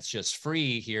something that's just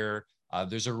free here.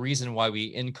 There's a reason why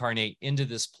we incarnate into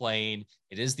this plane.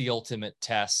 It is the ultimate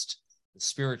test, the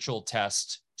spiritual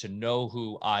test to know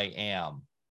who I am.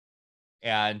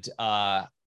 And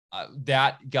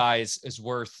that, guys, is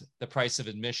worth the price of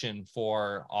admission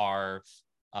for our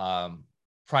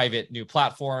private new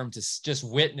platform, to just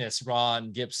witness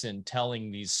Ron Gibson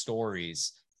telling these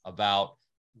stories about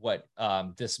what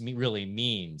this really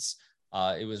means.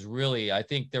 It was really, I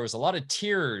think there was a lot of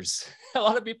tears, a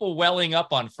lot of people welling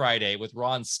up on Friday with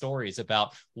Ron's stories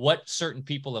about what certain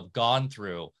people have gone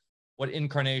through, what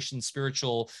incarnation,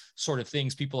 spiritual sort of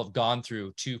things people have gone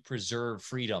through to preserve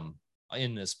freedom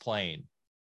in this plane.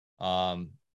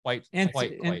 Quite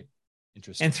interesting.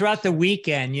 And throughout the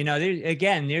weekend,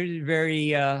 there's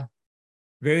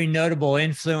very notable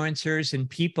influencers and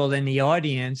people in the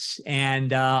audience.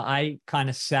 And I kind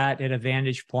of sat at a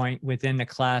vantage point within the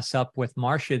class up with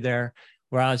Marcia there,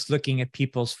 where I was looking at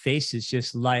people's faces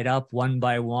just light up one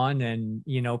by one, and,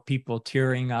 people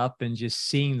tearing up and just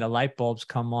seeing the light bulbs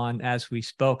come on as we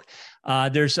spoke.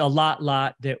 There's a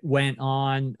lot that went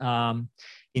on,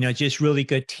 just really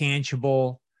good,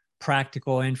 tangible,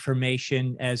 practical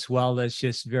information, as well as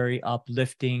just very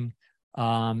uplifting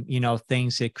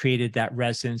things that created that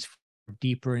resonance for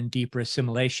deeper and deeper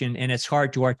assimilation. And it's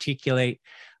hard to articulate,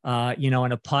 in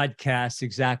a podcast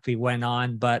exactly went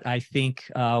on, but I think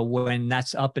when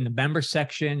that's up in the member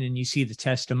section and you see the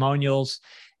testimonials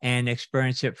and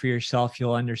experience it for yourself,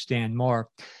 you'll understand more.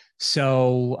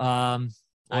 So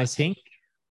I think.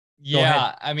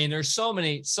 Yeah, I mean, there's so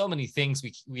many things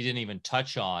we didn't even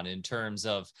touch on in terms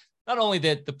of not only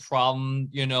that the problem,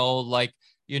 the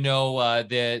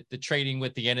Trading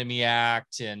with the Enemy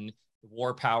Act and the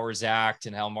War Powers Act,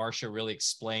 and how Marcia really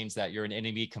explains that you're an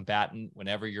enemy combatant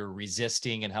whenever you're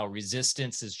resisting, and how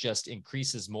resistance is just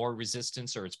increases more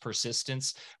resistance, or it's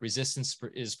persistence. Resistance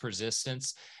is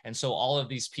persistence. And so all of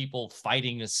these people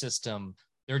fighting the system,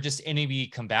 they're just enemy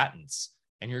combatants.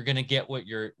 And you're going to get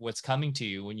what's coming to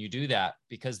you when you do that,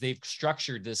 because they've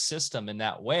structured this system in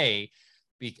that way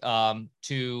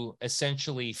to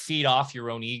essentially feed off your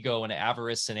own ego and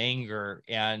avarice and anger,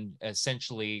 and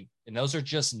those are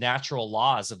just natural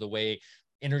laws of the way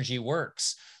energy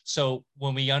works. So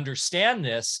when we understand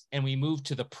this and we move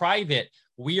to the private,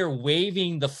 we are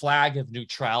waving the flag of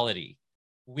neutrality.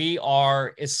 We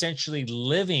are essentially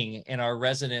living in our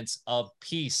resonance of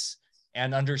peace,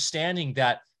 and understanding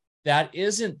that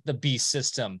isn't the beast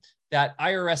system. That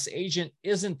IRS agent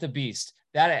isn't the beast.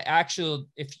 that actual,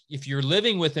 if you're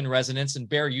living within resonance, and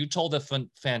Bear, you told a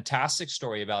fantastic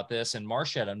story about this, and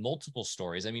Marsha had multiple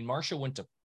stories. I mean, Marsha went to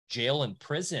jail and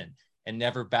prison and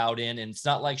never bowed in. And it's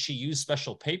not like she used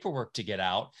special paperwork to get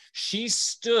out. She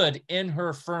stood in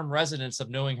her firm resonance of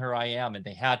knowing her I am, and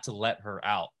they had to let her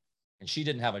out. And she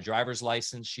didn't have a driver's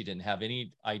license. She didn't have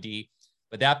any ID.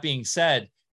 But that being said,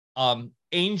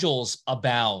 angels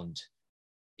abound.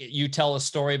 You tell a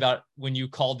story about when you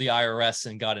called the IRS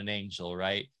and got an angel,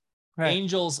 right? Right.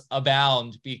 Angels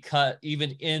abound, because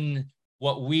even in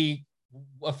what we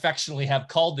affectionately have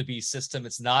called the beast system,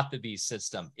 it's not the beast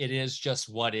system. It is just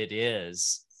what it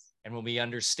is. And when we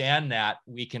understand that,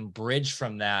 we can bridge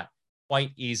from that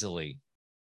quite easily.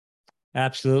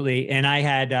 Absolutely. And I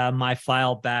had my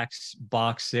file box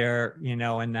there,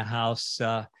 in the house,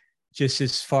 just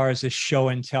as far as a show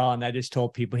and tell. And I just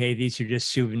told people, hey, these are just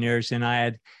souvenirs. And I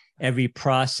had every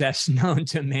process known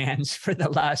to man's for the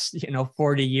last,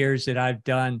 40 years that I've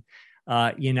done,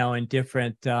 in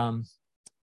different,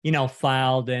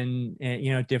 filed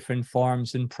and different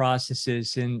forms and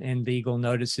processes and legal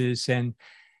notices and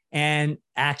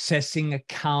accessing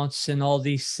accounts and all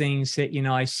these things that,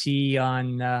 I see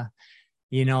on,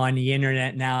 on the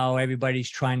internet now. Everybody's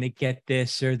trying to get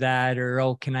this or that, or,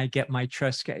 oh, can I get my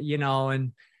trust,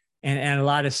 and a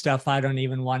lot of stuff I don't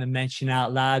even want to mention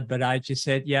out loud, but I just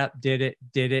said, yep, did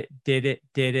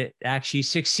it, actually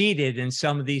succeeded. And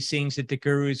some of these things that the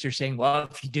gurus are saying, well,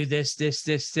 if you do this,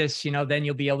 then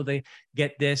you'll be able to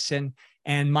get this.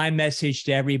 And my message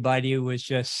to everybody was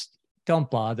just, don't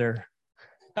bother.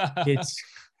 It's,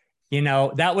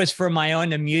 that was for my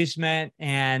own amusement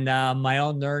and my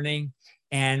own learning.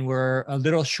 And we're a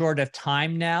little short of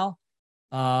time now.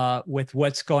 With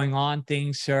what's going on,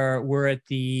 we're at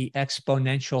the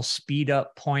exponential speed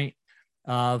up point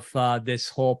of this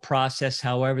whole process.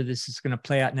 However, this is going to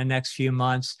play out in the next few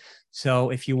months.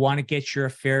 So if you want to get your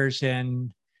affairs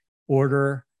in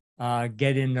order,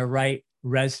 get in the right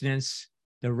resonance,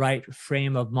 the right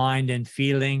frame of mind and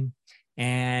feeling,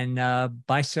 and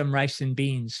buy some rice and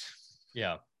beans.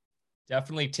 Yeah,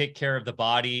 definitely take care of the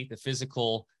body, the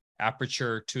physical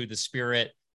aperture to the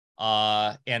spirit.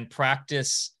 And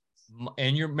practice,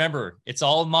 and you remember, it's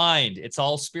all mind, it's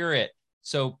all spirit.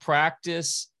 So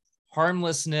practice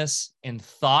harmlessness in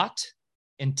thought,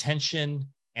 intention,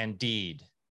 and deed.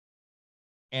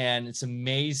 And it's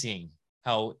amazing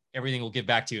how everything will give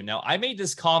back to you. Now, I made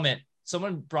this comment,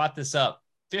 someone brought this up,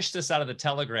 fished this out of the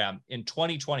Telegram in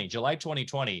 2020, July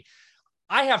 2020.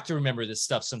 I have to remember this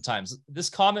stuff sometimes. This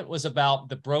comment was about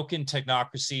the broken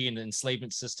technocracy and the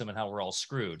enslavement system and how we're all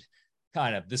screwed.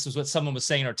 Kind of, this is what someone was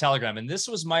saying in our Telegram, and this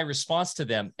was my response to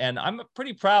them. And I'm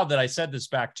pretty proud that I said this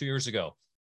back 2 years ago.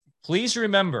 Please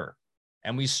remember,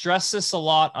 and we stress this a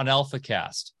lot on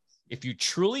AlphaCast, if you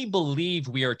truly believe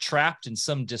we are trapped in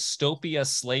some dystopia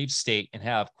slave state and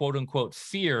have quote unquote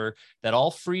fear that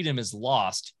all freedom is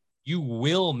lost, you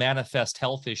will manifest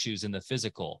health issues in the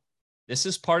physical. This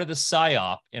is part of the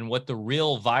psyop and what the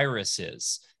real virus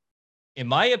is. In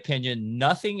my opinion,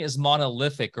 nothing is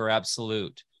monolithic or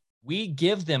absolute. We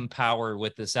give them power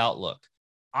with this outlook.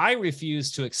 I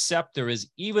refuse to accept there is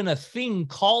even a thing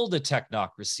called a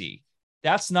technocracy.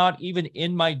 That's not even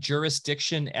in my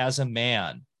jurisdiction as a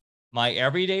man. My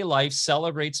everyday life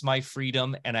celebrates my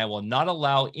freedom, and I will not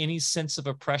allow any sense of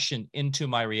oppression into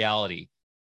my reality.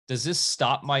 Does this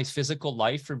stop my physical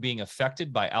life from being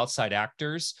affected by outside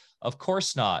actors? Of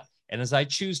course not. And as I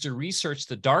choose to research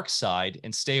the dark side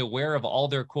and stay aware of all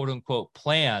their quote unquote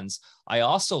plans, I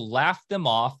also laugh them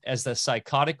off as the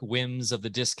psychotic whims of the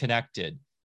disconnected.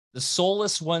 The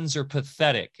soulless ones are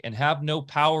pathetic and have no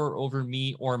power over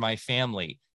me or my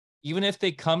family. Even if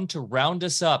they come to round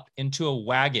us up into a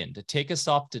wagon to take us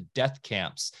off to death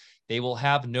camps, they will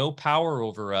have no power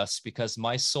over us because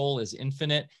my soul is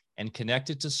infinite and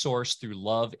connected to source through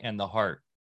love and the heart.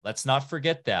 Let's not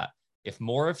forget that. If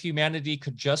more of humanity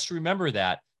could just remember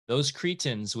that, those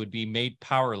cretins would be made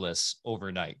powerless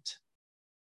overnight.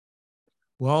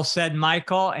 Well said,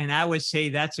 Michael. And I would say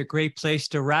that's a great place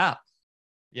to wrap.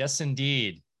 Yes,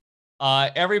 indeed.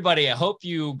 Everybody, I hope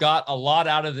you got a lot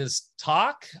out of this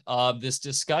talk, this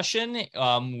discussion.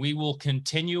 We will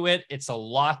continue it. It's a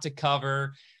lot to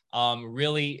cover.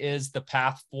 Really is the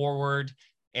path forward.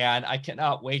 And I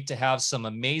cannot wait to have some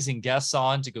amazing guests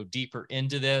on to go deeper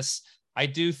into this. I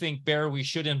do think, Bear, we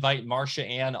should invite Marsha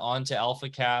Ann onto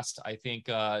AlphaCast. I think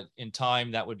in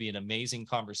time that would be an amazing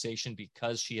conversation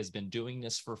because she has been doing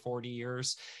this for 40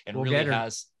 years and really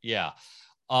has, yeah.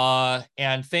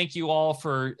 And thank you all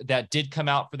for that did come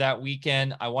out for that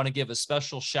weekend. I want to give a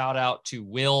special shout out to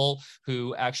Will,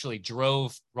 who actually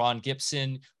drove Ron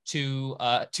Gibson to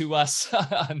us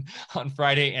on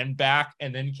Friday and back,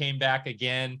 and then came back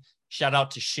again. Shout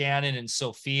out to Shannon and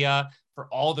Sophia for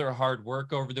all their hard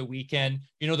work over the weekend.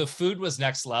 You know, the food was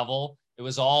next level. It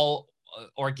was all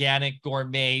organic,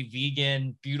 gourmet,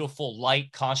 vegan, beautiful,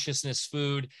 light consciousness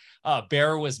food.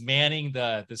 Bear was manning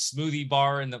the smoothie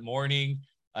bar in the morning,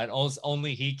 and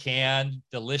only he can.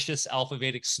 Delicious Alpha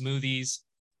Vedic smoothies.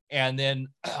 And then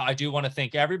I do want to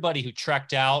thank everybody who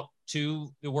trekked out to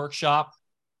the workshop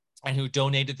and who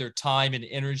donated their time and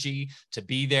energy to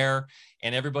be there,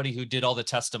 and everybody who did all the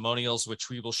testimonials, which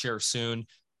we will share soon.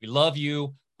 We love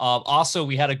you. Also,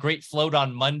 we had a great float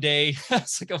on Monday.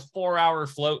 It's like a 4-hour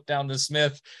float down to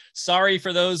Smith. Sorry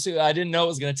for those who I didn't know it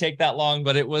was going to take that long,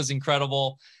 but it was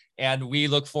incredible. And we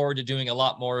look forward to doing a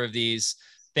lot more of these.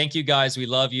 Thank you guys. We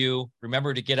love you.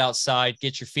 Remember to get outside,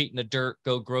 get your feet in the dirt,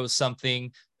 go grow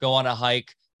something, go on a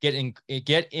hike, get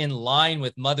in line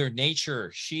with Mother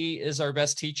Nature. She is our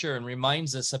best teacher and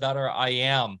reminds us about our I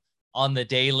am on the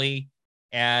daily.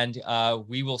 And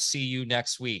we will see you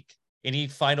next week. Any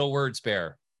final words,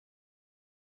 Bear?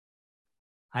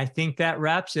 I think that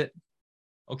wraps it.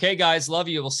 Okay, guys, love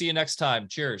you. We'll see you next time.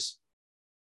 Cheers.